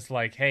she's just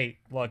like, hey,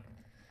 look,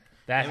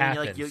 that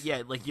happens.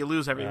 You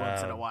lose every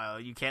once in a while.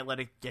 You can't let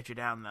it get you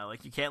down, though.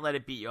 Like, you can't let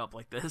it beat you up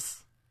like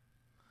this.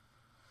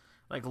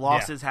 Like,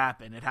 losses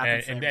happen. It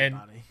happens to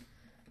everybody.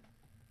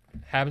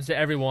 Happens to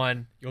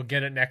everyone. You'll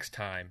get it next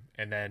time.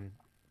 And then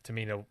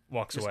Tamina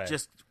walks away.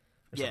 Just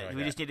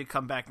need to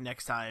come back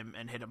next time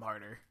and hit him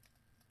harder.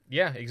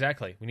 Yeah,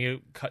 exactly.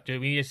 We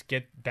just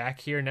get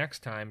back here next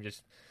time.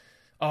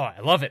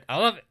 I love it.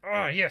 Oh,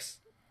 yes.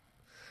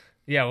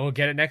 Yeah, we'll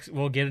get it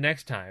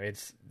next time.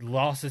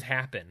 Losses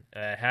happen.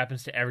 It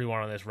happens to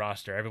everyone on this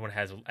roster. Everyone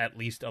has at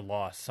least a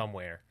loss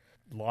somewhere.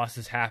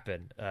 Losses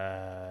happen.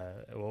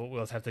 We'll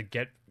just have to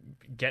get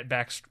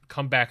back,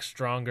 come back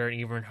stronger and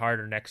even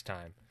harder next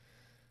time.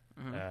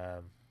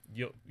 Mm-hmm.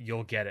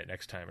 You'll get it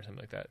next time or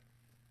something like that.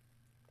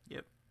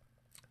 Yep.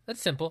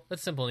 That's simple.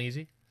 That's simple and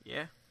easy.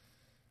 Yeah.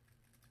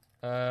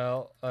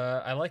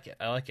 I like it.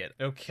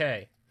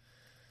 Okay.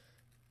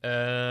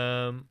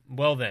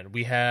 Well then,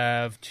 we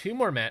have three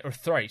more matches.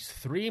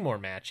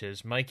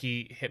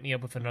 Mikey, hit me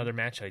up with another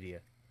match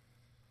idea.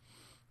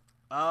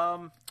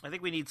 I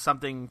think we need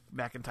something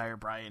McIntyre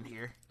Bryan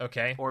here.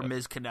 Okay. Or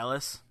Miz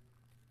Kanellis.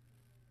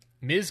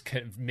 Mo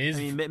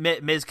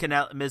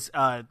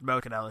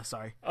Kanellis,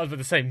 sorry. I was about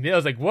to say, I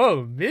was like,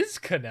 whoa, Miz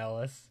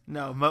Kanellis.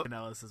 No, Mo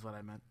Kanellis is what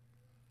I meant.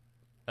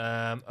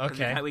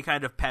 Okay. We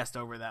kind of passed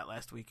over that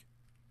last week.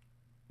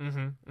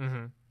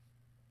 Mm-hmm.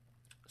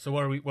 So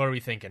what are we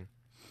thinking?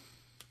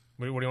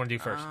 What do you want to do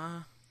first?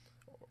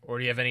 Or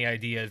do you have any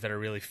ideas that are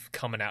really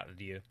coming out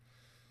to you?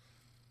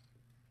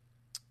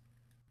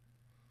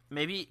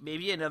 Maybe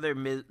another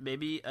Mojo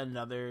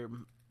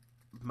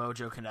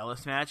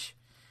Kanellis match,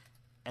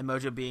 and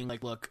Mojo being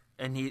like, look,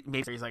 and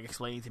he's like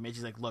explaining to Midge,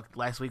 he's like, look,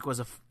 last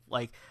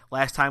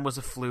time was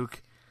a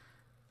fluke.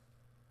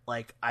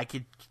 Like, I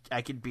could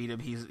beat him.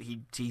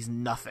 He's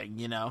nothing,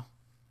 you know.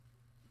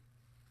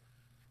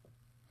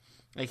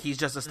 Like, he's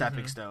just a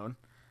stepping stone.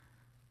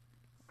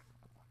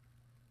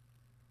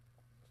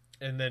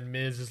 And then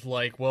Miz is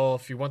like, well,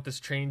 if you want this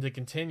train to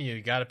continue,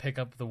 you got to pick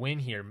up the win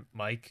here,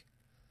 Mike.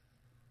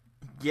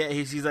 Yeah,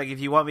 he's like, if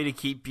you want me to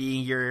keep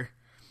being your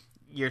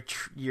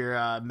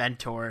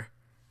mentor,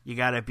 you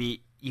gotta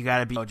beat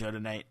Mojo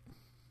tonight.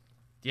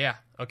 Yeah,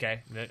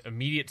 okay. The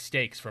immediate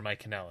stakes for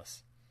Mike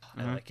Kanellis.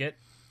 Mm-hmm. I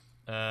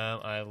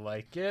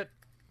like it.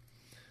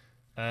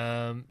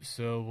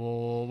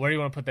 So where do you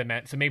want to put that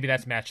match? So maybe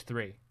that's match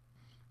 3.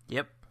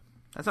 Yep,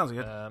 that sounds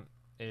good.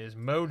 Is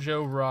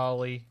Mojo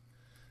Rawley?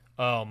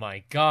 Oh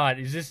my God!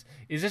 Is this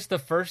the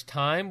first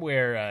time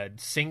where a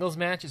singles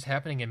match is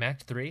happening in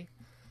match 3?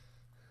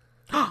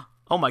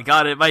 Oh my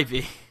God! It might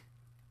be.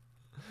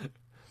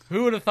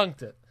 Who would have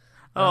thunked it?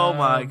 Oh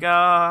my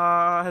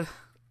God!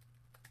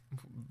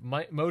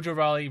 Mojo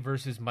Rawley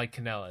versus Mike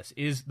Kanellis.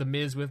 Is The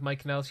Miz with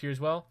Mike Kanellis here as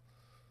well?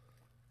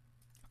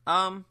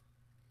 Yeah,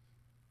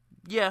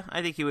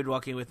 I think he would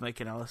walk in with Mike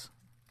Kanellis.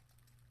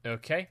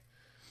 Okay.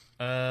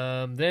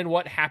 Then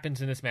what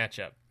happens in this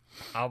matchup?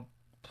 I'll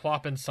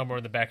plop in somewhere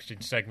in the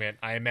backstage segment.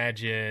 I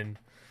imagine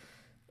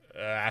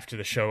after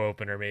the show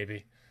opener,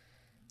 maybe.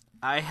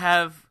 I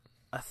have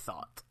a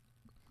thought.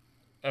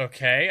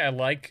 Okay, I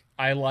like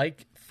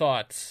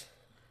thoughts.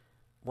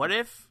 What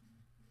if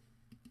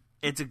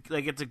it's a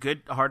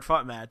good hard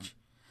fought match,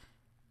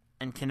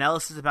 and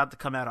Kanellis is about to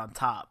come out on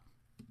top?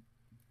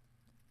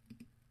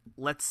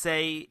 Let's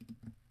say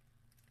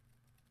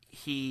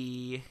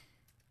he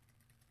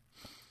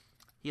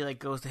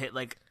goes to hit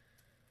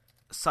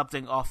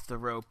something off the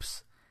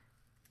ropes,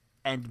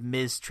 and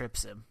Miz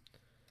trips him.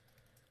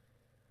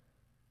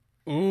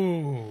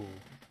 Ooh.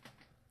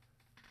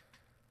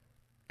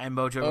 And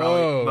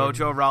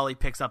Mojo Rawley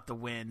picks up the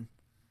win.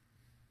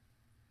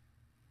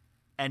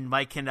 And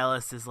Mike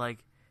Kanellis is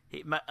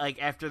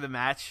after the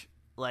match,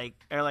 Mike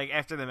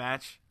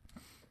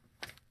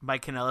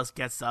Kanellis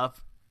gets up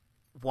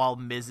while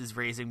Miz is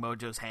raising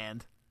Mojo's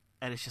hand,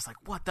 and it's just like,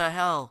 what the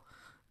hell?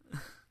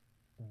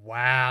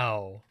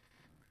 Wow,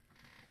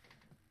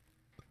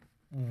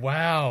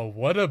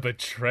 what a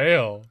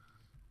betrayal.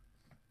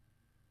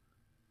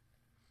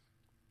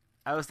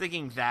 I was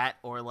thinking that,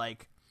 or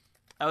like,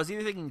 I was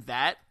either thinking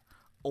that,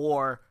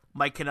 or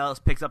Mike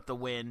Kanellis picks up the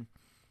win,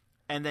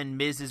 and then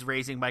Miz is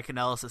raising Mike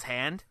Kanellis'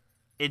 hand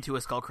into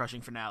a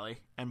skull-crushing finale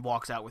and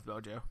walks out with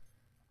Mojo.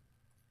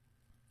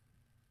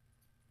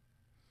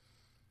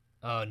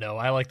 Oh, no,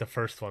 I like the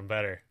first one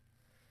better.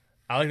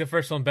 Because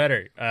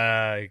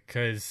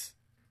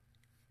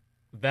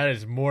that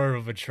is more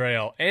of a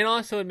betrayal. And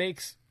also it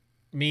makes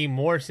me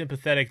more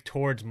sympathetic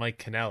towards Mike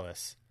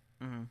Kanellis.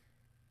 Mm-hmm.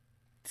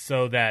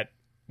 So that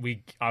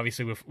we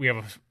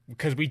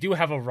because we do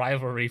have a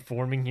rivalry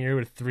forming here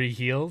with 3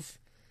 heels.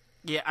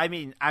 Yeah, I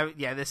mean, I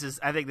think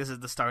this is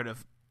the start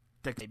of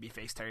the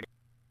babyface turn.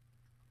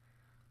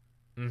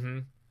 Mm-hmm.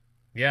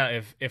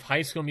 Yeah, if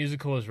High School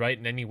Musical is right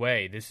in any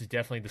way, this is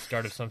definitely the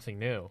start of something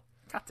new.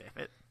 God damn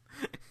it.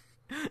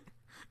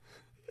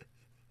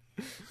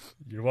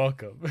 You're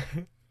welcome.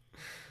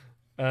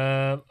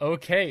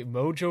 Okay,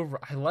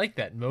 I like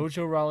that.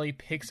 Mojo Rawley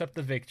picks up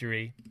the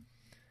victory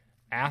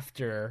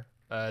after,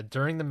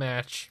 during the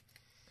match,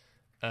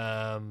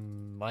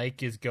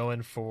 Mike is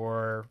going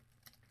for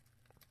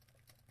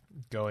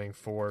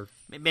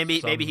maybe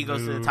he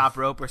goes to the top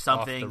rope or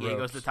something. He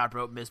goes to the top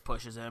rope, Miz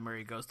pushes him, or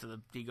he goes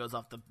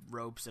off the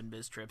ropes and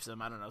Miz trips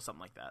him. I don't know, something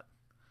like that.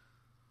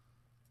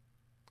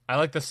 I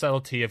like the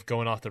subtlety of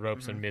going off the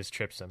ropes and Miz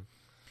trips him.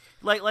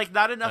 Like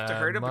not enough to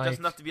hurt him, Mike, but just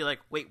enough to be like,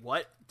 wait,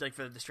 what? Like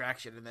for the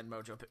distraction, and then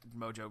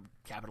Mojo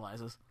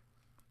capitalizes.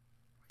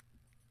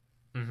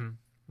 Mm-hmm.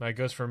 Mike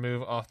goes for a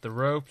move off the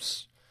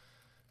ropes.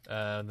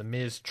 The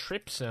Miz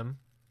trips him.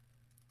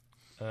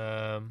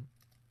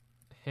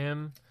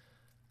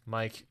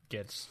 Mike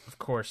gets, of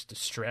course,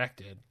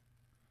 distracted.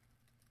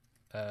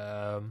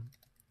 Mojo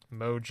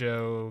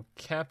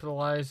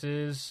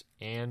capitalizes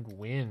and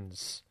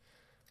wins.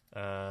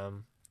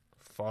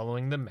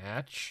 Following the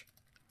match,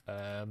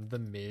 the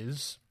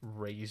Miz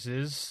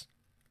raises.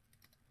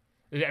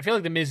 I feel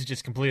like the Miz is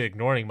just completely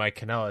ignoring Mike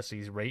Kanellis. So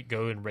he's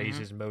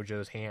raises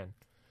Mojo's hand.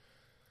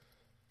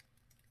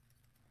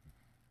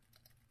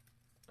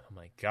 Oh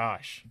my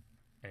gosh!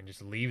 And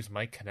just leaves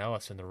Mike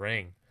Kanellis in the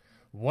ring.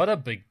 What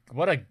a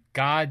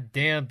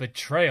goddamn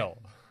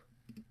betrayal!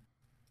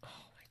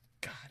 Oh my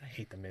god, I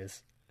hate the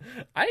Miz.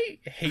 I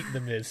hate the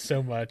Miz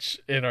so much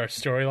in our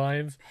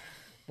storylines.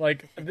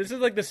 Like, this is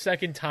like the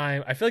second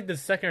time. I feel like the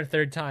second or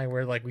third time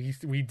where like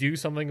we do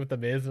something with the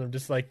Miz, and I'm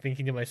just like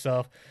thinking to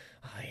myself,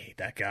 I hate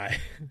that guy.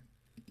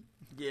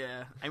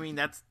 Yeah, I mean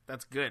that's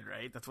good,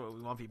 right? That's what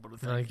we want people to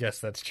think. I guess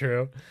that's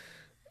true.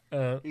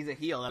 He's a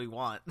heel that we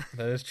want.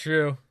 That is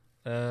true.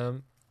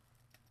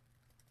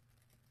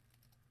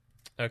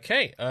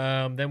 Okay,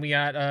 then we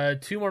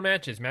got 2 more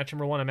matches. Match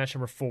number 1 and match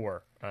number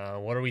 4.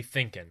 What are we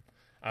thinking?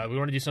 We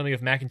want to do something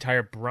with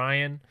McIntyre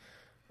Bryan.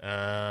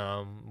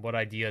 What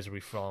ideas are we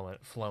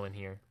flowing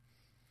here?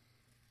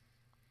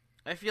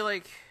 I feel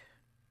like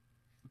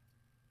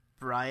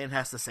Bryan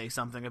has to say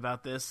something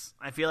about this.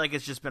 I feel like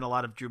it's just been a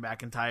lot of Drew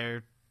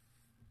McIntyre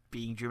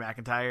being Drew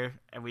McIntyre,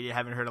 and we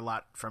haven't heard a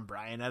lot from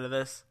Bryan out of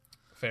this.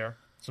 Fair.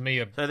 So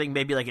I think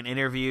maybe like an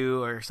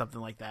interview or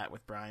something like that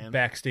with Bryan.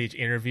 Backstage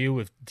interview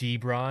with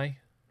D-Bry.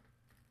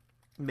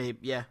 Maybe,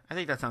 yeah. I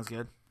think that sounds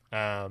good.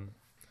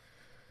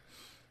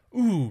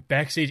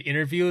 Backstage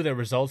interview that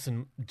results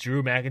in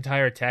Drew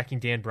McIntyre attacking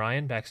Dan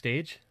Bryan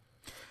backstage.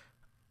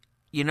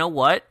 You know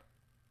what?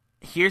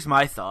 Here's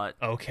my thought.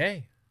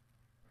 Okay.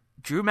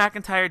 Drew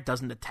McIntyre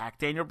doesn't attack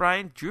Daniel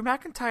Bryan. Drew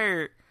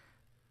McIntyre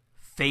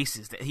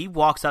faces that. He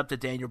walks up to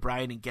Daniel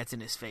Bryan and gets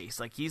in his face.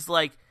 Like, he's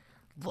like,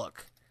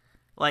 look.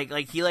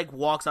 Like he like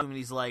walks up and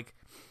he's like,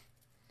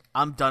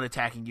 I'm done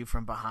attacking you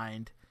from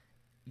behind.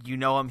 You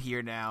know I'm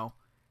here now.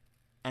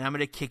 And I'm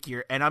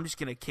just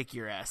gonna kick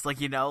your ass. Like,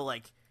 you know,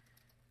 like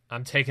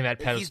I'm taking that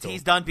pedestal.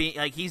 He's done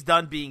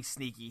being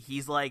sneaky.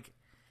 He's like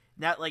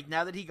now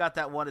that he got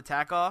that one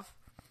attack off,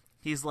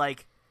 he's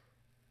like,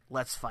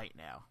 let's fight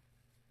now.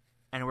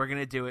 And we're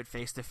gonna do it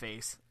face to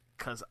face,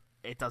 because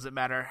it doesn't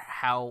matter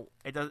how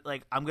it does.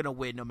 Like, I'm gonna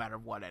win no matter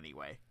what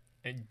anyway.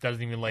 It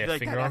doesn't even lay a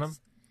finger on him.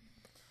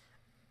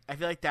 I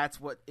feel like that's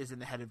what is in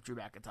the head of Drew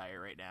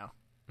McIntyre right now.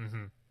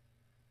 Mm-hmm.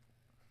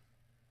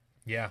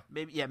 Yeah.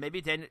 Maybe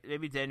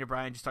Daniel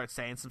Bryan just starts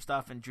saying some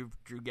stuff and Drew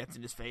gets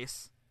in his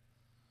face.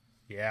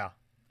 Yeah.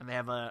 And they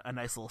have a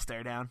nice little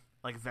stare down,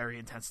 like a very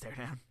intense stare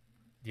down.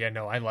 Yeah,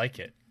 no, I like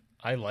it.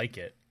 And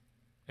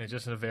it's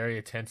just a very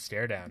intense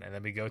stare down, and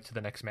then we go to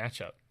the next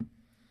matchup.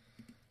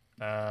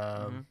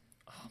 Oh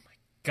my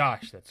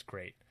gosh, that's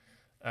great.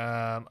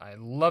 I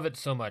love it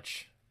so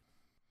much.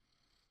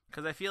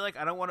 Because I feel like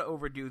I don't want to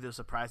overdo the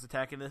surprise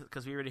attack in this,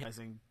 because we already have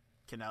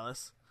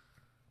Kanellis.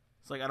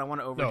 So like I don't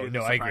want to overdo the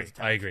surprise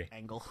attack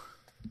angle.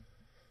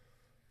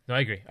 No,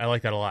 I agree. I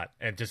like that a lot,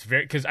 and just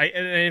because and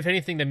if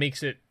anything, that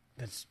makes it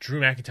that's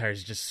Drew McIntyre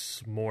is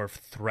just more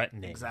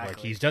threatening. Exactly. Like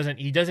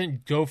he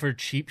doesn't go for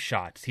cheap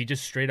shots. He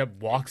just straight up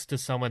walks to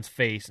someone's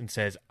face and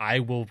says, "I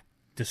will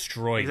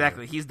destroy you."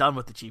 Exactly. He's done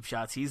with the cheap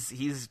shots. He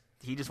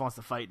just wants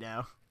to fight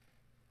now.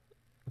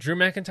 Drew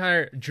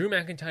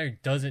McIntyre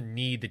doesn't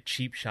need the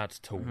cheap shots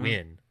to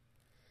win.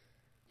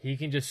 he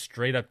can just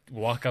straight up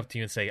walk up to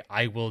you and say,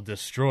 "I will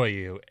destroy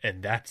you,"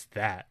 and that's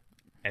that,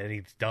 and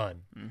he's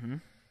done. Mm-hmm.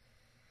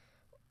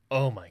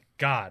 Oh my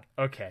god.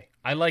 Okay,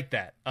 I like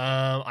that.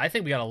 I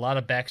think we got a lot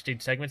of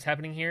backstage segments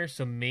happening here,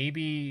 so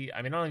maybe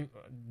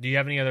do you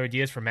have any other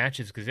ideas for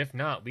matches? Because if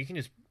not, we can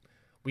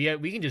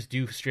just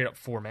do straight up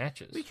 4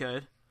 matches. We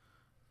could.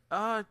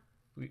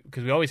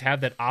 Because we always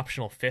have that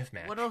optional 5th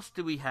match. What else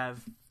do we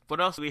have?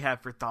 What else do we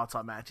have for thoughts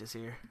on matches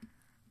here?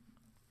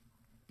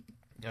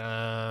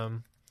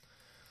 Well,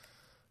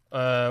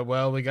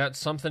 we got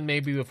something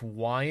maybe with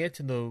Wyatt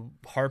and the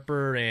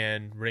Harper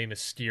and Rey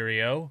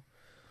Mysterio.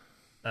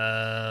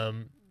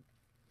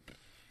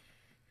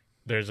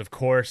 There's of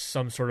course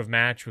some sort of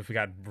match with we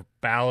got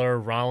Balor,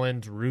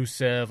 Rollins,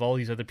 Rusev, all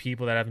these other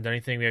people that haven't done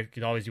anything. We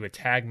could always do a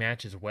tag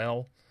match as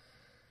well.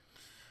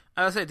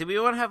 I was saying, do we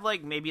want to have do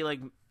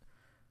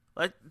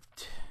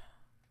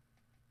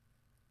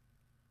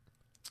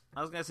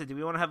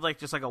we want to have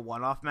just like a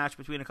one-off match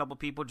between a couple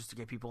people just to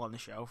get people on the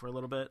show for a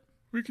little bit?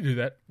 We can do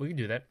that. Who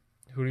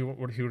do you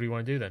want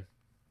to do then?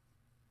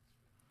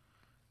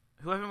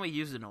 Who haven't we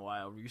used in a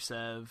while?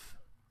 Rusev,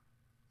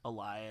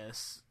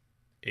 Elias,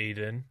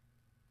 Aiden,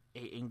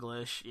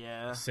 English,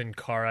 yeah. Sin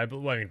Cara.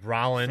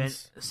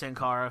 Rollins. Sin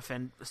Cara,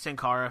 Finn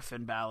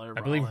Balor.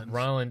 I believe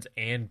Rollins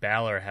and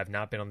Balor have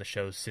not been on the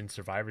show since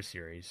Survivor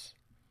Series.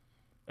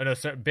 Oh no,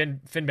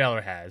 Finn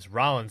Balor has.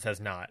 Rollins has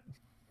not.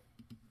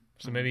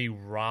 So maybe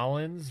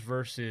Rollins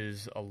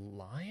versus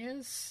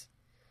Elias?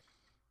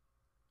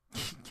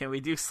 Can we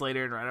do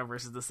Slater and Rhino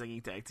versus the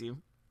singing tag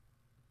team?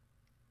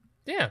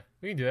 Yeah,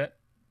 we can do that.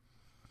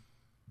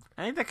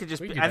 I think that could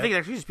just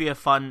be a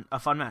fun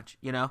match,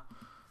 you know?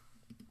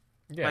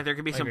 Yeah. There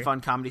could be some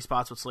fun comedy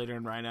spots with Slater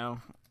and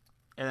Rhino,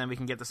 and then we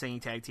can get the singing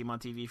tag team on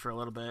TV for a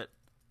little bit.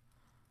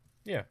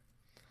 Yeah.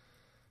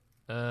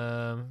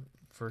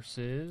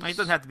 Versus... It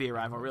doesn't have to be a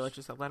rivalry. Let's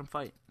just let them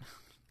fight.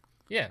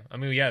 Yeah.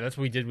 That's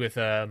what we did with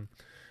the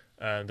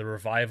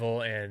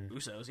Revival and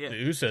Usos, yeah. The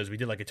Usos. We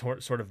did like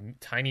a sort of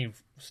tiny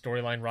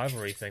storyline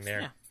rivalry thing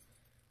there. Yeah.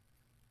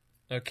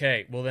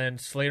 Okay, well then,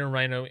 Slater and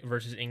Rhino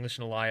versus English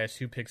and Elias.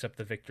 Who picks up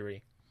the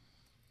victory?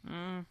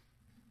 I'm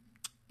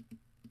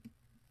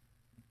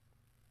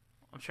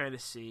trying to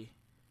see.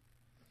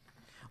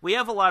 We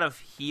have a lot of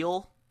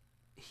heel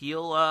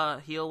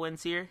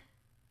wins here.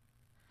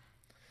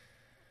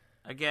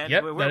 Again,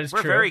 yep, we're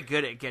true. very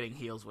good at getting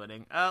heels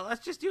winning.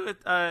 Let's just do it.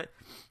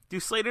 Do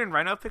Slater and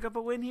Rhino pick up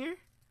a win here?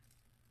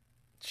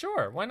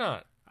 Sure, why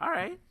not? All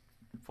right.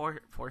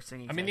 For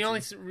singing.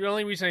 The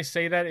only reason I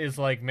say that is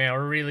man,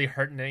 we're really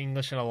hurting the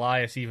English and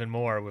Elias even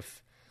more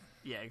with.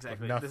 Yeah,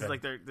 exactly. With this is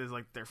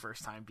their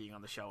first time being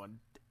on the show in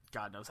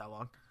God knows how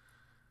long.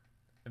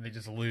 And they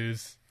just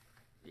lose.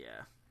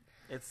 Yeah,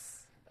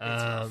 it's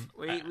rough.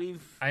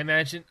 I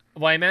imagine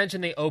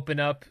they open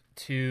up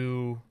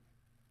to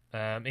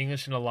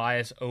English and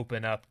Elias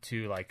open up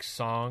to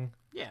Song.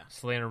 Yeah.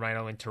 Slater and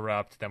Rhino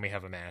interrupt. Then we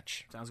have a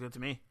match. Sounds good to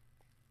me.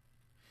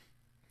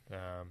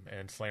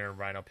 And Slater and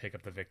Rhino pick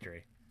up the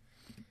victory.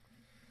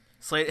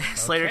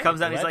 Slater comes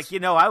out and he's like,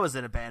 I was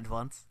in a band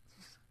once.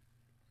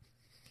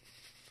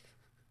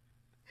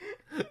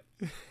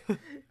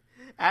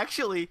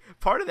 Actually,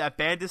 part of that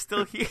band is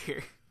still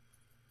here.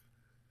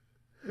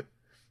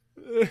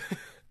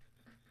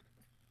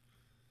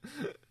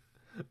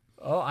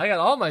 Oh, I got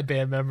all my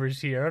band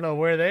members here. I don't know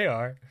where they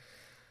are.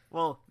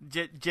 Well,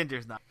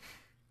 Jinder's not.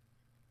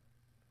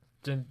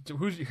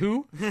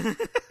 Who?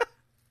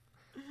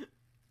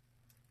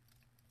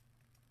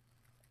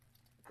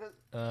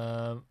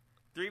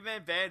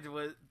 Three-man band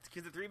was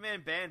because the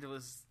three-man band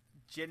was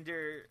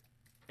Jinder.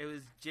 It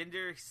was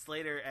Jinder,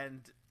 Slater,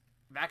 and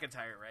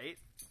McIntyre, right?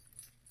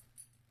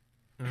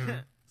 Mm-hmm.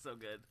 So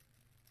good.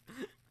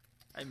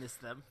 I miss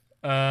them.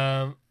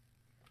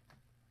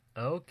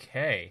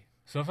 Okay.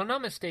 So if I'm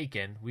not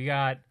mistaken, we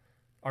got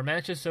our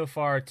matches so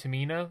far: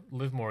 Tamina,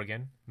 Liv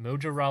Morgan,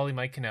 Mojo Rawley,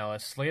 Mike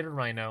Kanellis, Slater,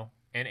 Rhino,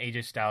 and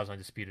AJ Styles on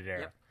Undisputed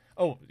Era. Yep.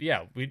 Oh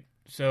yeah,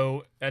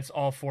 so that's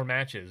all 4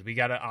 matches. We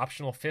got an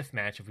optional 5th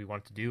match if we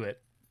want to do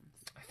it.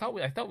 I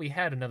thought we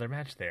had another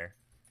match there.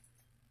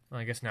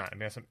 Well, I guess not.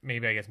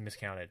 Maybe I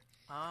miscounted.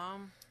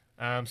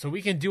 So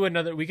we can do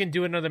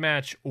another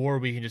match, or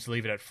we can just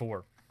leave it at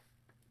 4.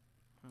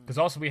 Because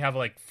also we have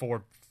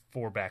four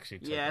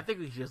backstage. Yeah, I think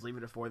we should just leave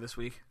it at 4 this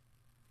week.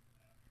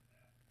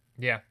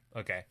 Yeah.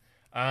 Okay.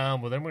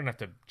 Well, then we're gonna have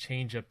to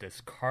change up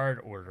this card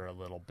order a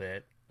little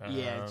bit.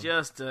 Yeah,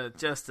 just a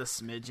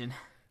smidgen.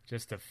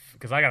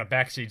 Because I got a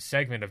backstage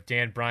segment of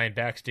Dan Bryan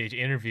backstage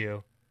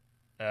interview.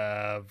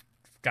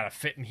 Got to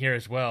fit in here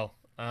as well.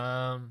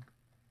 Right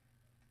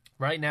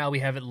now we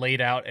have it laid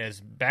out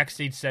as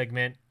backstage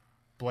segment,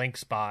 blank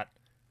spot,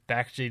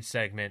 backstage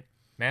segment,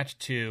 match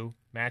 2,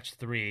 match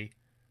 3,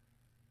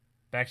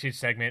 backstage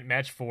segment,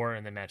 match 4,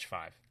 and then match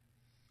 5.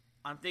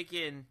 I'm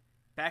thinking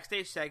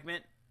backstage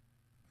segment,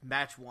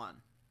 match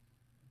 1.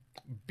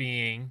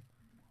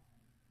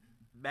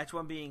 Match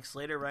 1 being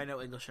Slater,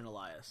 Rhino, English, and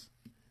Elias.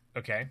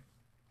 Okay.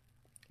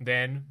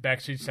 Then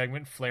backstage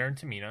segment, Flair and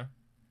Tamina.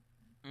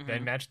 Mm-hmm.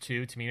 Then match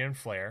 2, Tamina and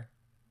Flair.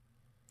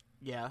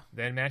 Yeah.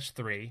 Then match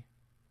 3,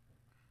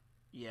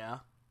 Yeah.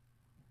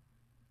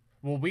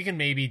 Well, we can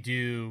maybe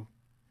do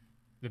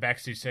the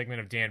backstage segment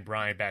of Dan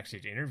Bryan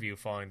backstage interview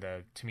following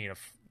the Tamina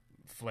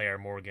Flair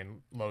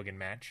Morgan Logan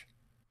match.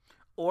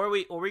 Or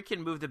we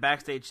can move the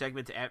backstage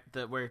segment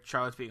to where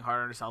Charlotte's being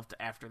hard on herself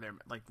to after their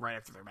right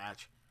after their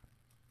match.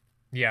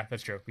 Yeah,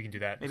 that's true. We can do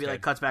that. Maybe instead.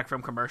 like cuts back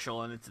from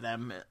commercial and it's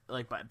them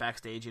like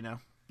backstage, you know.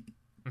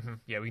 Mm-hmm.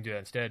 Yeah, we can do that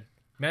instead.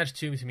 Match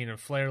 2, Tamina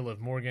Flair,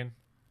 Liv Morgan,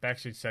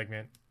 backstage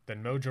segment.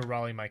 Then Mojo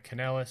Rawley, Mike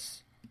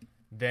Kanellis.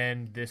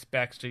 Then this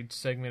backstage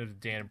segment of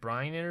the Dan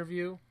Bryan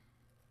interview.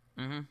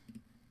 Mm-hmm.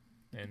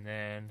 And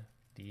then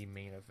the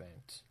main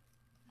event.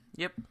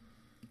 Yep.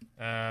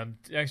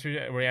 Next,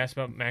 we asked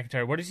about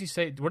McIntyre. What does he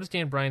say? What does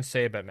Dan Bryan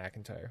say about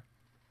McIntyre?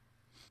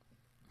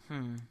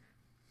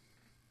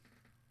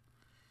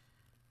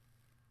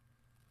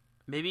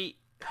 Maybe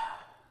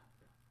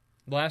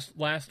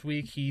last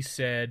week he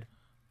said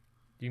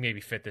you can maybe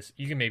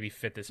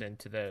fit this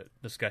into the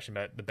discussion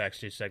about the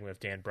backstage segment of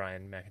Dan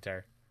Bryan and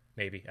McIntyre.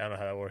 Maybe. I don't know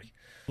how that works.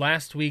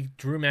 Last week,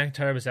 Drew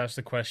McIntyre was asked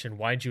the question,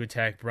 why'd you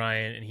attack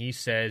Bryan? And he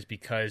says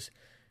because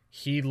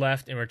he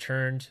left and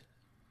returned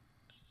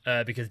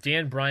because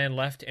Dan Bryan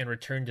left and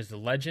returned as a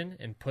legend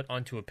and put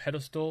onto a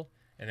pedestal.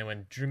 And then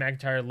when Drew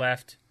McIntyre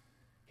left,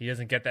 he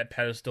doesn't get that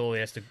pedestal. He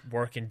has to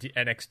work in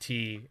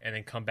NXT and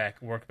then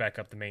work back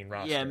up the main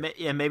roster.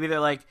 Yeah, maybe they're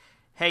like,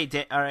 hey,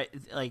 all right,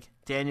 like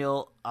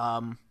Daniel,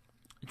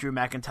 Drew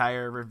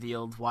McIntyre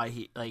revealed why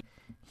he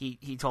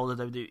told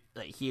the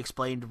like he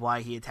explained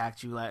why he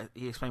attacked you.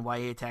 He explained why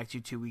he attacked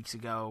you 2 weeks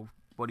ago.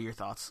 What are your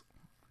thoughts?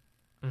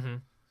 Mm-hmm.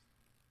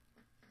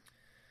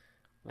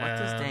 What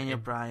does Daniel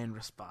Bryan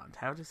respond?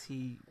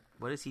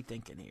 What is he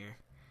thinking here?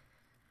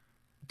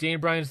 Dan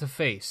Bryan's the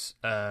face.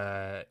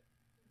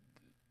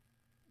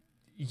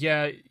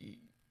 Yeah,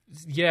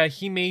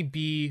 he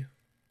may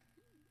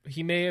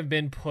have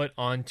been put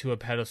onto a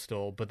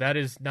pedestal, but that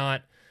isn't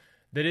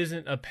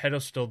a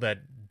pedestal that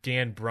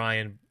Dan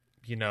Bryan,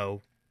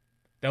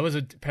 that was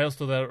a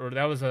pedestal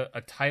that was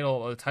a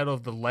title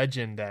of the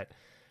legend that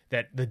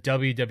the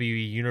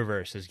WWE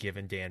universe has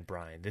given Dan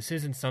Bryan. This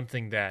isn't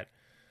something that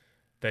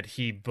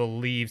he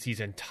believes he's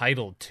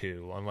entitled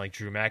to, unlike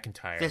Drew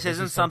McIntyre. This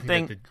isn't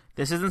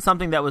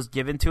something that was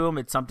given to him.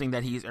 It's something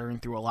that he's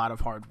earned through a lot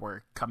of hard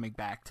work coming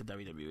back to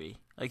WWE.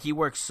 Like, he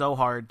worked so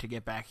hard to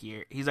get back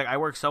here. He's like, I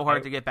worked so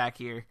hard to get back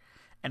here,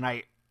 and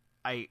I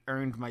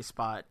earned my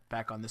spot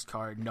back on this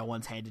card. No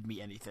one's handed me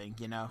anything,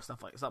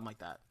 something like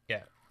that.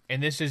 Yeah.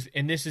 And this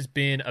has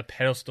been a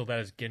pedestal that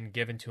has been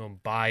given to him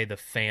by the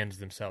fans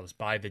themselves,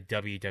 by the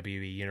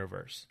WWE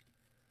universe.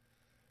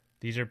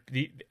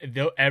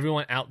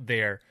 Everyone out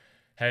there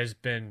has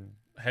been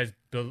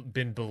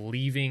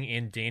believing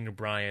in Daniel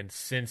Bryan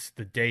since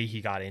the day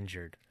he got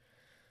injured,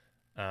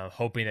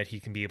 hoping that he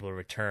can be able to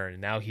return.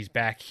 And now he's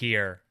back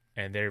here,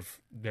 and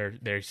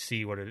they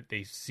see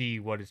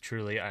what is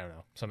truly, I don't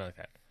know, something like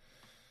that.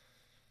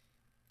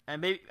 And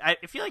maybe I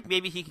feel like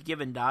maybe he could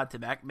give a nod to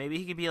Mac. Maybe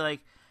he could be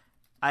like,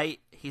 I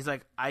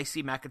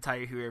see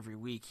McIntyre here every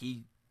week.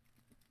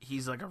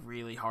 He's like a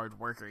really hard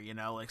worker,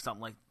 like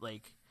something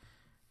like,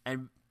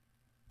 and.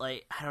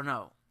 Like, I don't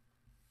know.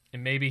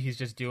 And maybe he's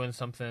just doing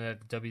something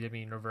that the WWE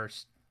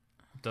Universe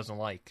doesn't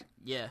like.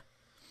 Yeah.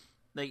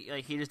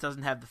 Like he just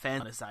doesn't have the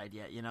fans on his side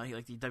yet, He the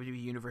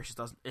WWE Universe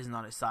isn't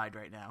on his side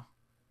right now.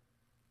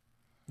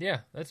 Yeah,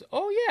 that's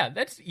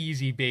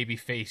easy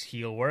babyface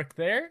heel work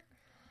there.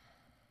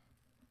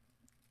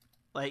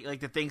 Like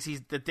the things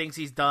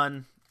he's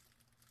done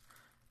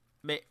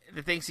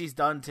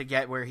to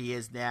get where he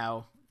is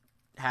now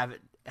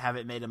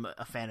haven't made him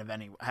a fan of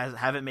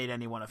haven't made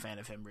anyone a fan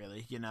of him,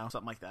 really,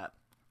 something like that.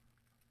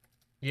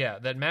 Yeah,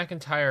 that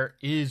McIntyre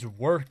is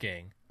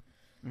working.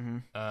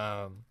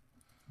 Mm-hmm.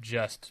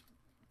 Just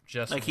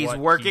like he's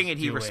working and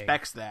he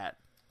respects that.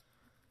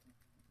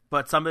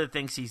 But some of the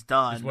things he's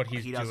done,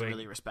 he doesn't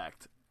really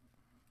respect.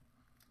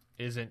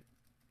 Isn't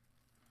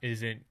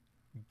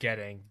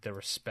getting the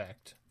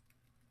respect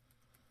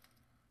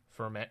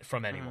from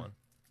anyone.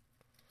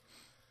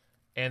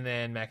 And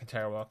then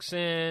McIntyre walks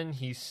in.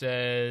 He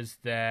says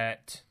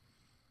that...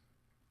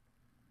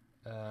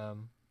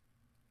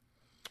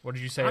 what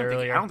did you say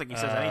earlier? I don't think he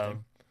says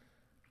anything.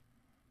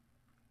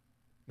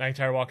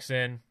 McIntyre walks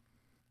in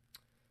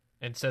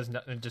and says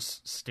nothing, and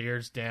just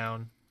stares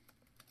down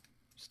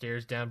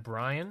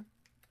Bryan.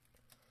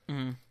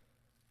 Mm-hmm.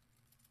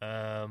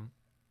 And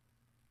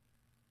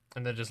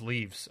then just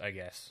leaves, I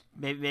guess.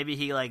 Maybe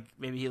he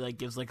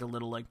gives like a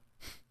little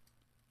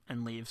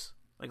and leaves,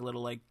 like a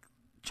little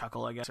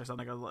chuckle, I guess, or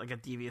something, like a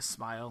devious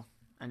smile,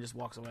 and just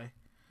walks away.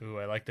 Ooh,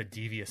 I like the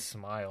devious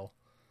smile.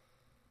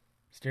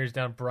 Stares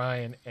down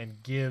Bryan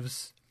and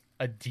gives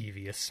a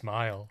devious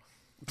smile.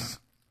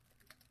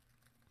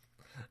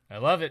 I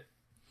love it.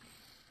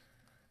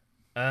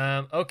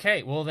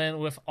 Okay, well then,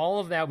 with all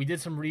of that, we did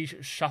some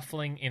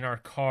reshuffling in our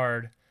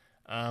card.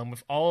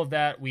 With all of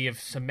that, we have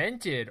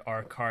cemented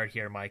our card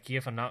here, Mikey,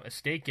 if I'm not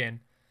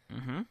mistaken.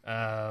 Mm-hmm.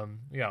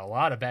 We got a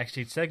lot of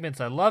backstage segments.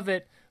 I love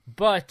it.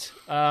 But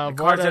the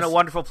card's in a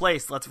wonderful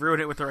place. Let's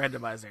ruin it with the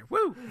randomizer.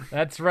 Woo!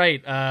 That's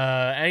right.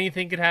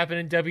 Anything could happen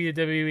in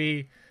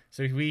WWE.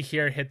 So we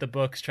here hit the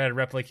books, try to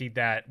replicate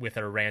that with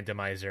our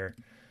randomizer.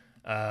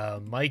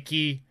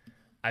 Mikey,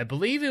 I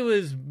believe it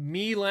was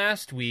me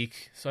last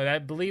week, so I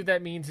believe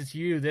that means it's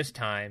you this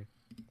time.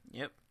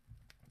 Yep.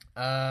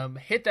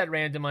 Hit that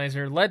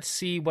randomizer. Let's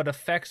see what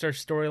affects our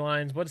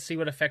storylines. Let's see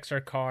what affects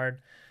our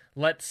card.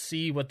 Let's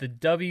see what the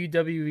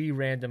WWE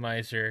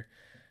randomizer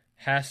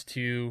has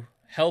to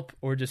help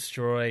or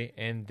destroy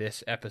in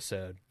this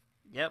episode.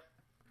 Yep.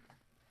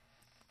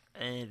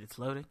 And it's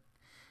loading.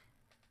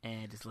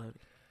 And it's loading.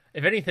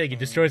 If anything, it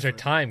destroys our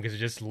time because it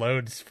just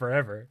loads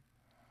forever.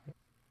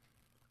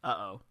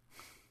 Uh-oh.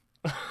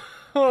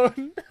 Oh,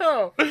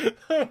 no.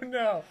 Oh,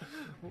 no.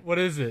 What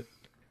is it?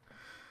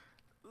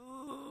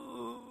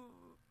 Ooh.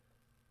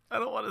 I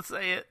don't want to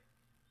say it.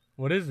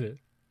 What is it?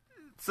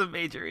 It's a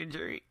major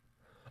injury.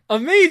 A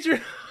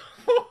major...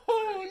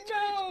 Oh,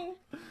 no.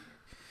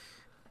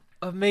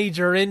 A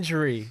major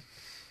injury.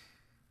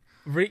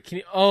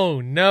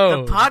 Oh,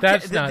 no.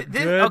 That's not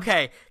good.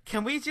 Okay,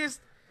 can we just...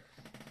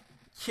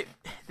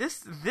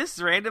 This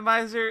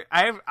randomizer,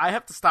 I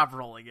have to stop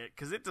rolling it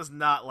because it does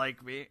not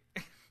like me.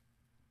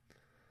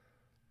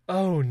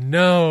 Oh,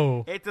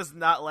 no. It does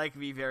not like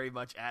me very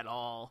much at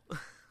all.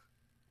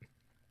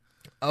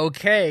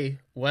 Okay,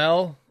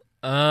 well,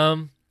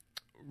 the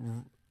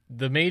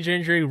major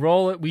injury,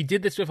 roll it. We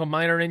did this with a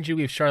minor injury.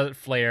 We have Charlotte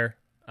Flair.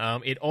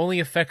 It only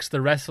affects the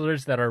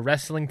wrestlers that are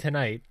wrestling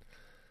tonight.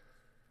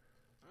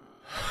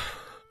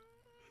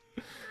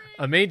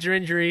 A major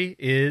injury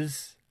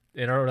is,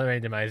 in our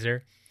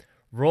randomizer,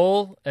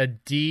 roll a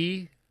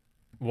D,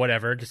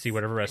 whatever, to see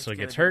whatever wrestler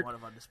gets hurt. One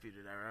of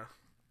Undisputed Era.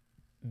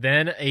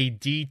 Then a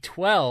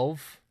D12.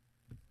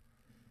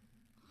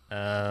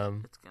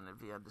 It's gonna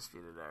be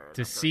Undisputed Era.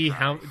 To see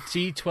how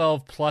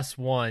D12 plus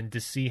 1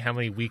 to see how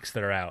many weeks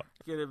they're out.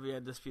 It's gonna be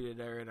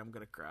Undisputed Era, and I'm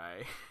gonna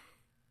cry.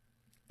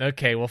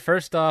 Okay, well,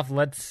 first off,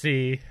 let's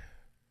see.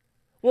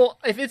 Well,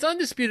 if it's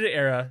Undisputed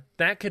Era,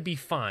 that could be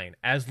fine,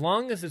 as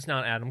long as it's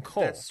not Adam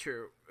Cole. That's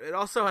true. It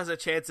also has a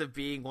chance of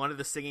being one of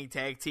the singing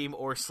tag team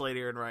or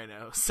Slater and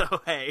Rhino.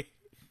 So hey,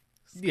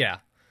 yeah,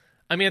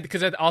 I mean,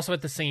 because also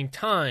at the same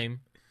time,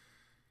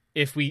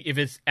 if it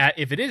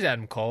is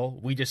Adam Cole,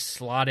 we just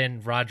slot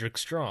in Roderick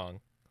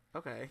Strong.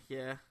 Okay,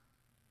 yeah,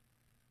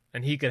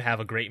 and he could have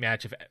a great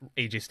match with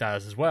AJ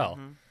Styles as well.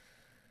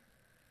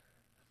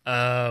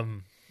 Mm-hmm.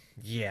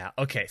 Yeah.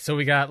 Okay. So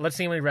let's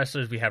see how many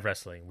wrestlers we have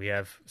wrestling. We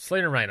have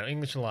Slater and Rhino,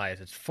 English Elias.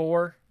 It's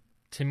 4.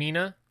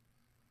 Tamina.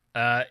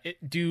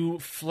 Do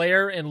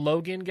Flair and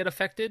Logan get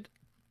affected?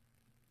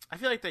 I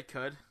feel like they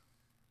could.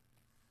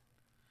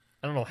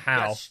 I don't know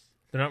how. Yes.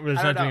 They're not.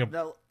 I don't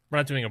know. We're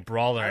not doing a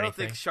brawl or I don't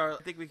anything. think Charlotte.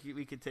 I think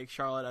we could take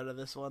Charlotte out of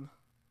this one.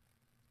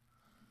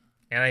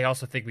 And I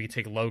also think we could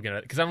take Logan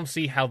because I don't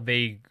see how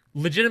they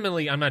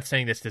legitimately. I'm not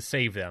saying this to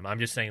save them. I'm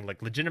just saying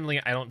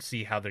legitimately. I don't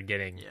see how they're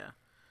getting. Yeah.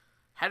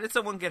 How did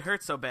someone get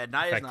hurt so bad?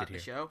 Naya's not in the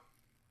show.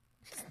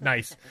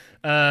 Nice.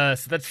 So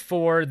that's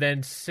 4.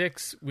 Then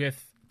 6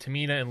 with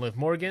Tamina and Liv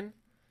Morgan.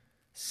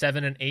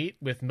 7 and 8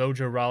 with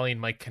Mojo Rawley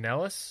and Mike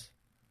Kanellis.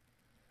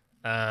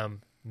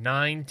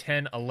 9,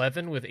 10,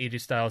 11 with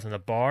AJ Styles and The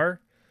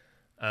Bar.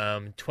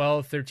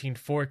 12, 13,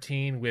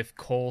 14 with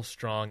Cole,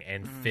 Strong,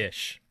 and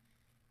Fish.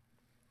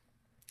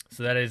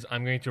 So that is,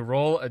 I'm going to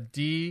roll a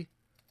D14.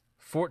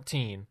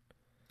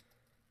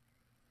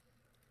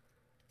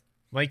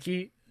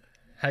 Mikey,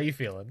 how you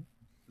feeling?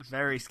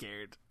 Very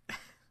scared.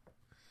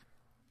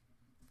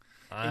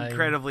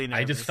 Incredibly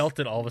nervous. I just felt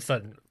it all of a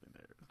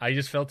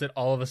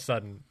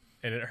sudden.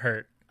 And it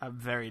hurt. I'm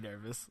very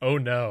nervous. Oh,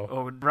 no.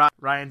 Oh,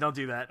 Ryan, don't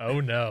do that. Oh,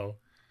 no.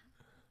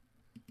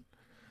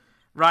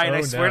 Ryan, Oh,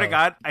 I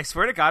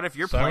swear to God, if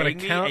you're So playing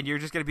me and you're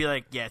just going to be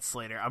like, yeah, it's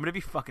Slater, I'm going to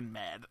be fucking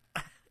mad.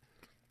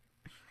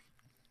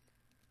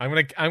 I'm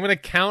gonna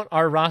count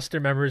our roster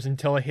members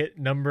until I hit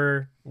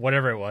number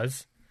whatever it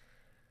was.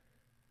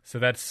 So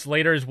that's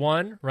Slater's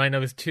 1,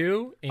 Rhino is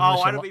 2,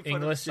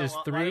 English is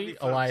 3,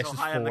 Elias is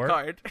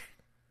 4.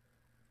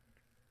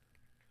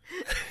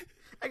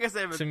 I guess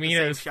I have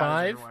Tamina is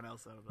 5,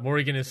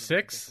 Morgan is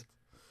 6.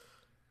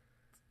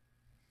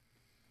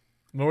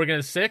 Morgan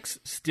is 6,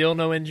 still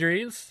no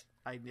injuries.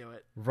 I knew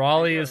it.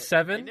 Rawley is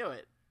 7. I knew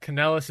it.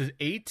 Kanellis is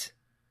 8.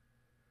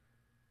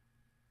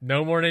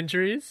 No more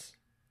injuries.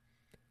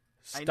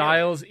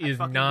 Styles is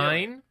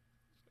 9.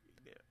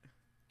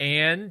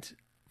 And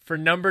for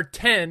number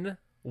 10,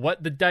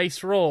 what the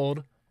dice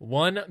rolled,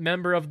 one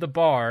member of The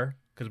Bar,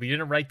 because we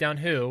didn't write down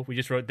who, we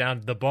just wrote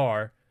down The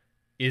Bar,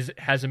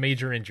 has a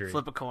major injury.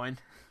 Flip a coin.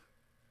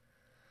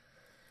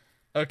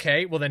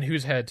 Okay, well then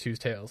who's heads, who's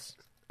tails?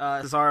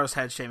 Cesaro's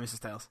head, Sheamus'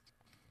 tails.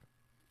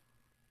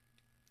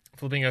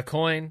 Flipping a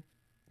coin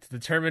to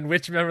determine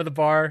which member of The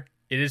Bar,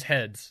 it is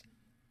heads.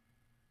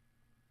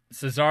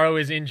 Cesaro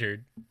is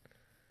injured.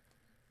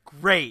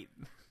 Great.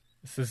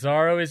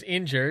 Cesaro is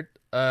injured.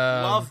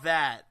 Love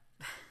that.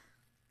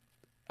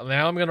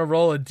 Now I'm going to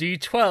roll a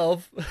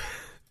D12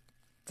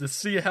 to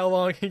see how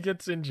long he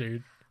gets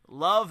injured.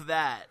 Love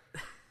that.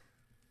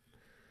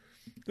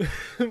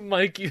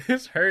 Mikey,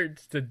 this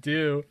hurts to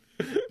do.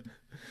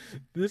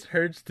 This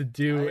hurts to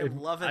do. I am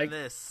loving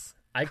this.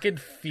 I can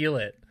feel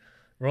it.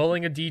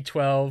 Rolling a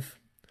D12.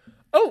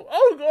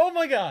 Oh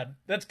my God.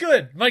 That's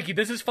good. Mikey,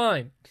 this is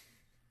fine.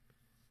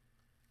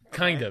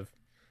 Kind of.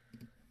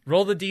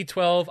 Roll the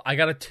D12. I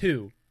got a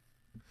 2.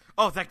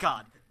 Oh, thank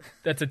God.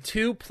 That's a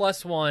 2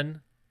 plus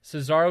 1.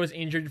 Cesaro is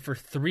injured for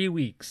 3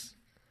 weeks.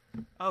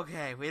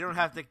 Okay, they don't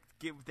have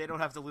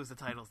to lose the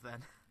titles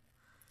then.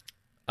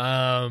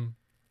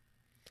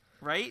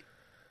 Right?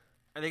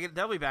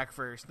 They'll be back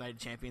for Night of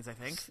Champions, I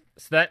think.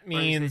 So that Or is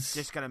means it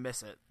just gonna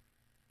miss it.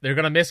 they're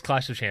going to miss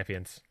Clash of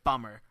Champions.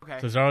 Bummer. Okay.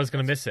 Cesaro's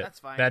going to miss it. That's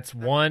fine. That's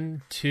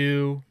 1,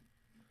 2,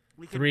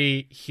 We can-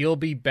 3. He'll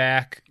be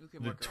back You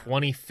can the work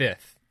around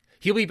 25th.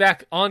 He'll be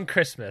back on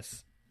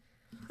Christmas.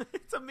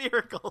 It's a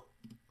miracle.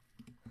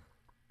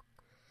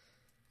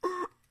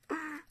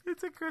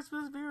 It's a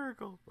Christmas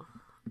miracle.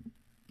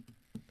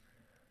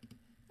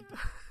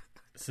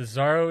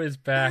 Cesaro is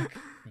back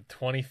the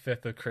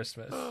 25th of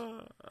Christmas.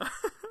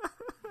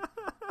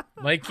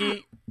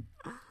 Mikey,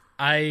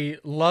 I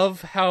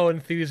love how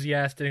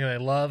enthusiastic and I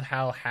love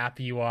how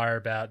happy you are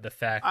about the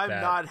fact I'm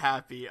that... not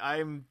happy.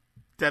 I'm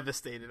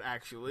devastated,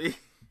 actually.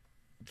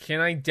 Can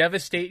I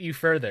devastate you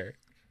further?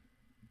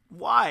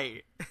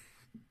 Why?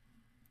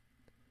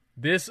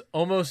 This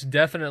almost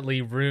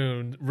definitely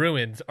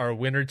ruins our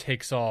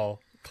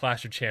winner-takes-all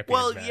Clash of Champions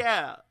Well, match.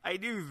 yeah, I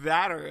knew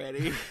that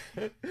already.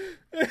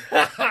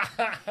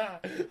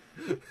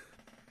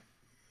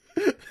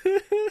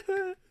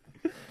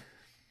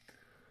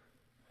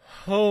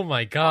 Oh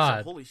my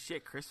God. Holy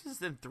shit, Christmas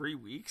is in 3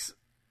 weeks?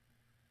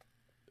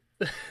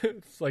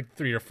 It's like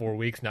 3 or 4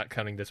 weeks, not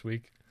counting this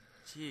week.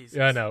 Jesus.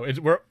 Yeah, I know.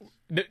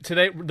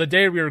 Today, the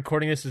day we're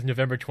recording this is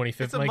November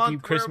 25th, It's a Mikey.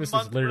 month. Christmas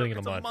is literally in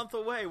a It's month. a month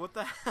away. What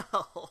the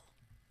hell?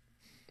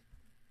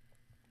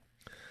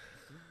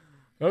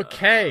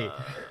 Okay.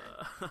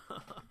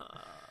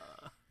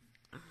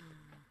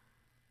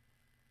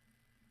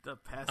 The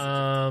passage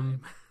of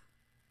time.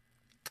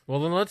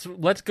 Well, then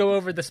let's go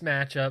over this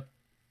matchup.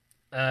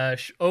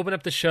 Open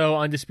up the show.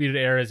 Undisputed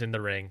Era is in the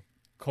ring.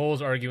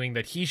 Cole's arguing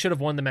that he should have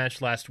won the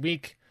match last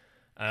week,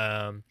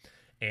 and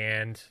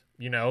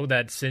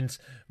that since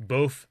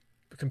both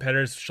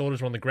competitors'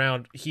 shoulders were on the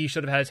ground, he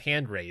should have had his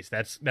hand raised.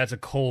 That's a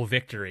Cole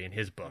victory in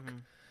his book.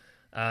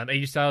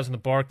 AJ Styles and the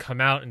Bar come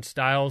out, and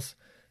Styles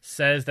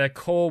says that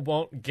Cole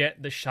won't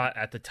get the shot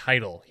at the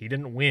title. He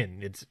didn't win.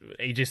 It's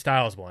AJ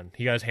Styles won.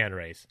 He got his hand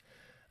raised.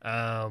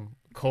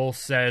 Cole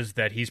says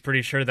that he's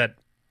pretty sure that,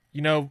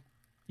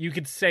 you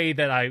could say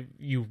that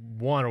you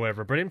won or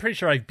whatever, but I'm pretty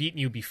sure I've beaten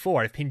you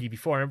before. I've pinned you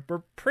before. And we're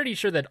pretty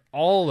sure that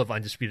all of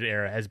Undisputed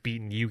Era has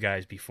beaten you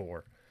guys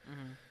before.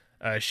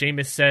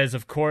 Sheamus says,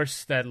 of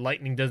course, that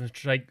lightning doesn't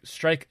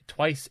strike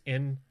twice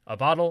in a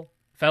bottle,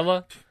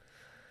 fella.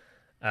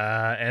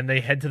 And they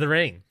head to the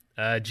ring.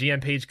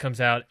 GM Page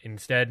comes out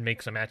instead,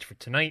 makes a match for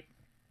tonight.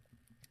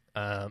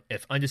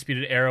 If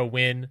Undisputed Era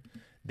win,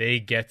 they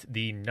get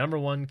the number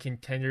 1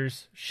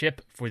 contendership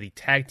for the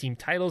tag team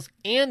titles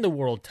and the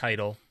world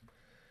title.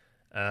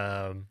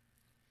 And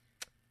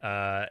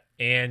the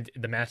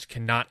match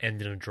cannot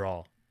end in a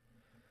draw.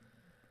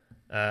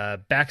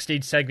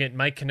 Backstage segment,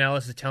 Mike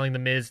Kanellis is telling The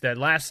Miz that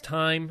last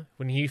time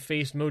when he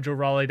faced Mojo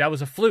Rawley, that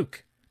was a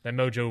fluke. That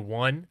Mojo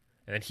won,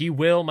 and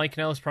that Mike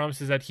Kanellis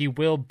promises that he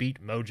will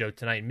beat Mojo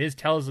tonight. Miz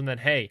tells him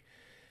that, hey,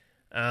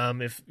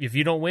 if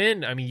you don't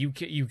win, I mean,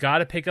 you got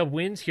to pick up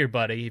wins here,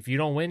 buddy. If you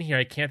don't win here,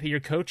 I can't be your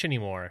coach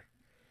anymore.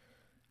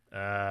 You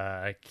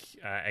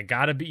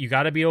gotta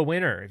be a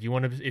winner. If you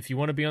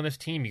want to be on this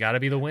team, you gotta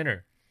be the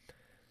winner.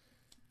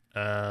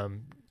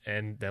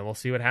 And then we'll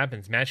see what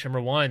happens. Match number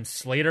 1,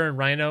 Slater and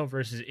Rhino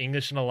versus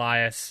English and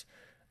Elias.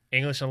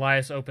 English and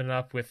Elias open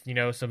up with,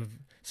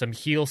 some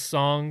heel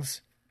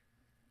songs,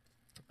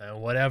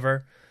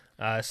 whatever.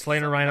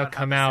 Slater and Rhino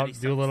come out,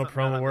 do a little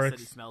promo work. The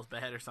city smells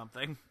bad or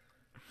something.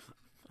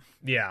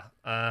 Yeah.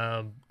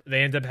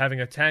 They end up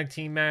having a tag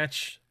team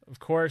match. Of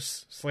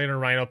course, Slater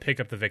and Rhino pick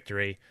up the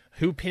victory.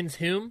 Who pins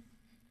whom?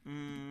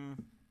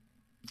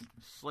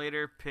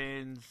 Slater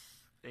pins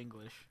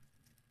English.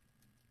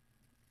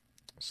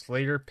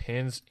 Slater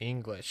pins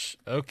English.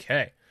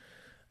 Okay.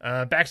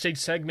 Backstage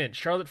segment.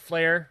 Charlotte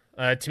Flair.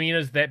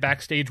 Tamina's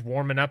backstage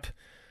warming up.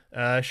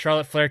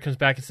 Charlotte Flair comes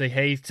back and say,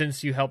 hey,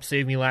 since you helped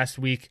save me last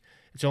week,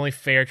 it's only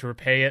fair to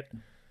repay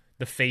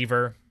the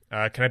favor.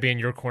 Can I be in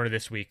your corner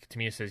this week?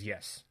 Tamina says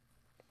yes.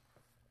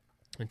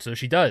 And so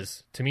she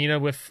does. Tamina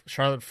with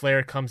Charlotte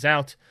Flair comes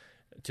out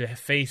to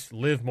face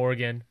Liv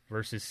Morgan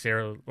versus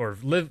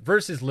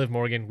Liv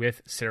Morgan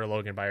with Sarah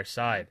Logan by her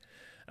side.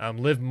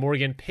 Liv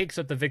Morgan picks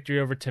up the victory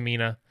over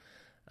Tamina,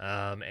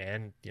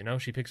 and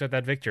she picks up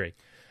that victory.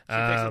 She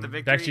picks up the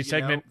victory. Backstage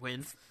segment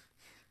wins.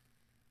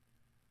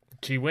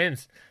 She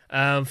wins.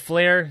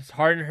 Flair is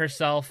hard on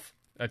herself.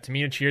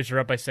 Tamina cheers her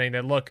up by saying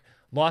that, look,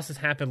 losses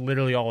happen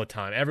literally all the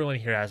time. Everyone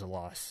here has a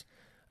loss,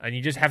 and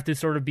you just have to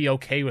sort of be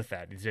okay with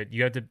that.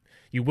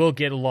 You will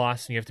get a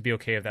loss, and you have to be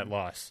okay with that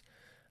loss.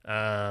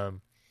 And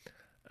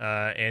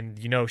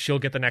she'll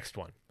get the next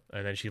one,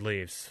 and then she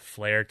leaves.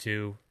 Flair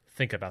to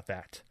think about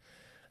that.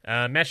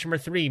 Match number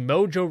 3,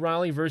 Mojo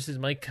Rawley versus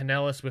Mike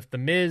Kanellis with The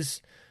Miz.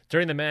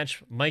 During the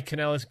match, Mike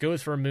Kanellis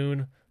goes for a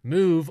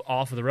move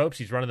off of the ropes.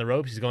 He's running the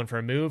ropes. He's going for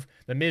a move.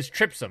 The Miz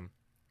trips him.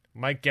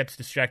 Mike gets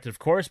distracted, of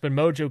course, but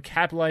Mojo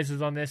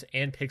capitalizes on this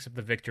and picks up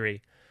the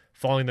victory.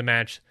 Following the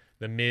match,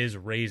 the Miz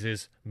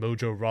raises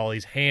Mojo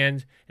Rawley's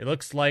hand. It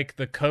looks like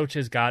the coach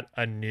has got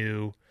a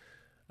new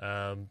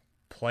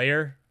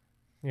player.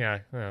 Yeah,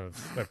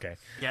 okay.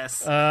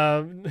 Yes.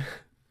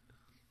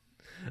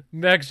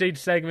 Backstage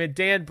segment,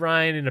 Dan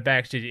Bryan in a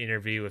backstage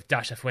interview with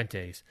Dasha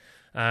Fuentes.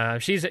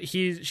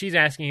 She's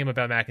asking him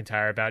about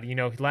McIntyre, about,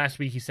 last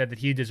week he said that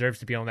he deserves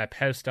to be on that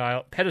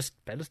pedestal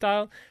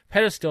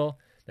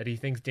that he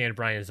thinks Dan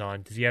Bryan is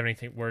on. Does he have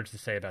anything words to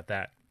say about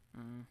that?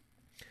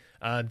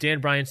 Dan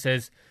Bryan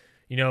says,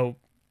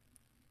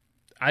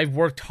 I've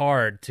worked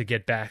hard to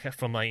get back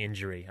from my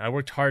injury. I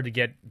worked hard to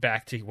get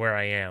back to where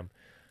I am.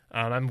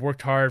 I've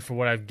worked hard for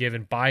what I've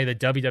given by the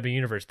WWE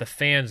Universe. The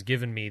fans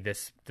given me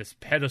this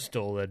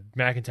pedestal that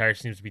McIntyre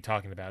seems to be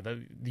talking about.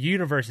 The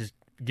universe has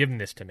given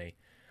this to me.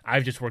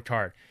 I've just worked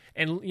hard.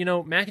 And,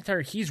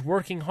 McIntyre, he's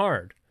working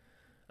hard.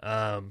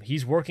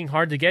 He's working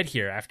hard to get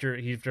here after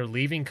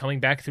leaving, coming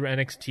back through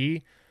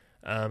NXT,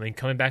 and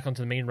coming back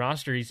onto the main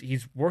roster.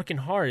 He's working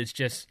hard. It's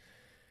just,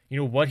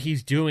 what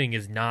he's doing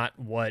is not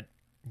what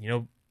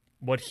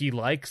he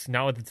likes,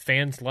 not what the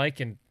fans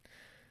like, and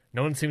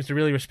no one seems to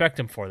really respect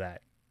him for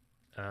that.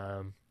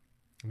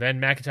 Then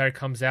McIntyre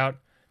comes out,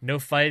 no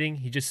fighting.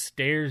 He just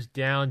stares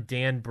down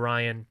Dan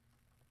Bryan.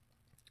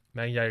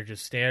 McIntyre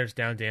just stares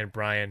down Dan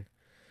Bryan.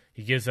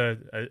 He gives a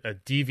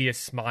devious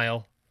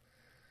smile,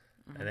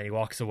 and then he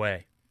walks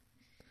away.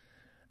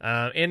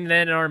 And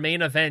then our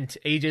main event,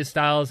 AJ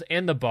Styles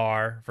and The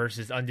Bar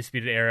versus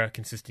Undisputed Era,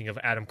 consisting of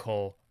Adam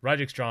Cole,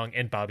 Roderick Strong,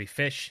 and Bobby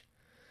Fish.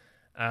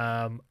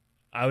 I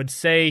would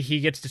say he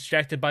gets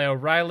distracted by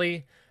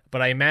O'Reilly,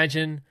 but I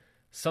imagine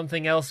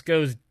something else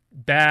goes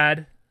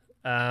bad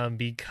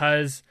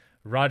because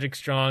Roderick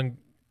Strong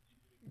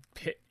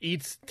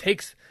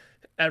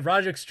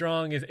Roderick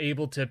Strong is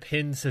able to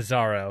pin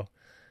Cesaro.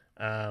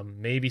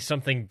 Maybe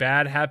something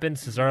bad happened.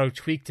 Cesaro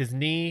tweaked his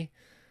knee,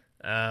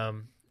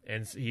 and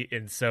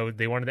so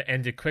they wanted to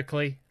end it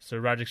quickly. So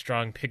Roderick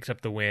Strong picks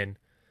up the win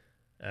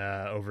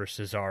over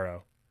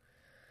Cesaro.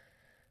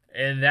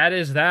 And that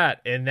is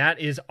that. And that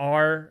is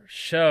our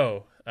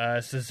show.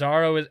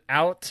 Cesaro is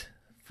out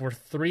for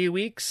 3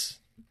 weeks.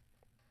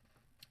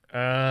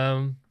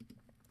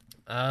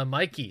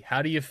 Mikey,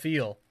 how do you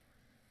feel?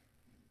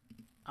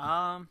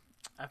 I'm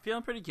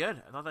feeling pretty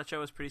good. I thought that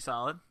show was pretty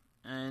solid,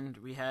 and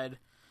we had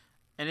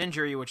an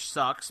injury which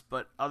sucks,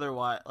 but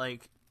otherwise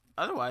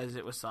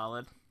it was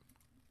solid.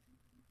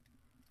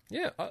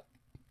 Yeah.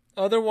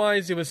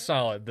 Otherwise, it was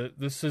solid. The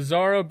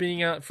Cesaro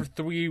being out for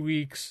 3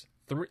 weeks.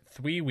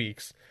 3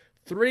 weeks.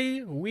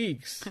 3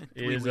 weeks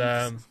is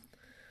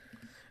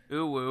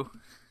Ooh woo.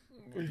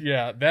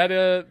 Yeah,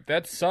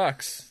 that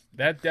sucks.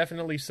 That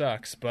definitely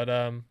sucks. But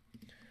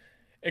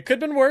it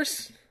could have been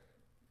worse.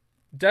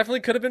 Definitely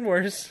could have been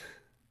worse.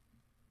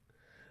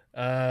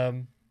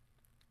 It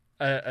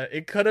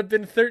could have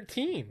been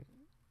 13.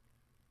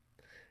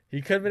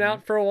 He could have been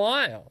out for a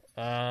while.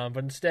 But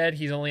instead,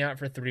 he's only out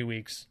for 3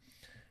 weeks.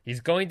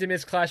 He's going to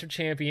miss Clash of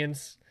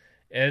Champions.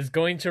 It's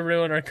going to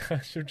ruin our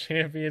Clash of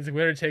Champions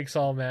winner takes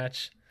all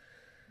match.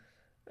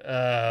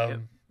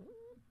 Yep.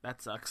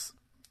 That sucks.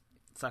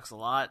 It sucks a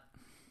lot.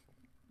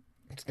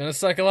 It's gonna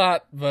suck a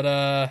lot, but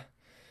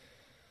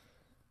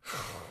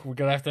we're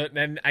gonna have to.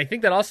 And I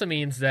think that also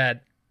means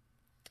that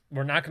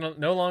we're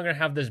no longer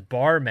have this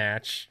bar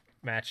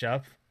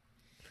matchup,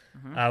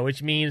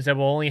 which means that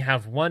we'll only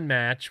have one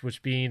match,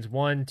 which means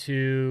 1,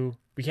 2.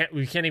 We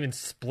can't even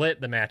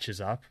split the matches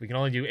up. We can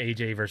only do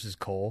AJ versus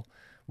Cole.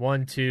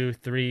 1, 2,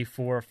 3,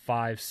 4,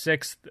 5,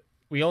 6.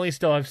 We only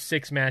still have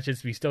 6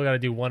 matches. We still got to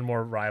do one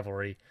more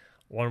rivalry,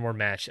 one more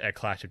match at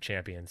Clash of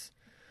Champions.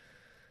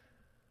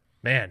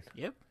 Man,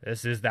 yep.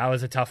 That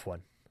was a tough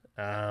one.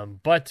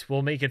 But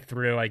we'll make it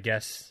through, I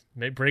guess.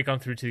 Break on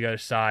through to the other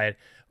side.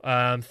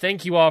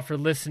 Thank you all for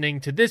listening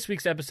to this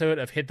week's episode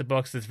of Hit the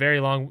Books. This very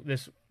long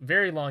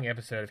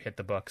episode of Hit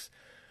the Books.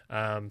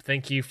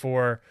 Thank you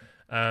for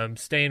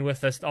staying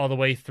with us all the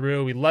way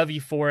through. We love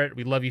you for it.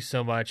 We love you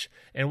so much.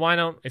 And why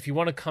don't, if you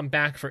want to come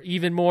back for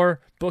even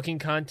more booking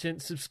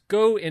content,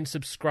 go and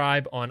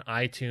subscribe on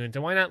iTunes.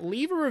 And why not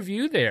leave a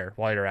review there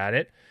while you're at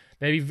it?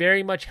 That'd be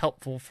very much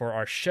helpful for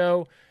our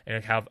show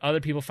and have other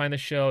people find the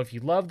show. If you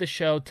love the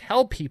show,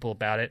 tell people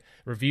about it.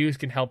 Reviews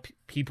can help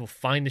people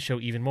find the show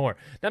even more.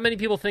 Not many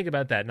people think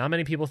about that. Not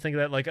many people think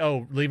that, like,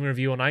 oh, leaving a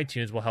review on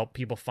iTunes will help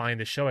people find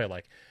the show I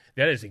like.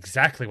 That is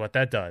exactly what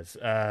that does.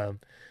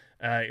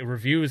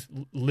 Reviews,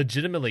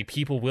 legitimately,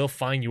 people will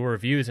find your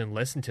reviews and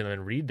listen to them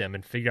and read them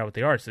and figure out what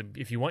they are. So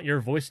if you want your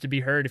voice to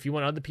be heard, if you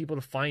want other people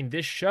to find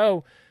this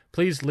show,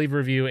 please leave a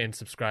review and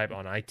subscribe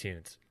on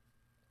iTunes.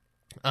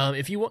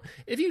 If you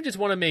just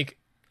want to make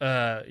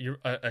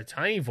a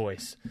tiny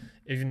voice,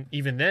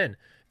 even then,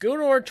 go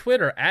to our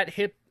Twitter at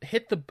hit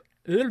the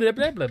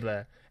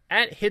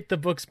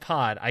books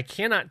pod. I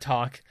cannot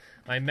talk.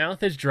 My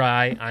mouth is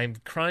dry. I'm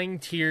crying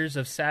tears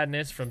of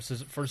sadness for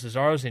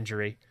Cesaro's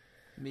injury.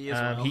 Me as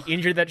well. He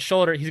injured that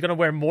shoulder. He's going to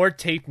wear more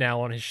tape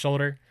now on his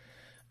shoulder.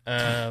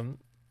 Follow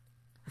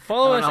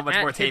I us don't know how much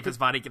at more tape Hit the- his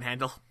body can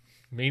handle.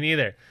 Me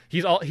neither.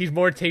 He's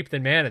more tape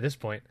than man at this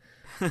point.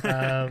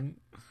 Follow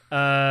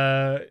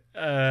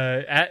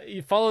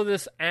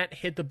this at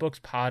Hit the Books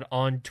Pod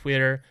on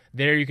Twitter.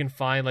 There you can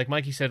find, like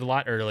Mikey said a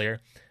lot earlier,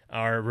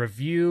 our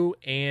review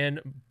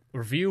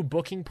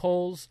booking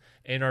polls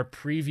and our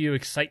preview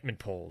excitement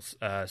polls.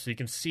 So you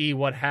can see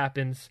what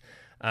happens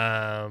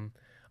on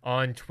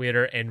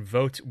Twitter and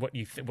vote what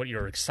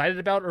you're excited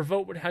about, or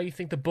vote how you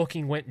think the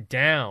booking went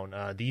down.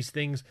 These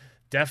things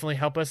definitely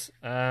help us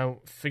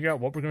figure out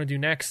what we're going to do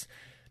next.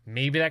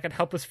 Maybe that could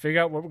help us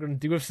figure out what we're going to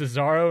do with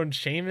Cesaro and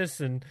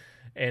Sheamus and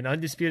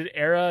Undisputed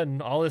Era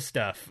and all this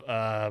stuff.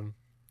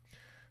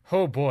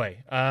 Oh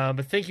boy.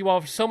 But thank you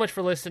all so much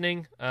for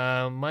listening.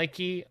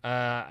 Mikey,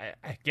 I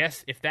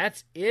guess if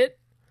that's it,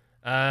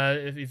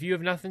 if you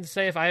have nothing to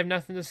say, if I have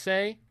nothing to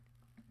say,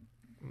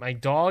 my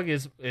dog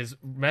is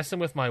messing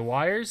with my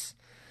wires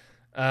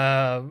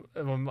on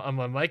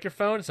my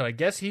microphone, so I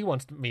guess he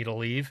wants me to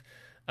leave.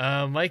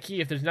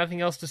 Mikey, if there's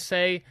nothing else to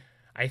say,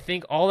 I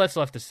think all that's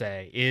left to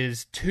say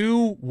is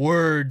 2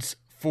 words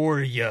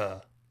for ya.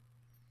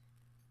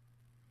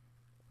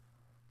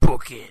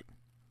 Book it.